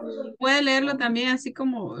 O puede leerlo también así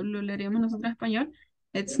como lo leeríamos nosotros en español.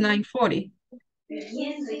 It's 9:40.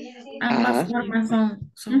 Ambas Ajá. formas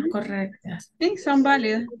son correctas. Sí, son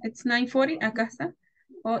válidas. It's 9:40, acá está.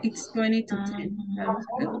 O it's 20 to 10. Vamos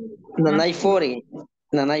a ver. No, 940.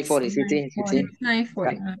 No, 940, sí, sí, sí, sí. It's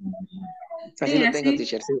 9:40. Así Sí, lo tengo, así,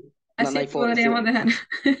 teacher, sí. No, así 940, sí. podríamos dejar.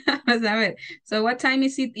 Vamos a ver. So what time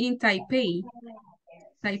is it in Taipei?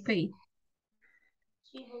 Taipei.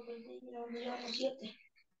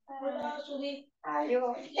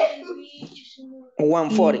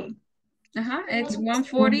 140. Ajá, it's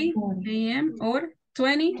 1:40 a.m. or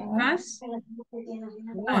 20 past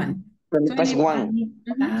 1. 20 past 20 1.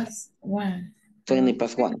 Past 1. 20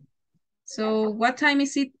 past 1. So what time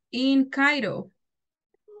is it in Cairo?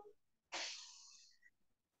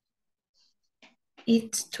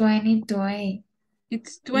 It's 20 to 8.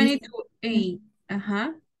 It's 20 to 8.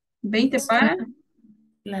 Ajá. 20 It's para 20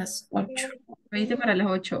 plus 8. 20 para las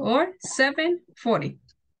 8 or 7:40.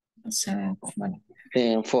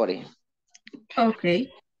 40. Ok,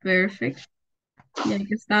 perfect. Ya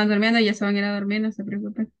que estaban durmiendo, ya se van a ir a dormir, no se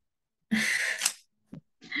preocupen.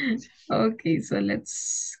 Okay, so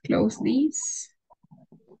let's close these.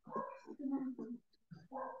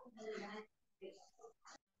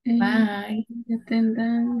 Bye.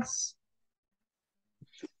 Attendance.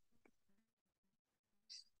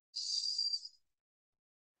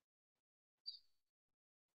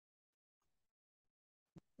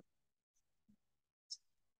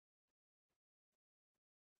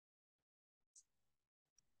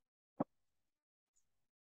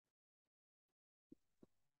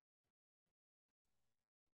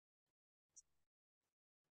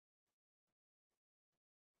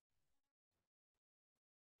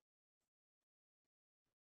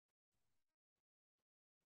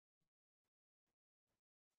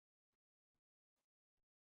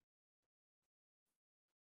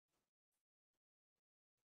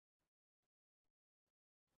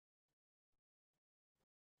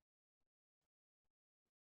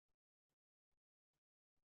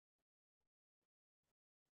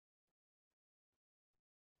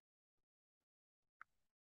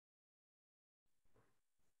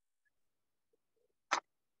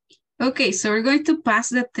 Okay, so we're going to pass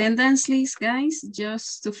the attendance list, guys,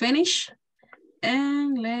 just to finish.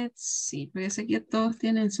 And let's see, parece que todos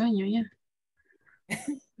tienen sueño ya.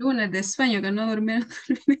 Lunes de sueño, que no durmieron todo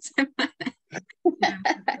el fin de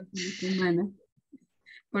semana.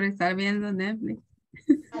 Por estar viendo Netflix.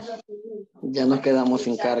 Ya nos quedamos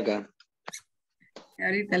sin carga.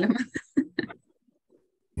 Ahorita lo mando.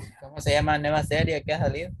 ¿Cómo se llama la nueva serie que ha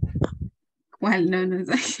salido? ¿Cuál? No, no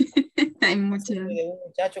sé. Hay muchos. De un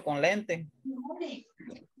muchacho con lente. No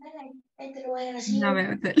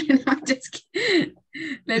veo.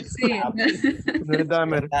 Let's see.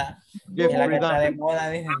 Damer. Es la que está de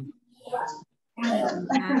moda, dicen.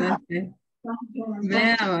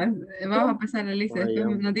 Veamos, vamos a pasar la lista.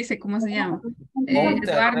 Después nos dice cómo se llama. Hunter,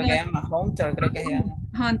 Eduardo. creo que se llama Hunter, creo que se llama.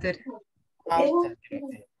 Hunter. Parece.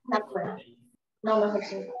 Vamos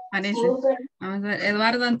a ver.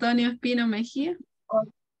 Eduardo Antonio Espino Mejía.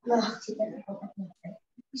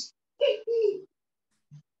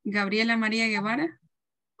 Gabriela María Guevara.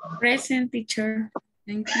 Present, teacher.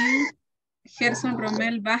 Thank you. Gerson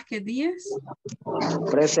Romel Vázquez Díaz.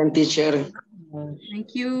 Present, teacher.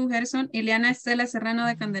 Thank you, Gerson. Ileana Estela Serrano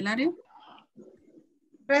de Candelario.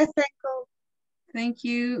 Present. Thank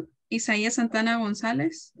you. Isaías Santana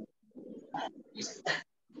González.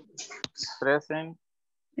 Present.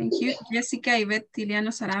 Thank you. Jessica Ivette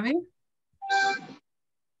Tiliano Sarabia.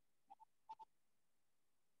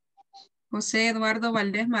 José Eduardo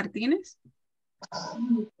Valdés Martínez.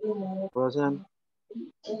 Present.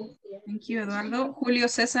 Thank you, Eduardo. Julio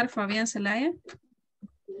César Fabián Zelaya.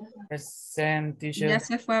 Present, teacher. Ya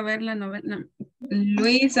se fue a ver la novela. No.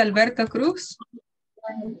 Luis Alberto Cruz.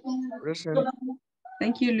 Present.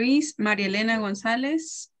 Thank you, Luis. María Elena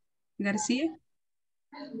González García.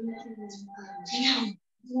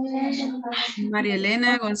 María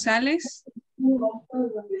Elena González.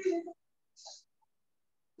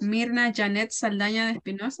 Mirna Janet Saldaña de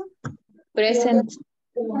Espinosa. Present.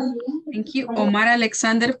 Thank you. Omar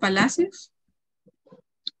Alexander Palacios.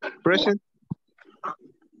 Present.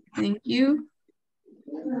 Thank you.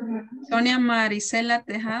 Sonia Marisela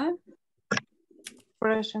Tejada.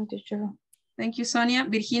 Present, teacher. Thank you, Sonia.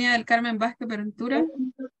 Virginia del Carmen Vázquez Ventura.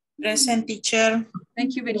 Present, teacher.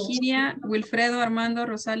 Thank you, Virginia. Wilfredo Armando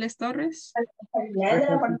Rosales Torres.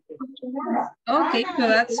 Okay, so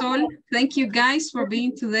that's all. Thank you guys for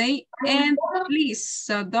being today. And please,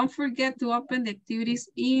 so don't forget to open the activities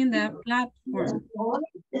in the platform.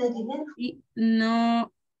 Y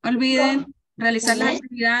no olviden realizar las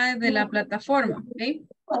actividades de la plataforma, okay?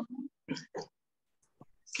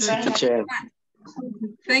 Teacher.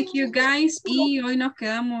 Thank you guys. Y hoy nos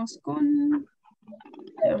quedamos con...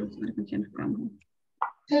 Vamos a ver con quién nos quedamos.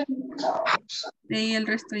 Y el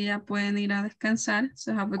resto ya pueden ir a descansar.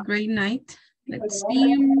 So have a great night. Let's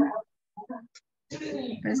see.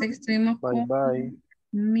 Parece que estuvimos Bye, con bye.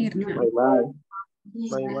 Mirna. Bye, bye.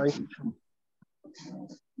 Bye, bye.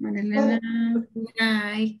 Marilena. Good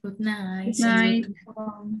night. Good night. Good night.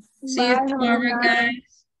 See you tomorrow,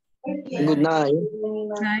 guys. Good night.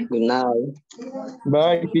 Bye. Good night.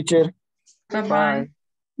 Bye, teacher. Bye bye.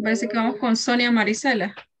 Parece que vamos con Sonia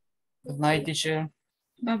Marisela. Good night, teacher.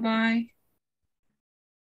 Bye bye.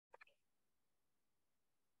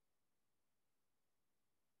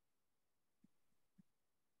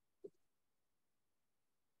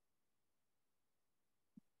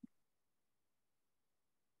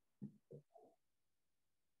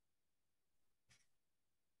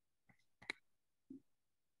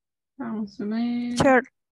 Vamos a ver. Sure.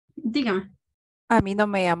 Dígame. A mí no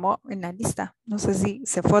me llamó en la lista. No sé si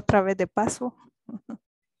se fue otra vez de paso.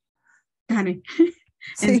 Karen.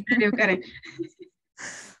 Sí. En serio, Karen.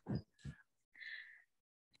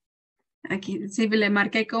 Aquí sí le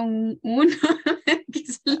marqué con uno.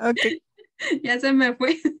 Quizás Okay. Ya se me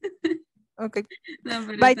fue. Okay. No,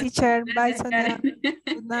 pero Bye, está- teacher. Bye, Gracias, Sonia. Karen.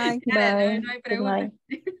 Good night. Karen, Bye. no hay Good preguntas.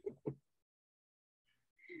 night.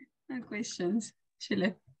 No questions.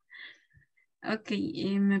 Chile. Ok,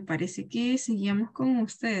 me parece que seguimos con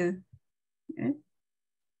usted. ¿Eh?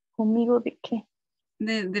 ¿Conmigo de qué?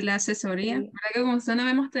 De la asesoría. Sí. Para que con usted no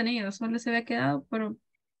habíamos tenido, solo se había quedado, pero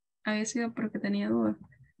había sido porque tenía dudas.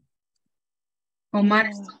 Omar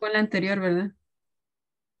estuvo en la anterior, ¿verdad?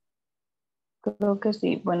 Creo que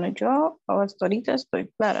sí. Bueno, yo hasta ahorita estoy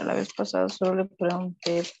clara. La vez pasada solo le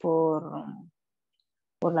pregunté por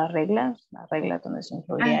las reglas donde se Ah,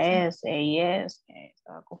 incluiría sí. S, E y S, que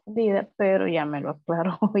estaba confundida, pero ya me lo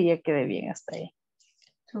aclaró y ya quedé bien hasta ahí.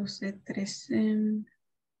 12, 13.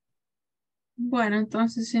 Bueno,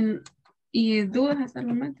 entonces, ¿y dudas hasta el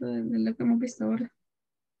momento de lo que hemos visto ahora?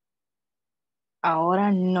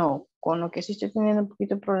 Ahora no. Con lo que sí estoy teniendo un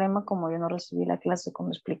poquito de problema, como yo no recibí la clase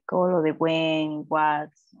cuando explicó lo de when, what,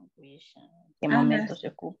 which, en qué Ah, momentos se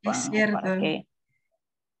es ocupan o cierto, para qué.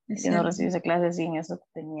 es Yo no cierto. recibí esa clase, sin eso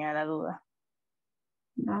tenía la duda.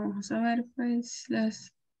 Vamos a ver, pues,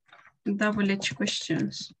 las double edge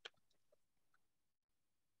questions.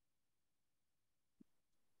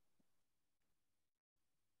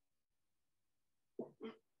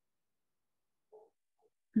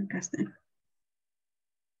 Acá están.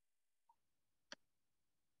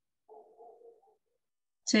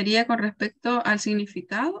 ¿Sería con respecto al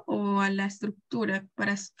significado o a la estructura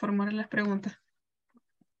para formar las preguntas?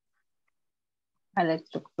 A la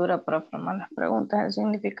estructura para formar las preguntas, el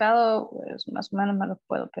significado, pues más o menos me lo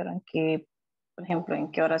puedo, pero en qué, por ejemplo, en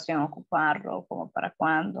qué oración ocuparlo, como para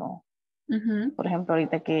cuándo. Ujú. Por ejemplo,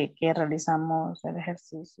 ahorita que realizamos el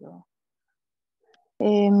ejercicio,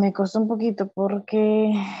 me costó un poquito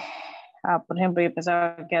porque, por ejemplo, yo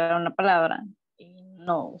pensaba que era una palabra y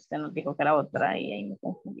no, usted nos dijo que era otra y ahí me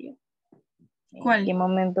confundió. ¿En ¿Cuál? qué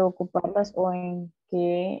momento ocuparlas o en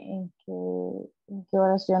qué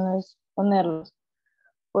oraciones ponerlas?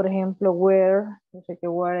 Por ejemplo, where, yo sé que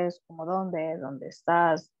where es como dónde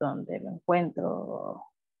estás, dónde lo encuentro,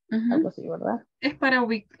 algo Ujú. así, ¿verdad? Es para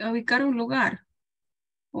ubicar un lugar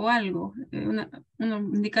o algo,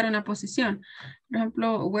 indicar una posición. Por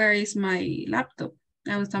ejemplo, where is my laptop?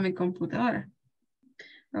 ¿Dónde está mi computadora?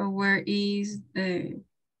 O where is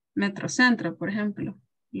Metrocentro, por ejemplo,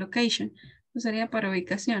 location. Eso sería para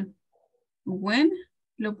ubicación. When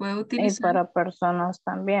lo puedo Y utilizar. para personas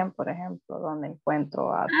también, por ejemplo, donde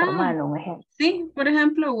encuentro a tu Ah, hermano, un ejemplo. sí, por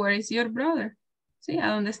ejemplo, where is your brother? Sí,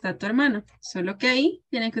 ¿a dónde está tu hermano? Solo que ahí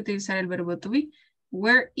tienen que utilizar el verbo to be.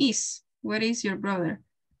 Where is your brother?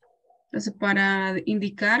 Entonces, para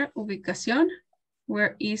indicar ubicación,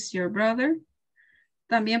 where is your brother?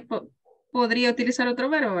 También podría utilizar otro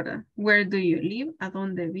verbo, ¿verdad? Where do you live? ¿A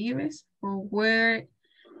dónde vives? O where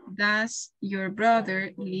does your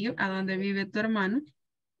brother live? ¿A dónde vive tu hermano?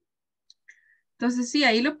 Entonces, sí,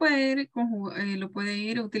 ahí lo puede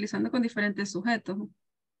ir utilizando con diferentes sujetos.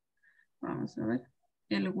 Vamos a ver.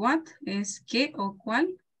 El what es qué o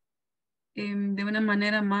cuál. De una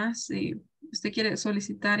manera más, usted quiere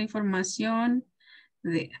solicitar información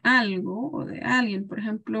de algo o de alguien. Por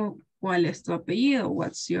ejemplo, ¿cuál es tu apellido?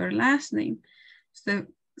 What's your last name? Usted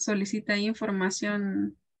solicita ahí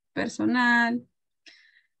información personal.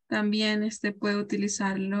 También puede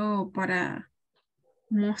utilizarlo para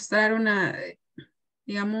mostrar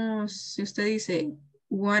digamos, si usted dice,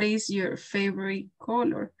 what is your favorite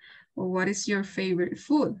color? O what is your favorite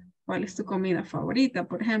food? ¿Cuál es tu comida favorita,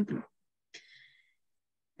 por ejemplo?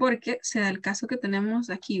 Porque se da el caso que tenemos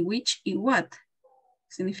aquí, which y what.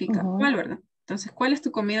 Significa cuál, ¿verdad? Entonces, ¿cuál es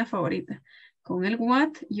tu comida favorita? Con el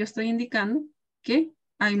what, yo estoy indicando que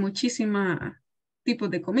hay muchísimos tipos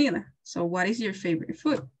de comida. So, what is your favorite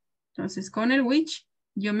food? Entonces, con el which,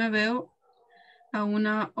 yo me veo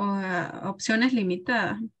a opciones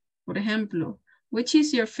limitadas. Por ejemplo, which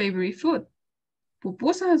is your favorite food?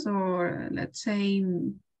 Pupusas o, let's say,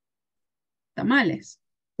 tamales.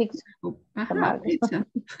 Pizza. Ajá, Tamales. pizza.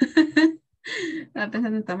 Estaba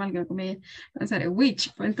pensando en tamal que me comí ayer. Vamos a ver,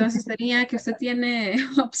 which. Pues entonces sería que usted tiene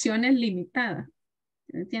opciones limitadas.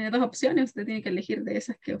 Tiene dos opciones, usted tiene que elegir de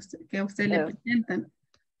esas que a usted le presentan.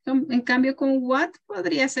 En cambio, con what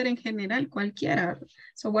podría ser en general cualquiera.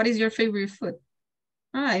 So, what is your favorite food?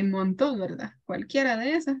 Hay un montón, ¿verdad? Cualquiera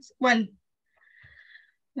de esas. ¿Cuál?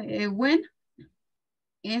 When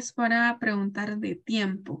es para preguntar de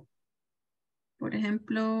tiempo. Por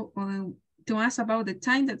ejemplo, to ask about the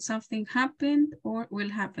time that something happened or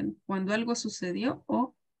will happen. Cuando algo sucedió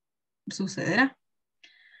o sucederá.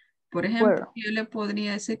 Por ejemplo, yo le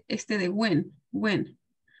podría decir de when. When.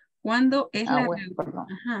 ¿Cuándo es Bueno, perdón.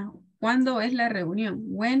 ¿Cuándo es la reunión?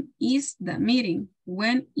 When is the meeting?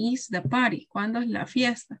 When is the party? ¿Cuándo es la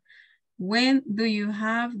fiesta? When do you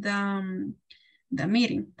have the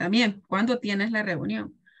meeting? También, ¿cuándo tienes la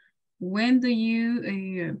reunión? When do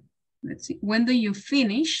you, let's see, when do you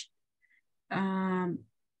finish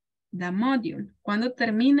the module? ¿Cuándo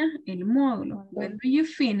termina el módulo? When do you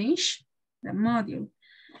finish the module?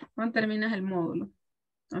 ¿Cuándo terminas el módulo?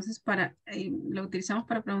 Entonces, lo utilizamos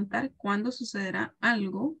para preguntar cuándo sucederá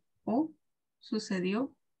algo o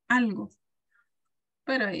sucedió algo.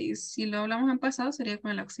 Pero si lo hablamos en pasado sería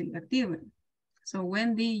con el auxiliar activo. So,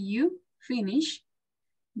 when did you finish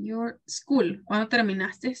your school? ¿Cuándo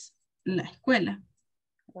terminaste la escuela?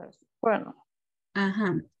 Bueno.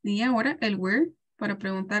 Ajá. Y ahora el where para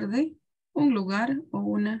preguntar de un lugar o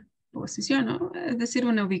una posición, ¿no? Es decir,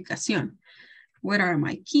 una ubicación. Where are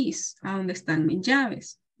my keys? ¿A dónde están mis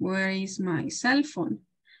llaves? Where is my cell phone?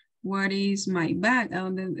 Where is my bag? ¿A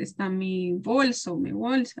dónde está mi bolso, mi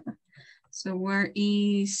bolsa? So where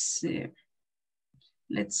is,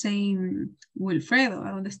 let's say, Wilfredo?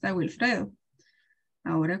 ¿A dónde está Wilfredo?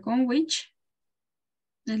 Ahora con which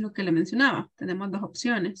es lo que le mencionaba. Tenemos dos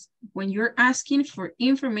opciones. When you're asking for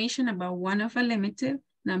information about one of a limited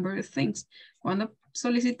number of things. Cuando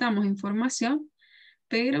solicitamos información,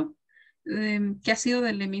 pero que ha sido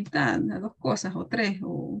delimitada a dos cosas o tres,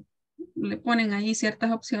 o le ponen ahí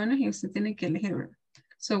ciertas opciones y usted tiene que elegir.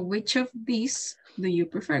 So, which of these do you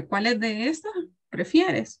prefer? ¿Cuáles de estas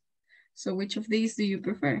prefieres? So, which of these do you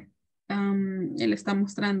prefer? Él está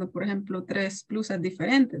mostrando, por ejemplo, tres plusas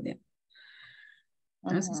diferentes. ¿Ya?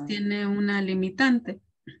 Entonces tiene una limitante.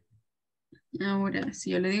 Ahora,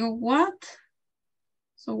 si yo le digo what,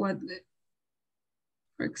 so what,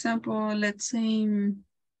 for example, let's say,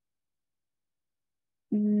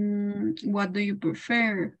 what do you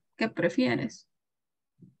prefer? ¿Qué prefieres?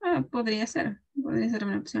 Podría ser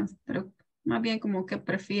una opción, pero más bien como ¿qué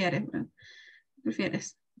prefieres? ¿Verdad?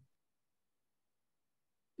 ¿Prefieres?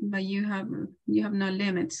 But you have no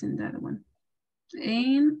limits in that one.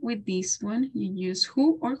 And with this one, you use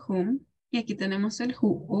who or whom. Y aquí tenemos el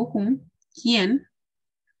who o whom. ¿Quién?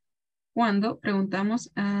 Cuando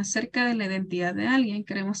preguntamos acerca de la identidad de alguien,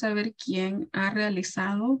 queremos saber quién ha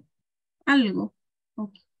realizado algo.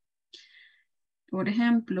 Okay. Por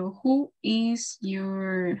ejemplo, who is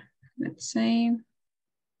your, let's say,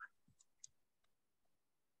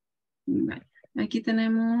 vale. Aquí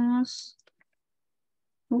tenemos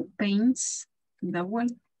who paints the wall.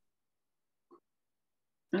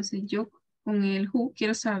 Entonces yo con el who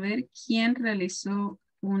quiero saber quién realizó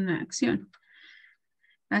una acción.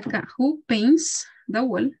 Acá, who paints the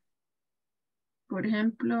wall. Por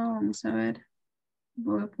ejemplo, vamos a ver,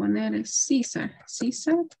 voy a poner César.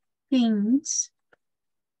 César paints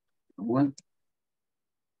the wall.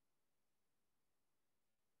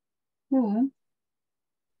 Who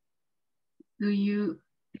do you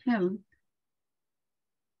help?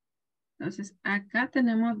 Entonces, acá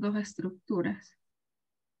tenemos dos estructuras.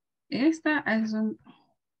 Esta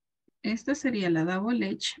sería la double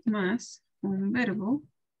H más un verbo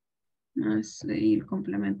más el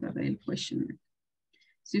complemento del question.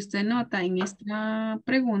 Si usted nota en esta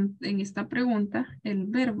pregunta, el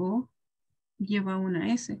verbo lleva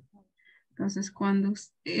una S. Entonces, cuando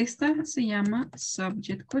esta se llama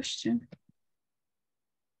subject question.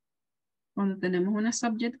 Cuando tenemos una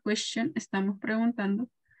subject question, estamos preguntando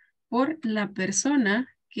por la persona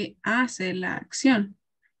que hace la acción.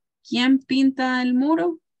 ¿Quién pinta el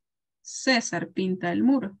muro? César pinta el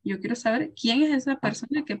muro. Yo quiero saber quién es esa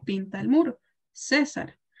persona que pinta el muro.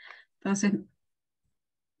 César. Entonces,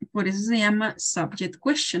 por eso se llama subject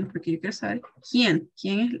question, porque yo quiero saber quién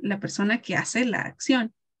es la persona que hace la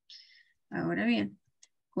acción. Ahora bien,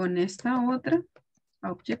 con esta otra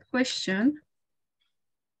object question,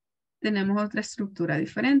 tenemos otra estructura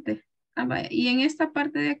diferente. Y en esta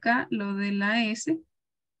parte de acá, lo de la S,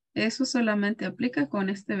 eso solamente aplica con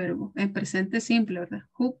este verbo, en presente simple, ¿verdad?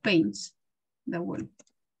 Who paints the wall?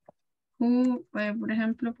 Who, por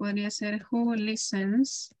ejemplo, podría ser who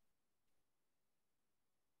listens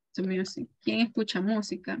to music. ¿Quién escucha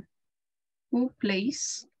música? Who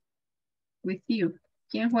plays with you?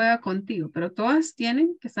 ¿Quién juega contigo? Pero todas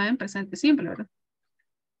tienen que estar en presente simple, ¿verdad?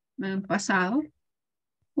 En pasado,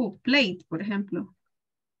 who played, por ejemplo.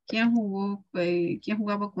 ¿Quién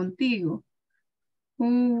jugaba contigo?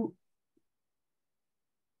 Who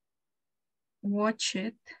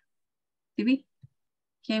watched TV?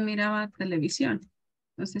 ¿Quién miraba televisión?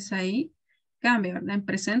 Entonces ahí cambia, ¿verdad? En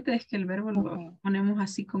presente es que el verbo lo ponemos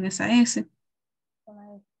así con esa S.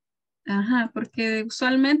 Ajá, porque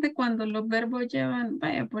usualmente cuando los verbos llevan,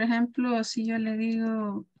 vaya, por ejemplo, si yo le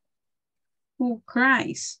digo who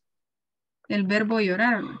cries, el verbo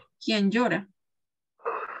llorar. ¿Quién llora?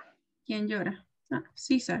 ¿Quién llora? Ah,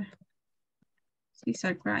 César.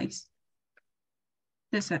 César cries.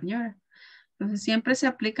 César llora. Entonces siempre se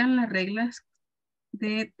aplican las reglas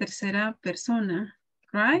de tercera persona.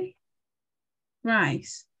 Cry,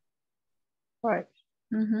 cries. Right.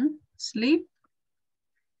 Sleep,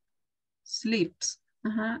 sleeps.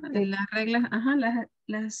 Ajá. Las reglas, ajá,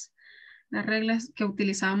 las reglas que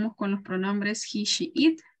utilizamos con los pronombres he, she,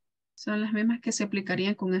 it son las mismas que se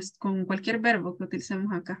aplicarían con cualquier verbo que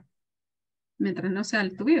utilicemos acá. Mientras no sea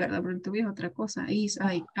el to be, ¿verdad? Pero el to be es otra cosa. Is,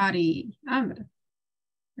 I, are y am.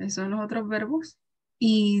 Esos son los otros verbos.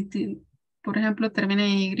 Y, por ejemplo, termina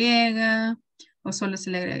en Y, o solo se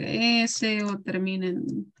le agrega S, o termina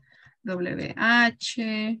en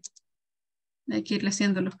WH. Hay que irle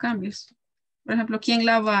haciendo los cambios. Por ejemplo, ¿quién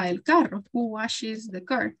lava el carro? Who washes the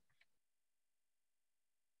car?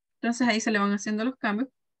 Entonces ahí se le van haciendo los cambios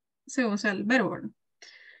según sea el verbo, ¿verdad?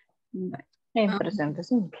 Vale. En presente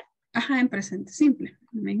simple. Ajá, en presente simple.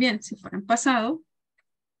 Muy bien, si fuera en pasado,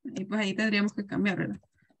 pues ahí tendríamos que cambiar, ¿verdad?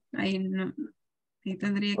 Ahí no, ahí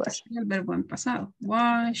tendría que ser el verbo en pasado.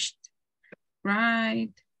 Washed,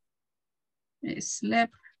 cried,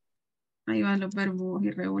 slept. Ahí van los verbos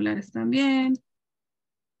irregulares también.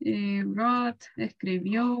 Wrote,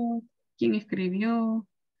 escribió. ¿Quién escribió?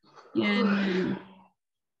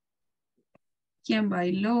 ¿Quién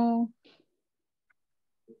bailó?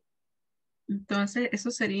 Entonces, eso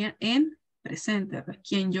sería en presente, ¿verdad?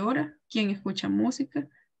 ¿Quién llora? ¿Quién escucha música?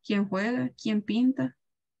 ¿Quién juega? ¿Quién pinta?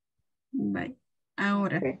 Bye.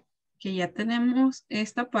 Ahora que ya tenemos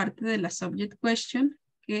esta parte de la subject question,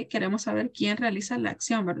 que queremos saber quién realiza la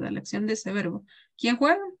acción, ¿verdad? La acción de ese verbo. ¿Quién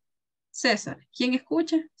juega? César. ¿Quién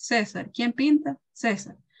escucha? César. ¿Quién pinta?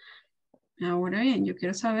 César. Ahora bien, yo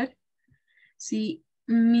quiero saber si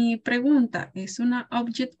mi pregunta es una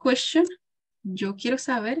object question, yo quiero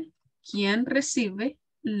saber quién recibe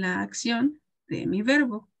la acción de mi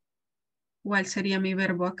verbo. ¿Cuál sería mi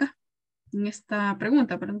verbo acá? En esta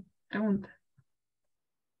pregunta, perdón. Pregunta.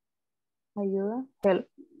 Ayuda. Help.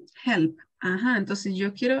 Help. Ajá, entonces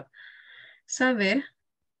yo quiero saber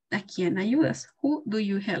a quién ayudas. Who do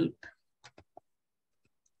you help?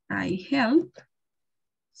 I help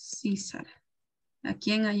César. ¿A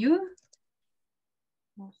quién ayuda?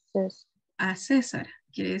 A César.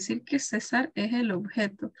 Quiere decir que César es el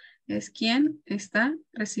objeto. Es quien está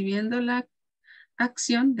recibiendo la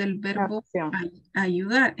acción del verbo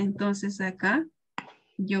ayudar. Entonces acá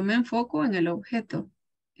yo me enfoco en el objeto,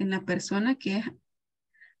 en la persona que es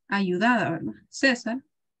ayudada, ¿verdad? César,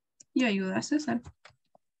 y ayuda a César.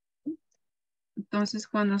 Entonces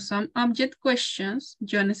cuando son object questions,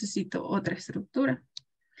 yo necesito otra estructura.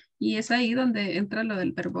 Y es ahí donde entra lo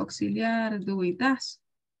del verbo auxiliar, do y does.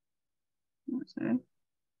 Vamos a ver.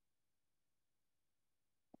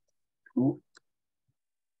 Who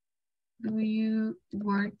do you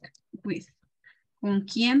work with? ¿Con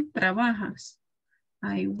quién trabajas?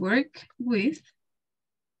 I work with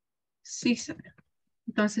César.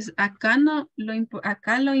 Entonces, acá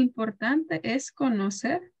lo importante es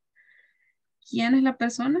conocer quién es la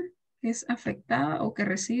persona que es afectada o que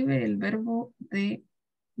recibe el verbo de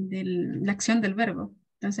la acción del verbo.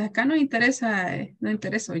 Entonces, acá no interesa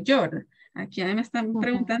yo. Aquí a mí me están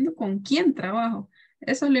preguntando con quién trabajo.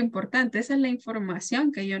 Eso es lo importante. Esa es la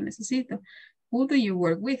información que yo necesito. Who do you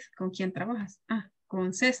work with? ¿Con quién trabajas? Ah,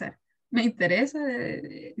 con César. Me interesa.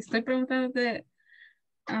 Estoy preguntándote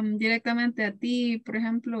directamente a ti, por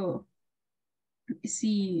ejemplo,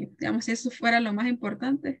 si, digamos, si eso fuera lo más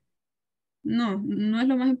importante. No es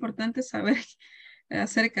lo más importante saber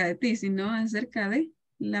acerca de ti, sino acerca de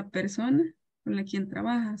la persona con la quien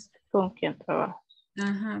trabajas. ¿Con quién trabajas?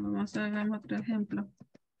 Ajá, vamos a ver otro ejemplo.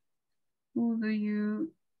 Who do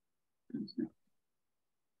you...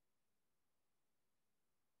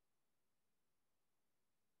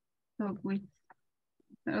 talk with?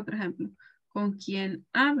 Otro ejemplo. ¿Con quién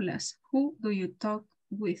hablas? Who do you talk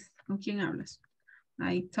with? ¿Con quién hablas?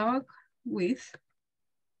 I talk with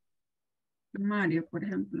Mario, por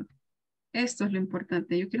ejemplo. Esto es lo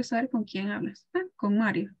importante. Yo quiero saber con quién hablas. Ah, con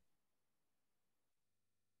Mario.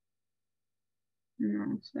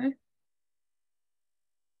 No sé.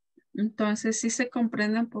 Entonces, sí se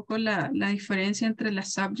comprende un poco la diferencia entre la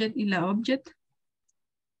subject y la object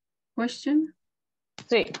question.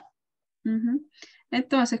 Sí.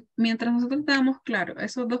 Entonces, mientras nosotros tengamos claro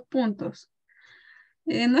esos dos puntos,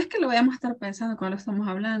 no es que lo vayamos a estar pensando cuando estamos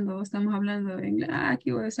hablando de inglés,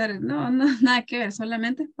 aquí voy a usar, no, nada que ver,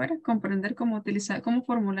 solamente es para comprender cómo utilizar, cómo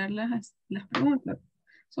formular las preguntas.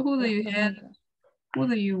 So, who do you have? Who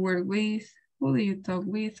do you work with? Who do you talk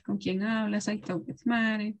with? ¿Con quién hablas? I talk with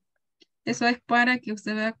Mary. Eso es para que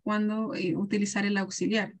usted vea cuándo utilizar el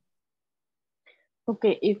auxiliar. Ok,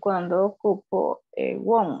 y cuando ocupo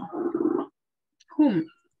whom. Whom.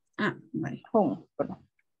 Ah, vale. Whom, perdón.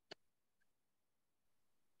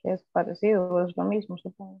 Que es parecido, o es lo mismo,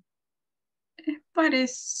 supongo. Es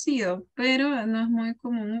parecido, pero no es muy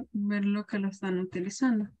común ver lo que lo están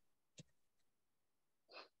utilizando.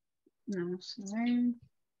 Vamos a ver.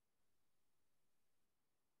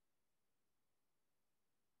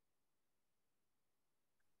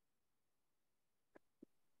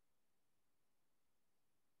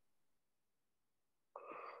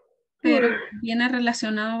 Pero viene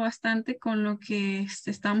relacionado bastante con lo que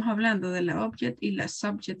estamos hablando de la object y la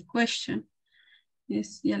subject question.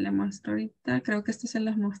 Ya le muestro ahorita, creo que este se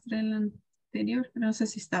las mostré en la anterior, pero no sé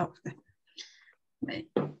si está usted.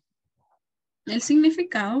 El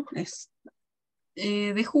significado es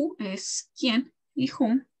de who es quién y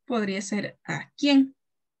whom podría ser a quién.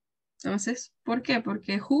 Entonces, ¿por qué?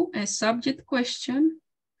 Porque who es subject question,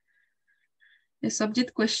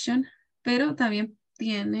 pero también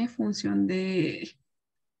tiene función de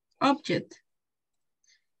object.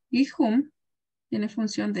 Y whom tiene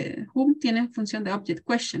función de object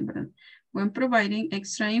question, ¿verdad? When providing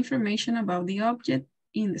extra information about the object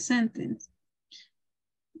in the sentence.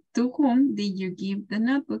 To whom did you give the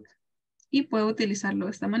notebook? Y puedo utilizarlo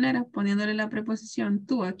de esta manera, poniéndole la preposición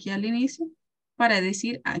to aquí al inicio para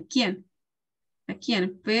decir a quién. A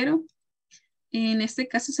quién, pero en este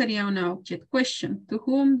caso sería una object question. To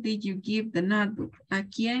whom did you give the notebook? ¿A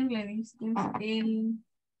quién le diste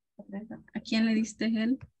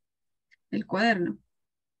el cuaderno?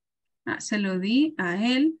 Se lo di a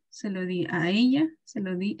él, se lo di a ella, se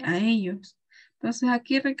lo di a ellos. Entonces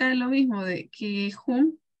aquí recae lo mismo de que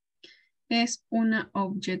whom es una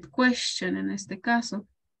object question en este caso.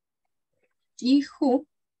 Y who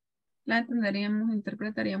la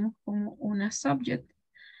interpretaríamos como una subject.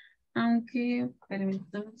 Aunque,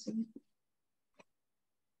 permítanme un segundo.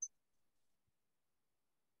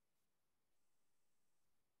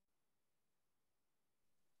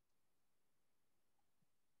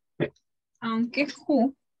 Aunque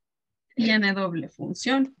who tiene doble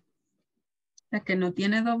función. La que no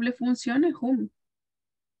tiene doble función es whom.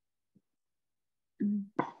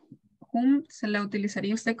 Whom se la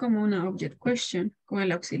utilizaría usted como una object question, con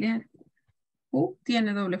el auxiliar. Who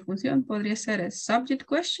tiene doble función. Podría ser el subject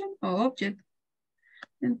question o object.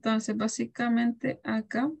 Entonces, básicamente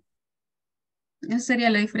acá, esa sería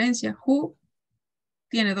la diferencia. Who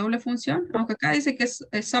tiene doble función, aunque acá dice que es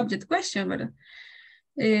subject question, ¿verdad?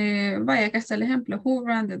 Vaya, acá está el ejemplo. Who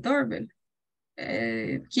rang the doorbell?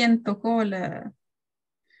 ¿Quién tocó la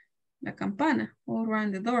campana? Who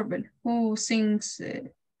rang the doorbell? Who sings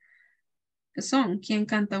a song? ¿Quién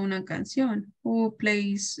canta una canción? Who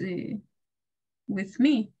plays with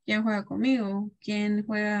me? ¿Quién juega conmigo? ¿Quién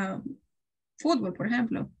juega fútbol, por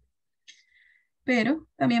ejemplo? Pero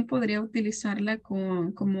también podría utilizarla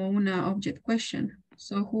como una object question.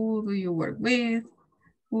 So, who do you work with?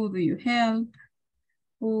 Who do you help?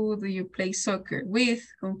 Who do you play soccer with?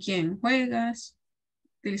 ¿Con quién juegas?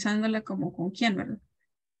 Utilizándola como con quién, ¿verdad?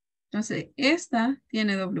 Entonces, esta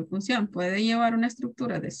tiene doble función. Puede llevar una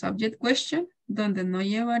estructura de subject question, donde no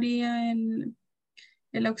llevaría el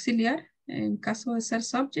auxiliar en caso de ser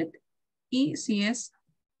subject. Y si es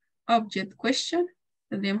object question,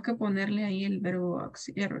 tendríamos que ponerle ahí el verbo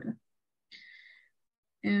auxiliar, ¿verdad?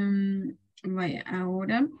 Vaya,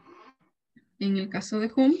 ahora, en el caso de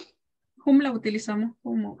whom la utilizamos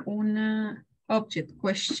como una object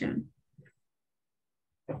question.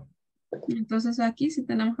 Entonces aquí sí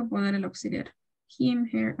tenemos que poner el auxiliar. Him,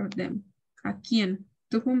 her, or them. ¿A quién?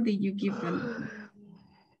 To whom did you give them?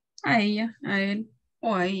 A ella, a él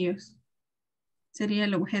o a ellos. Sería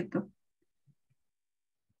el objeto.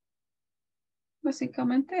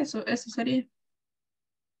 Básicamente eso sería.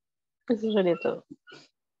 Eso sería todo.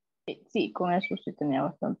 Sí, con eso sí tenía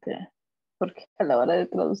bastante, porque a la hora de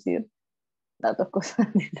traducir las dos cosas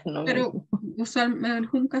no Pero mismo. usualmente el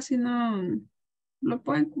whom casi no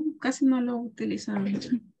lo utilizan.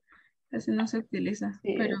 Casi no se utiliza.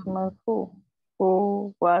 Sí, Pero es más who,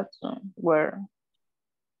 what, where.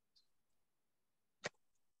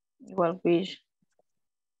 Igual which.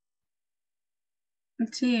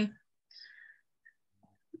 sí.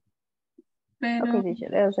 Pero Ok,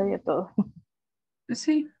 teacher, eso sería todo.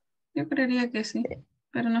 sí, yo creería que sí.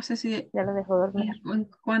 Pero no sé si Ya lo dejo dormir. en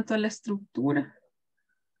cuanto a la estructura.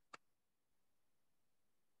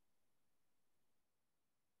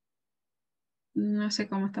 No sé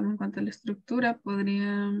cómo estamos en cuanto a la estructura.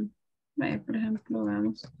 Podría, vaya, por ejemplo,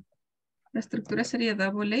 vamos. La estructura sería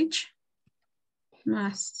double H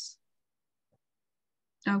más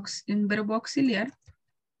un verbo auxiliar.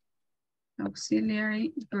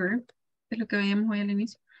 Auxiliary verb. Es lo que veíamos hoy al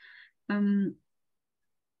inicio. Un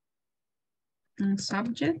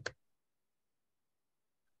subject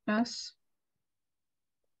plus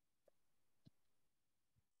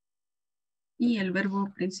y el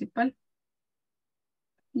verbo principal.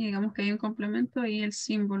 Y digamos que hay un complemento y el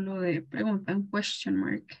símbolo de pregunta, un question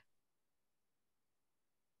mark.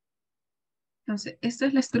 Entonces, esta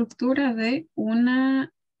es la estructura de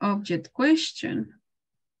una object question.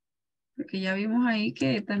 Porque ya vimos ahí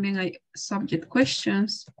que también hay subject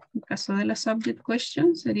questions. En el caso de la subject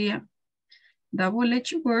question sería double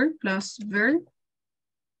H word plus verb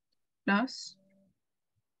plus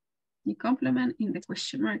y complement in the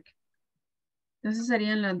question mark. Entonces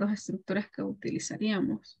serían las dos estructuras que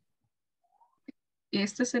utilizaríamos. Y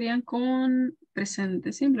estas serían con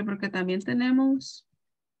presente simple, porque también tenemos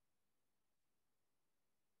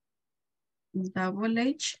double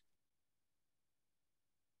H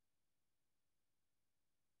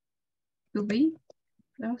to be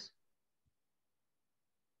plus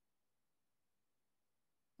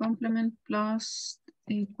complement plus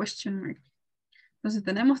question mark. Entonces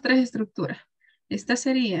tenemos tres estructuras. Esta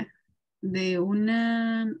sería de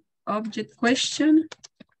una object question.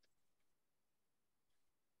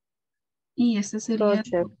 Y esta sería...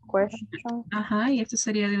 Subject question. Ajá, y esta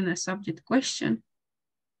sería de una subject question.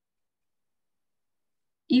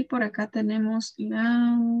 Y por acá tenemos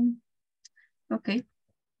la... Ok.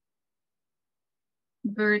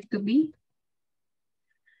 Verb to be.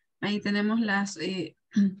 Ahí tenemos las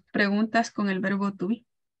preguntas con el verbo to be.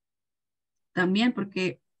 También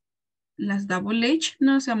porque las double H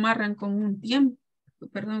no se amarran con un tiempo.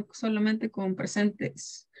 Perdón, solamente con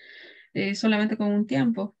presentes. Solamente con un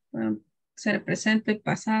tiempo. Ser presente,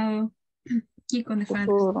 pasado y con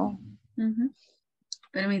diferentes. Futuro.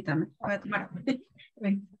 Permítame. Voy a tomar.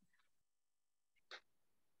 Ven.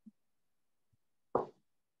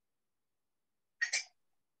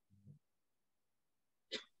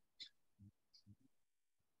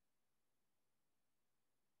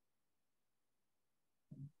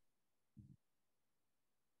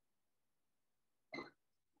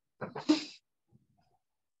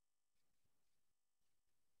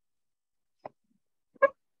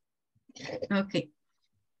 Ok.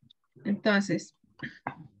 Entonces,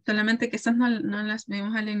 solamente que estas no las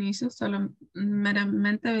vimos al inicio, solo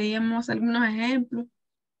meramente veíamos algunos ejemplos,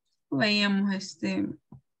 veíamos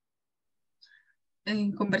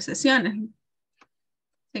en conversaciones,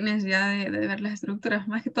 sin necesidad de ver las estructuras.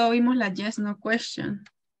 Más que todo vimos la yes, no question.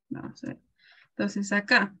 Vamos a ver. Entonces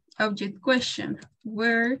acá, object question,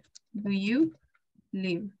 where do you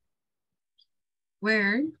live?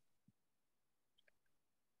 Where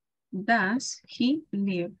does he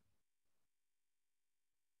live?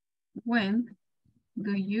 When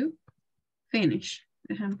do you finish?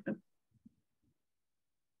 Por ejemplo.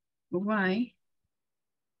 Why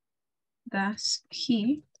does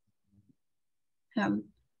he help?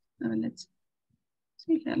 Let's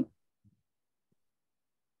see, help.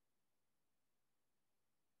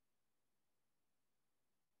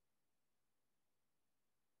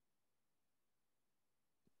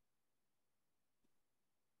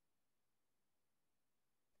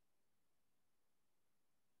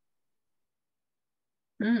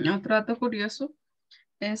 Otro dato curioso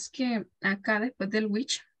es que acá después del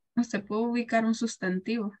which usted puede ubicar un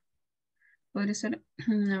sustantivo. Podría ser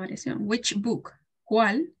una variación. Which book?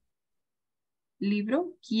 ¿Cuál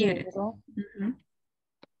libro quieres?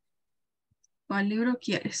 ¿Cuál libro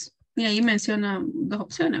quieres? Y ahí menciona dos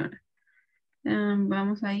opciones, ¿verdad?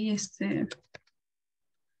 Vamos ahí,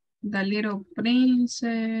 The Little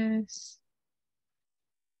Princess.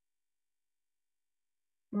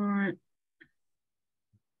 Or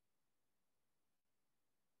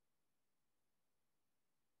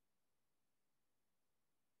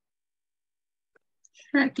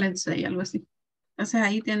Shrek, let's say, algo así. Entonces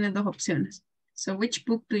ahí tiene dos opciones. So, which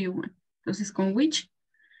book do you want? Entonces con which,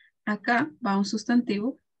 acá va un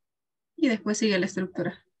sustantivo y después sigue la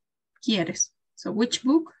estructura. ¿Quieres? So, which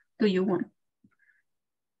book do you want?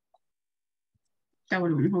 Ya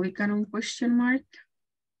volvemos a ubicar un question mark.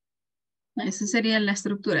 Esa sería la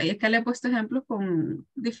estructura. Y acá le he puesto ejemplos con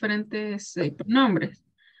diferentes pronombres.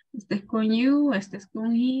 Este es con you, este es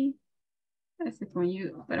con he, este es con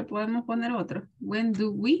you. Pero podemos poner otro. When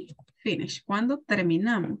do we finish? ¿Cuándo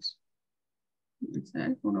terminamos?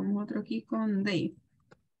 Pongamos otro aquí con they.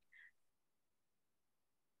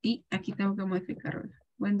 Y aquí tengo que modificar.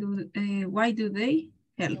 Why do they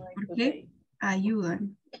help? ¿Por qué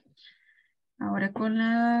ayudan? Ahora con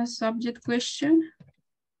la subject question.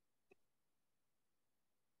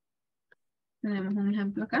 Tenemos un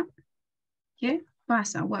ejemplo acá. ¿Qué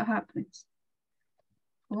pasa? What happens?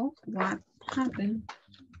 O what happened?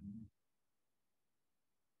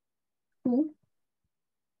 Who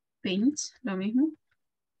paints? Lo mismo.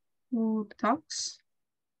 Who talks?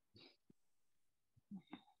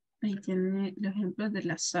 Ahí tiene los ejemplos de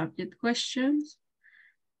las subject questions.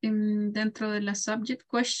 Dentro de las subject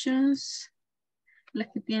questions, las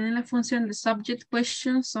que tienen la función de subject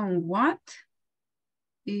questions son what,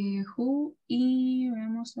 who y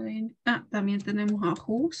vamos a ver. También tenemos a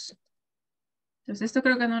whose. Entonces esto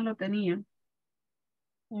creo que no lo tenía.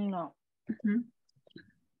 No.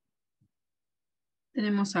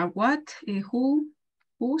 Tenemos a what, who,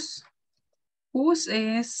 whose.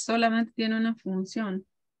 Whose solamente tiene una función.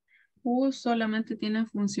 Who solamente tiene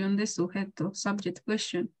función de sujeto, subject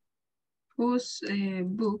question. Whose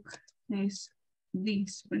book is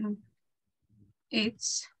this, por ejemplo.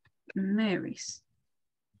 It's Mary's.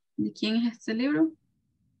 ¿De quién es este libro?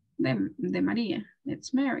 De María.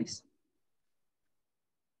 It's Mary's.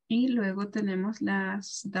 Y luego tenemos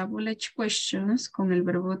las double H questions con el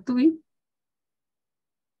verbo to be.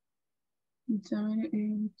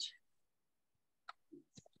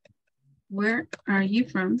 Where are you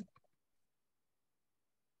from?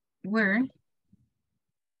 Where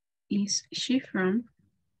is she from?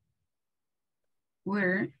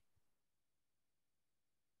 Where?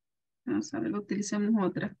 Vamos a ver, utilizamos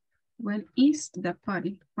otra. When is the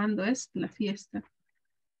party? ¿Cuándo es la fiesta?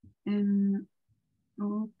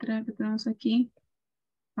 Otra que tenemos aquí.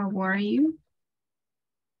 How are you?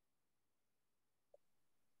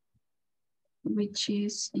 Which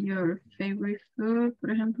is your favorite food,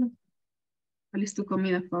 por ejemplo? ¿Cuál es tu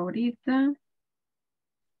comida favorita?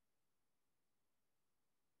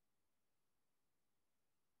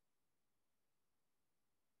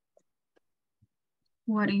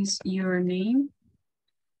 What is your name?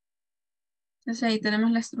 Entonces ahí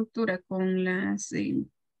tenemos la estructura con las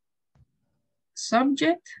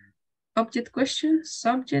subject, object question,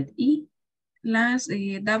 subject y las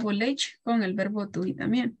double H con el verbo to be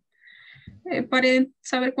también. Para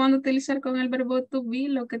saber cuándo utilizar con el verbo to be,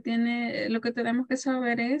 lo que tenemos que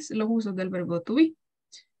saber es los usos del verbo to be.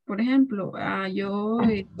 Por ejemplo, yo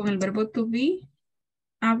con el verbo to be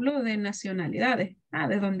hablo de nacionalidades.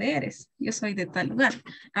 ¿De dónde eres? Yo soy de tal lugar.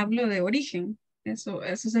 Hablo de origen. Eso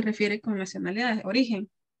se refiere con nacionalidades. Origen.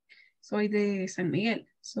 Soy de San Miguel.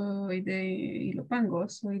 Soy de Ilopango.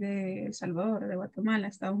 Soy de El Salvador, de Guatemala,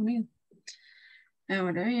 Estados Unidos.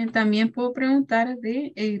 Ahora bien, también puedo preguntar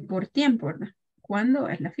por tiempo, ¿verdad? ¿Cuándo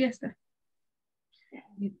es la fiesta?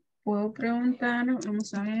 Y puedo preguntar,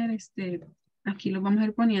 vamos a ver, aquí lo vamos a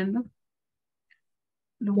ir poniendo.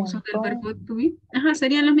 Los usos del verbo to be.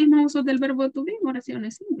 Serían los mismos usos del verbo to be,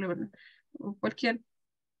 oraciones simples, ¿verdad? O cualquier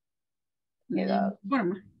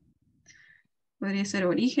forma. Podría ser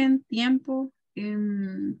origen, tiempo.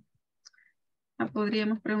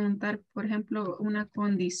 Podríamos preguntar, por ejemplo, una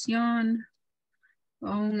condición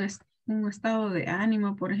o un estado de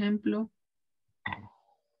ánimo, por ejemplo.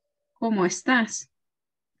 ¿Cómo estás?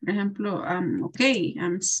 Por ejemplo, I'm okay,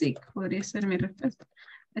 I'm sick. Podría ser mi respuesta.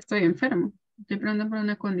 Estoy enfermo. Estoy preguntando por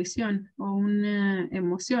una condición o una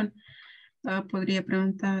emoción. Podría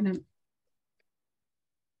preguntar,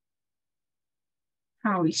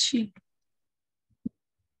 how is she?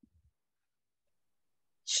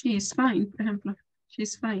 She is fine, por ejemplo.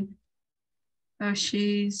 She's fine.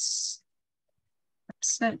 She's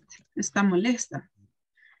upset. Está molesta.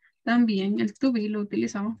 También el to be lo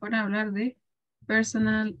utilizamos para hablar de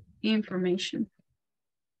personal information.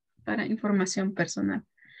 Para información personal.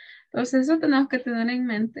 Entonces eso tenemos que tener en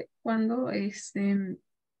mente cuando usted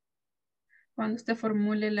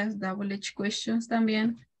formule las double H questions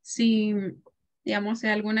también. Si, digamos,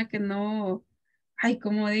 hay alguna que no,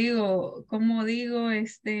 ¿cómo digo,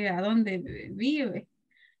 a dónde vive?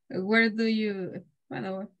 Where do you,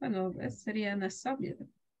 bueno, sería una subject.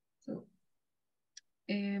 So,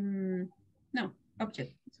 no,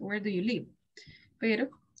 object. So, where do you live? Pero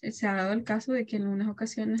se ha dado el caso de que en algunas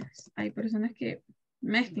ocasiones hay personas que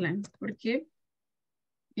mezclan, porque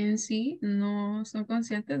en sí no son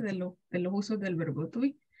conscientes de los usos del verbo to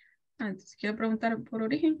be. Entonces quiero preguntar por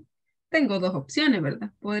origen. Tengo dos opciones,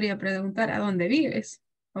 ¿verdad? Podría preguntar ¿a dónde vives?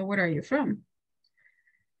 O where are you from?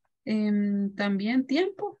 También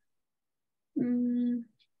tiempo.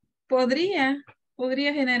 Podría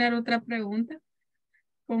generar otra pregunta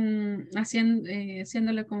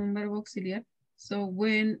haciéndole con un verbo auxiliar. So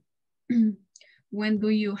when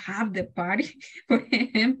do you have the party? Por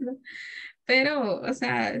ejemplo. Pero, o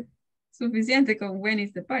sea, suficiente con when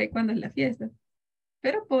is the party, ¿cuándo es la fiesta?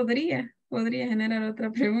 Pero podría generar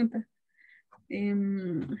otra pregunta.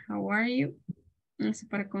 How are you? Es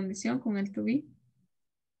para condición con el to be.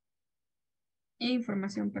 E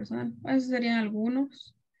información personal. Esos serían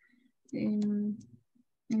algunos.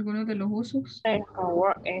 Algunos de los usos.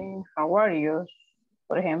 How are you?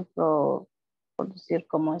 Por ejemplo, por decir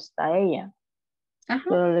cómo está ella. Ajá.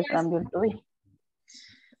 Solo le cambio el to be.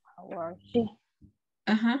 How are she?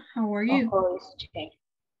 Ajá, how are you? How is she?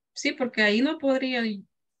 Sí, porque ahí no podría,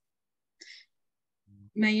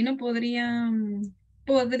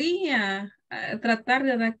 podría tratar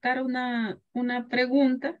de adaptar una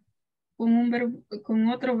pregunta con un verbo, con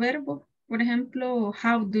otro verbo. Por ejemplo,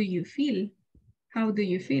 how do you feel? How do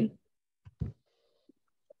you feel?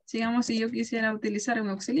 Sigamos si yo quisiera utilizar un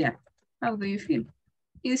auxiliar. How do you feel?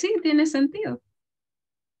 Y sí, tiene sentido.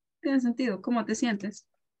 Tiene sentido. ¿Cómo te sientes?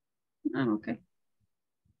 Ah, ok.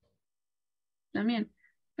 También.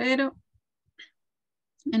 Pero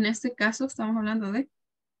en este caso estamos hablando de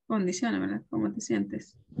condiciones, ¿verdad? ¿Cómo te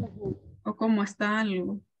sientes? O cómo está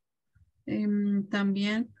algo.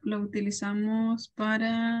 También lo utilizamos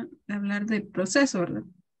para hablar de proceso, ¿verdad?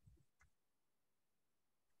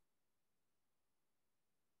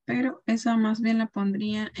 Pero esa más bien la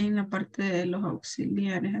pondría en la parte de los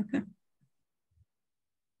auxiliares acá.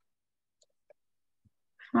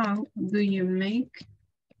 How do you make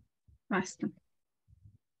pasta?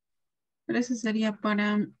 Pero eso sería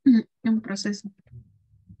para un proceso.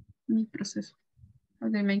 Mi proceso. How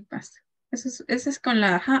do you make pasta? Ese es con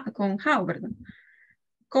con how, ¿verdad?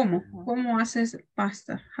 ¿Cómo? ¿Cómo haces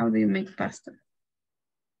pasta? How do you make pasta?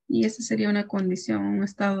 Y esa sería una condición, un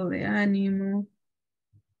estado de ánimo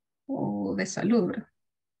o de salud, ¿verdad?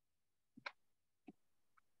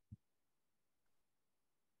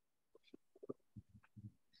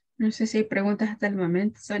 No sé si hay preguntas hasta el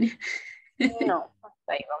momento, Sonia. No,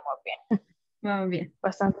 hasta ahí vamos bien. Vamos bien.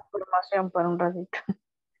 Bastante información para un ratito.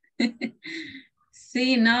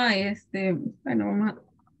 Sí, no, bueno,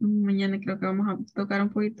 mañana creo que vamos a tocar un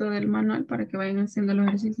poquito del manual para que vayan haciendo los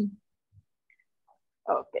ejercicios.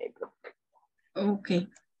 Ok, ok.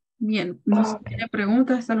 Bien, no sé si tiene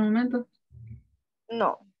preguntas hasta el momento.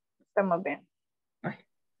 No, estamos bien. Ay,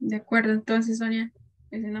 de acuerdo, entonces, Sonia,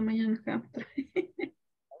 es en la mañana acá.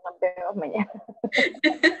 Nos vemos mañana.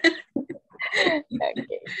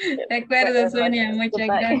 Okay. De acuerdo, Sonia, muchas Good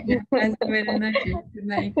night. gracias. Buenas noches. Good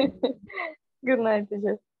night. Good night,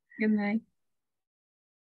 teacher. Good night.